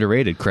 Most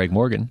underrated, Craig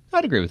Morgan.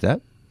 I'd agree with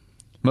that.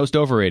 Most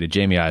overrated,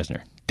 Jamie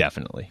Eisner.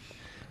 Definitely.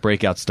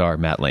 Breakout star,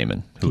 Matt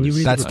Lehman.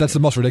 That's the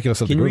most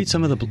ridiculous of the Can you group. read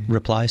some of the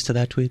replies to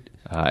that tweet?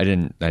 I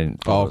didn't.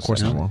 Oh, of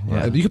course not.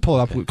 Yeah. You can pull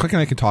it up. Quick,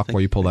 and I can talk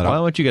while you pull that Why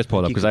up. don't you guys pull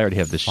it up? Because I already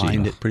have this sheet.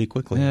 Find it pretty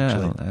quickly, Yeah, I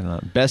actually. don't know.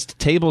 Best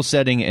table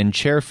setting and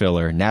chair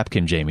filler,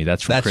 Napkin Jamie.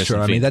 That's from That's Chris true.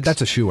 and I mean, Phoenix.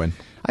 that's a shoe-in.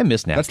 I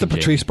miss Napkin That's the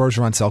Patrice Jamie.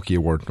 Bergeron-Selke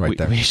Award right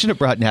there. We should have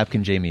brought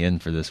Napkin Jamie in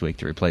for this week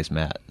to replace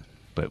Matt,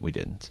 but we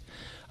didn't.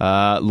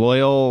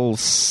 Loyal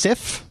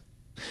Sif.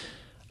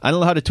 I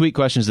don't know how to tweet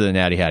questions to the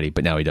Natty Hattie,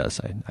 but now he does.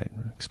 I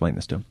explained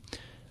this to him.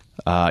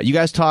 You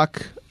guys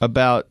talk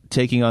about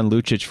taking on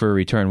Lucic for a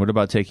return. What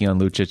about taking on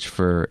Lucic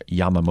for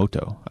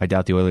Yamamoto? I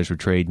doubt the Oilers would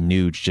trade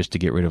Nuge just to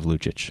get rid of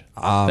Lucic.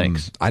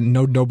 Thanks. I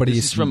know nobody's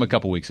This is from a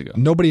couple weeks ago.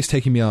 Nobody's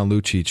taking Milan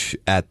Lucic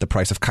at the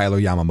price of Kyler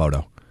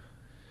Yamamoto.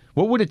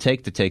 What would it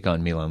take to take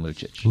on Milan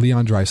Lucic?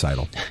 Leon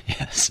Draisaitl.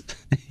 Yes.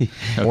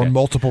 Or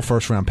multiple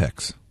first-round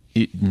picks.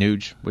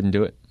 Nuge wouldn't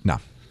do it? No.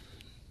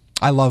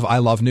 I love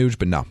Nuge,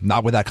 but no,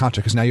 not with that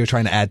contract, because now you're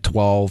trying to add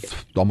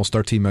almost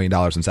 $13 million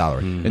in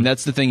salary. And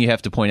that's the thing you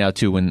have to point out,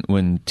 too.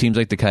 When teams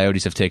like the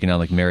Coyotes have taken on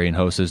like Marian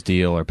Hossa's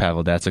deal or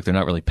Pavel Datsyuk, they're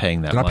not really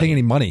paying that They're not paying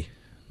any money.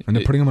 And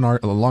they're putting them on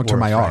a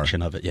long-term Or a IR.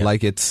 fraction of it, yeah.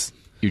 Like it's...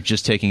 You're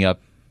just taking up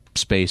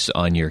space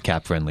on your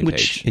cap-friendly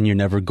page. And you're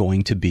never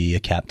going to be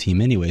a cap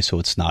team anyway, so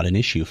it's not an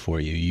issue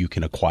for you. You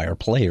can acquire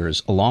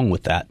players along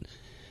with that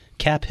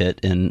cap hit,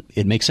 and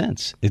it makes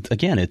sense.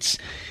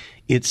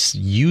 It's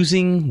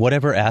using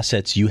whatever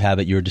assets you have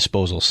at your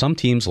disposal. Some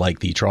teams, like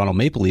the Toronto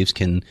Maple Leafs,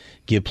 can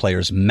give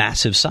players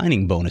massive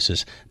signing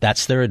bonuses.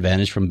 That's their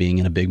advantage from being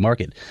in a big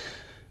market.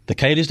 The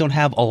Coyotes don't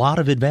have a lot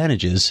of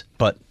advantages,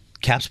 but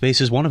cap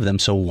space is one of them,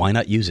 so why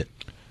not use it?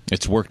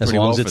 It's worked As pretty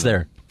long well as for it's them,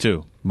 there.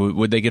 too.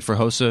 Would they get for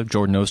Hossa,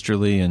 Jordan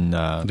Osterley, and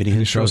Vinny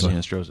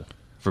Hinostroza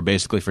for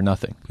basically for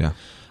nothing? Yeah.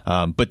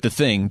 But the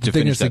thing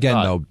is, that again,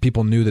 thought, though,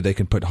 people knew that they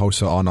could put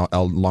Hossa on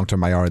a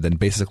long-term IR, then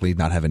basically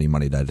not have any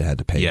money that they had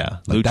to pay. Yeah,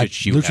 like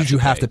Lucic you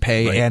have to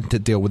pay right. and to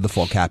deal with the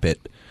full cap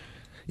hit.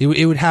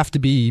 It would have to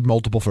be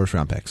multiple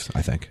first-round picks,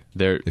 I think,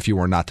 if you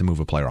were not to move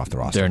a player off the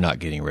roster. They're not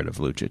getting rid of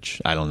Lucic.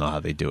 I don't know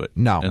how they do it.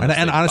 No,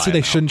 and honestly,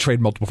 they shouldn't out.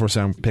 trade multiple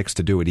first-round picks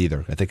to do it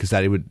either. I think because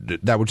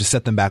that would just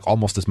set them back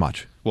almost as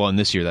much. Well, and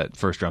this year that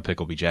first-round pick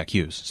will be Jack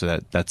Hughes. So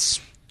that's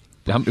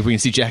if we can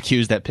see Jack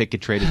Hughes, that pick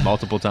get traded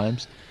multiple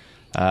times.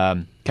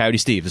 Coyote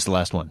Steve is the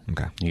last one.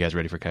 Okay. You guys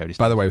ready for Coyote Steve?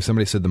 By the way,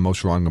 somebody said the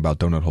most wrong about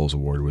Donut Holes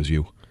Award was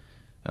you.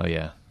 Oh,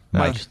 yeah.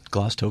 I just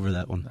glossed over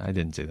that one. I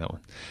didn't say that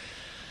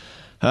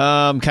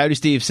one. Coyote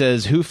Steve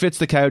says, who fits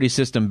the Coyote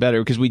system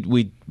better? Because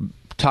we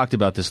talked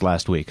about this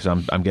last week,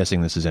 so I'm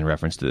guessing this is in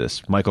reference to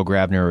this. Michael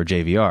Grabner or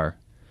JVR?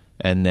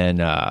 And then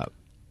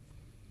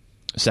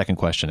second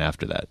question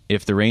after that.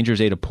 If the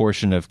Rangers ate a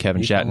portion of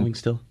Kevin Shattenkirk's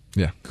Still?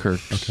 Yeah.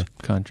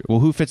 contract, well,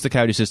 who fits the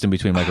Coyote system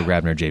between Michael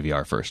Grabner and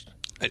JVR first?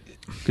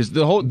 Because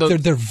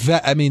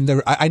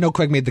I know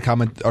Craig made the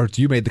comment, or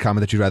you made the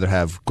comment that you'd rather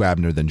have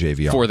Grabner than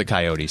JVR. For the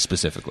Coyotes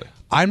specifically.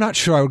 I'm not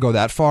sure I would go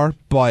that far,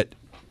 but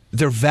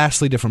they're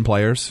vastly different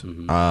players.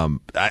 Mm-hmm.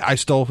 I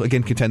still,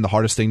 again, contend the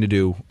hardest thing to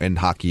do in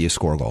hockey is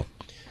score a goal.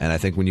 And I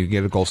think when you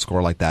get a goal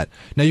score like that,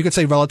 now you could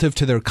say relative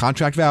to their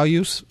contract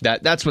values,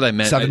 That's what I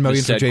meant. $7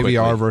 million for JVR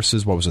quickly.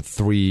 versus what was it,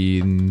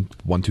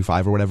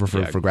 3,125 or whatever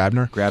for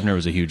Grabner. Grabner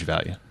was a huge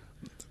value.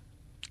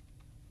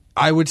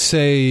 I would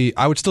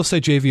still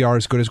say JVR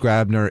as good as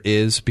Grabner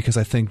is, because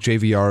I think the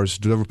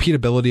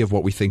repeatability of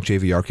what we think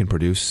JVR can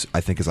produce,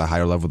 I think is a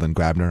higher level than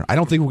Grabner. I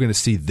don't think we're going to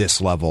see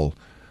this level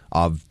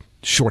of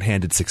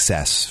shorthanded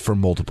success for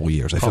multiple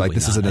years. I feel like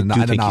this is an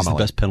anomaly. He's the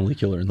best penalty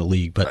killer in the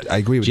league, but I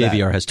agree with that.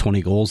 JVR has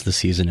 20 goals this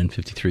season in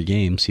 53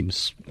 games.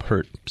 He's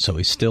hurt, so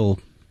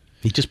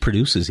he just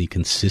produces. He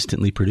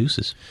consistently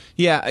produces.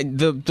 Yeah,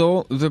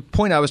 the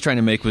point I was trying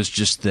to make was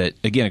just that,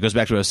 again, it goes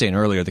back to what I was saying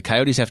earlier. The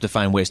Coyotes have to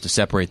find ways to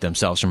separate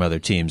themselves from other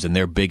teams, and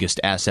their biggest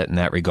asset in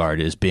that regard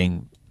is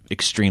being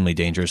extremely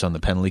dangerous on the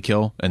penalty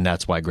kill, and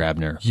that's why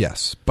Grabner...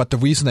 Yes, but the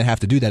reason they have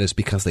to do that is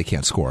because they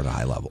can't score at a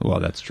high level. Well,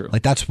 that's true.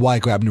 Like, that's why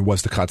Grabner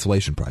was the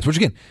consolation prize, which,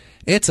 again,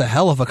 it's a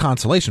hell of a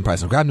consolation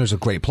prize. And Grabner's a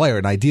great player,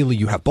 and ideally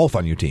you have both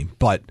on your team.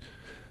 But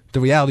the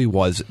reality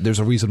was there's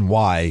a reason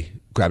why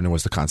Grabner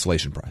was the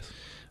consolation prize.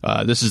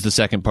 This is the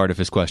second part of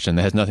his question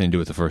that has nothing to do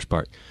with the first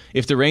part.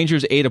 If the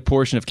Rangers ate a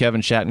portion of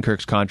Kevin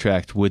Shattenkirk's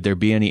contract, would there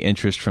be any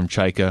interest from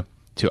Chaika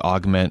to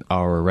augment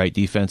our right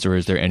defense, or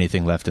is there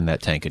anything left in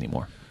that tank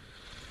anymore?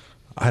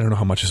 I don't know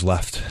how much is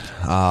left.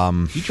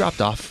 He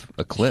dropped off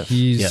a cliff.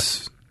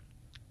 He's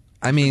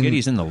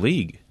in the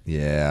league.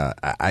 Yeah,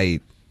 I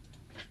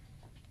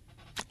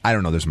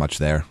don't know there's much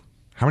there.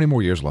 How many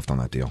more years left on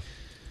that deal?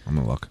 I'm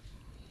going to look.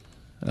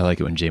 I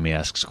like it when Jaime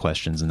asks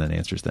questions and then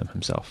answers them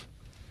himself.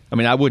 I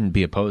mean, I wouldn't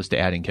be opposed to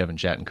adding Kevin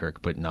Shattenkirk,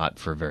 but not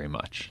for very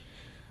much.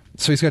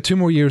 So he's got 2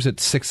 more years at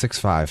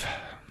 6.65.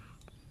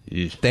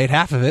 They had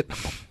half of it.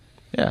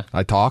 Yeah.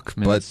 I talk,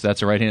 but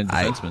that's a right-handed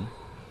defenseman.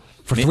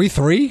 For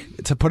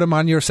 3-3 to put him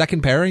on your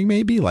second pairing,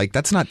 maybe? Like,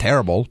 that's not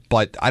terrible,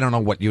 but I don't know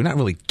what you're not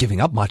really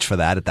giving up much for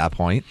that at that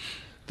point.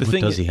 What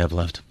does he have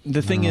left?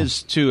 The thing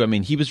is, too, I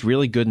mean, he was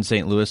really good in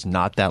St. Louis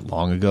not that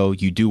long ago.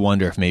 You do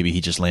wonder if maybe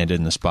he just landed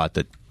in the spot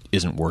that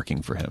isn't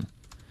working for him.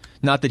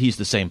 Not that he's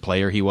the same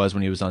player he was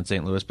when he was on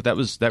St. Louis, but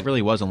that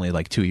really was only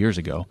like 2 years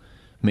ago.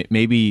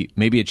 Maybe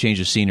a change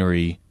of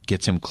scenery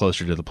gets him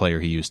closer to the player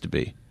he used to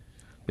be.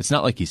 It's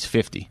not like he's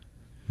 50.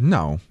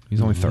 No,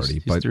 he's only 30.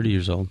 He's but 30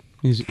 years old.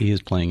 He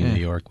is playing in New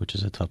York, which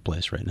is a tough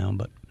place right now.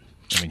 But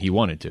I mean, he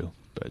wanted to.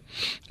 But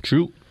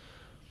true.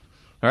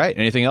 All right.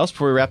 Anything else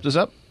before we wrap this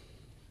up?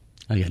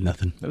 I got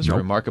nothing. That was a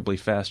remarkably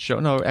fast show.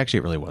 No, actually,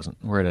 it really wasn't.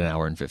 We're at an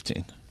hour and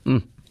 15.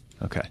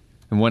 Okay.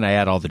 And when I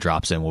add all the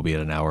drops in, we'll be at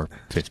an hour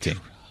 15.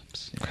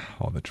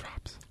 All the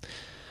drops.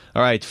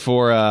 All right,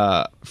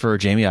 for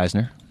Jamie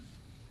Eisner.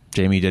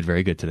 Jamie, you did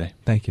very good today.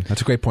 Thank you.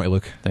 That's a great point,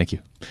 Luke. Thank you.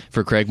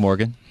 For Craig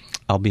Morgan.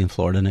 I'll be in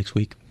Florida next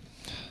week.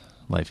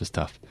 Life is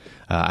tough.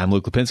 I'm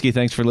Luke Lipinski.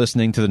 Thanks for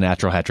listening to the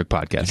Natural Hat Trick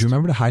Podcast. Did you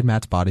remember to hide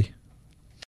Matt's body?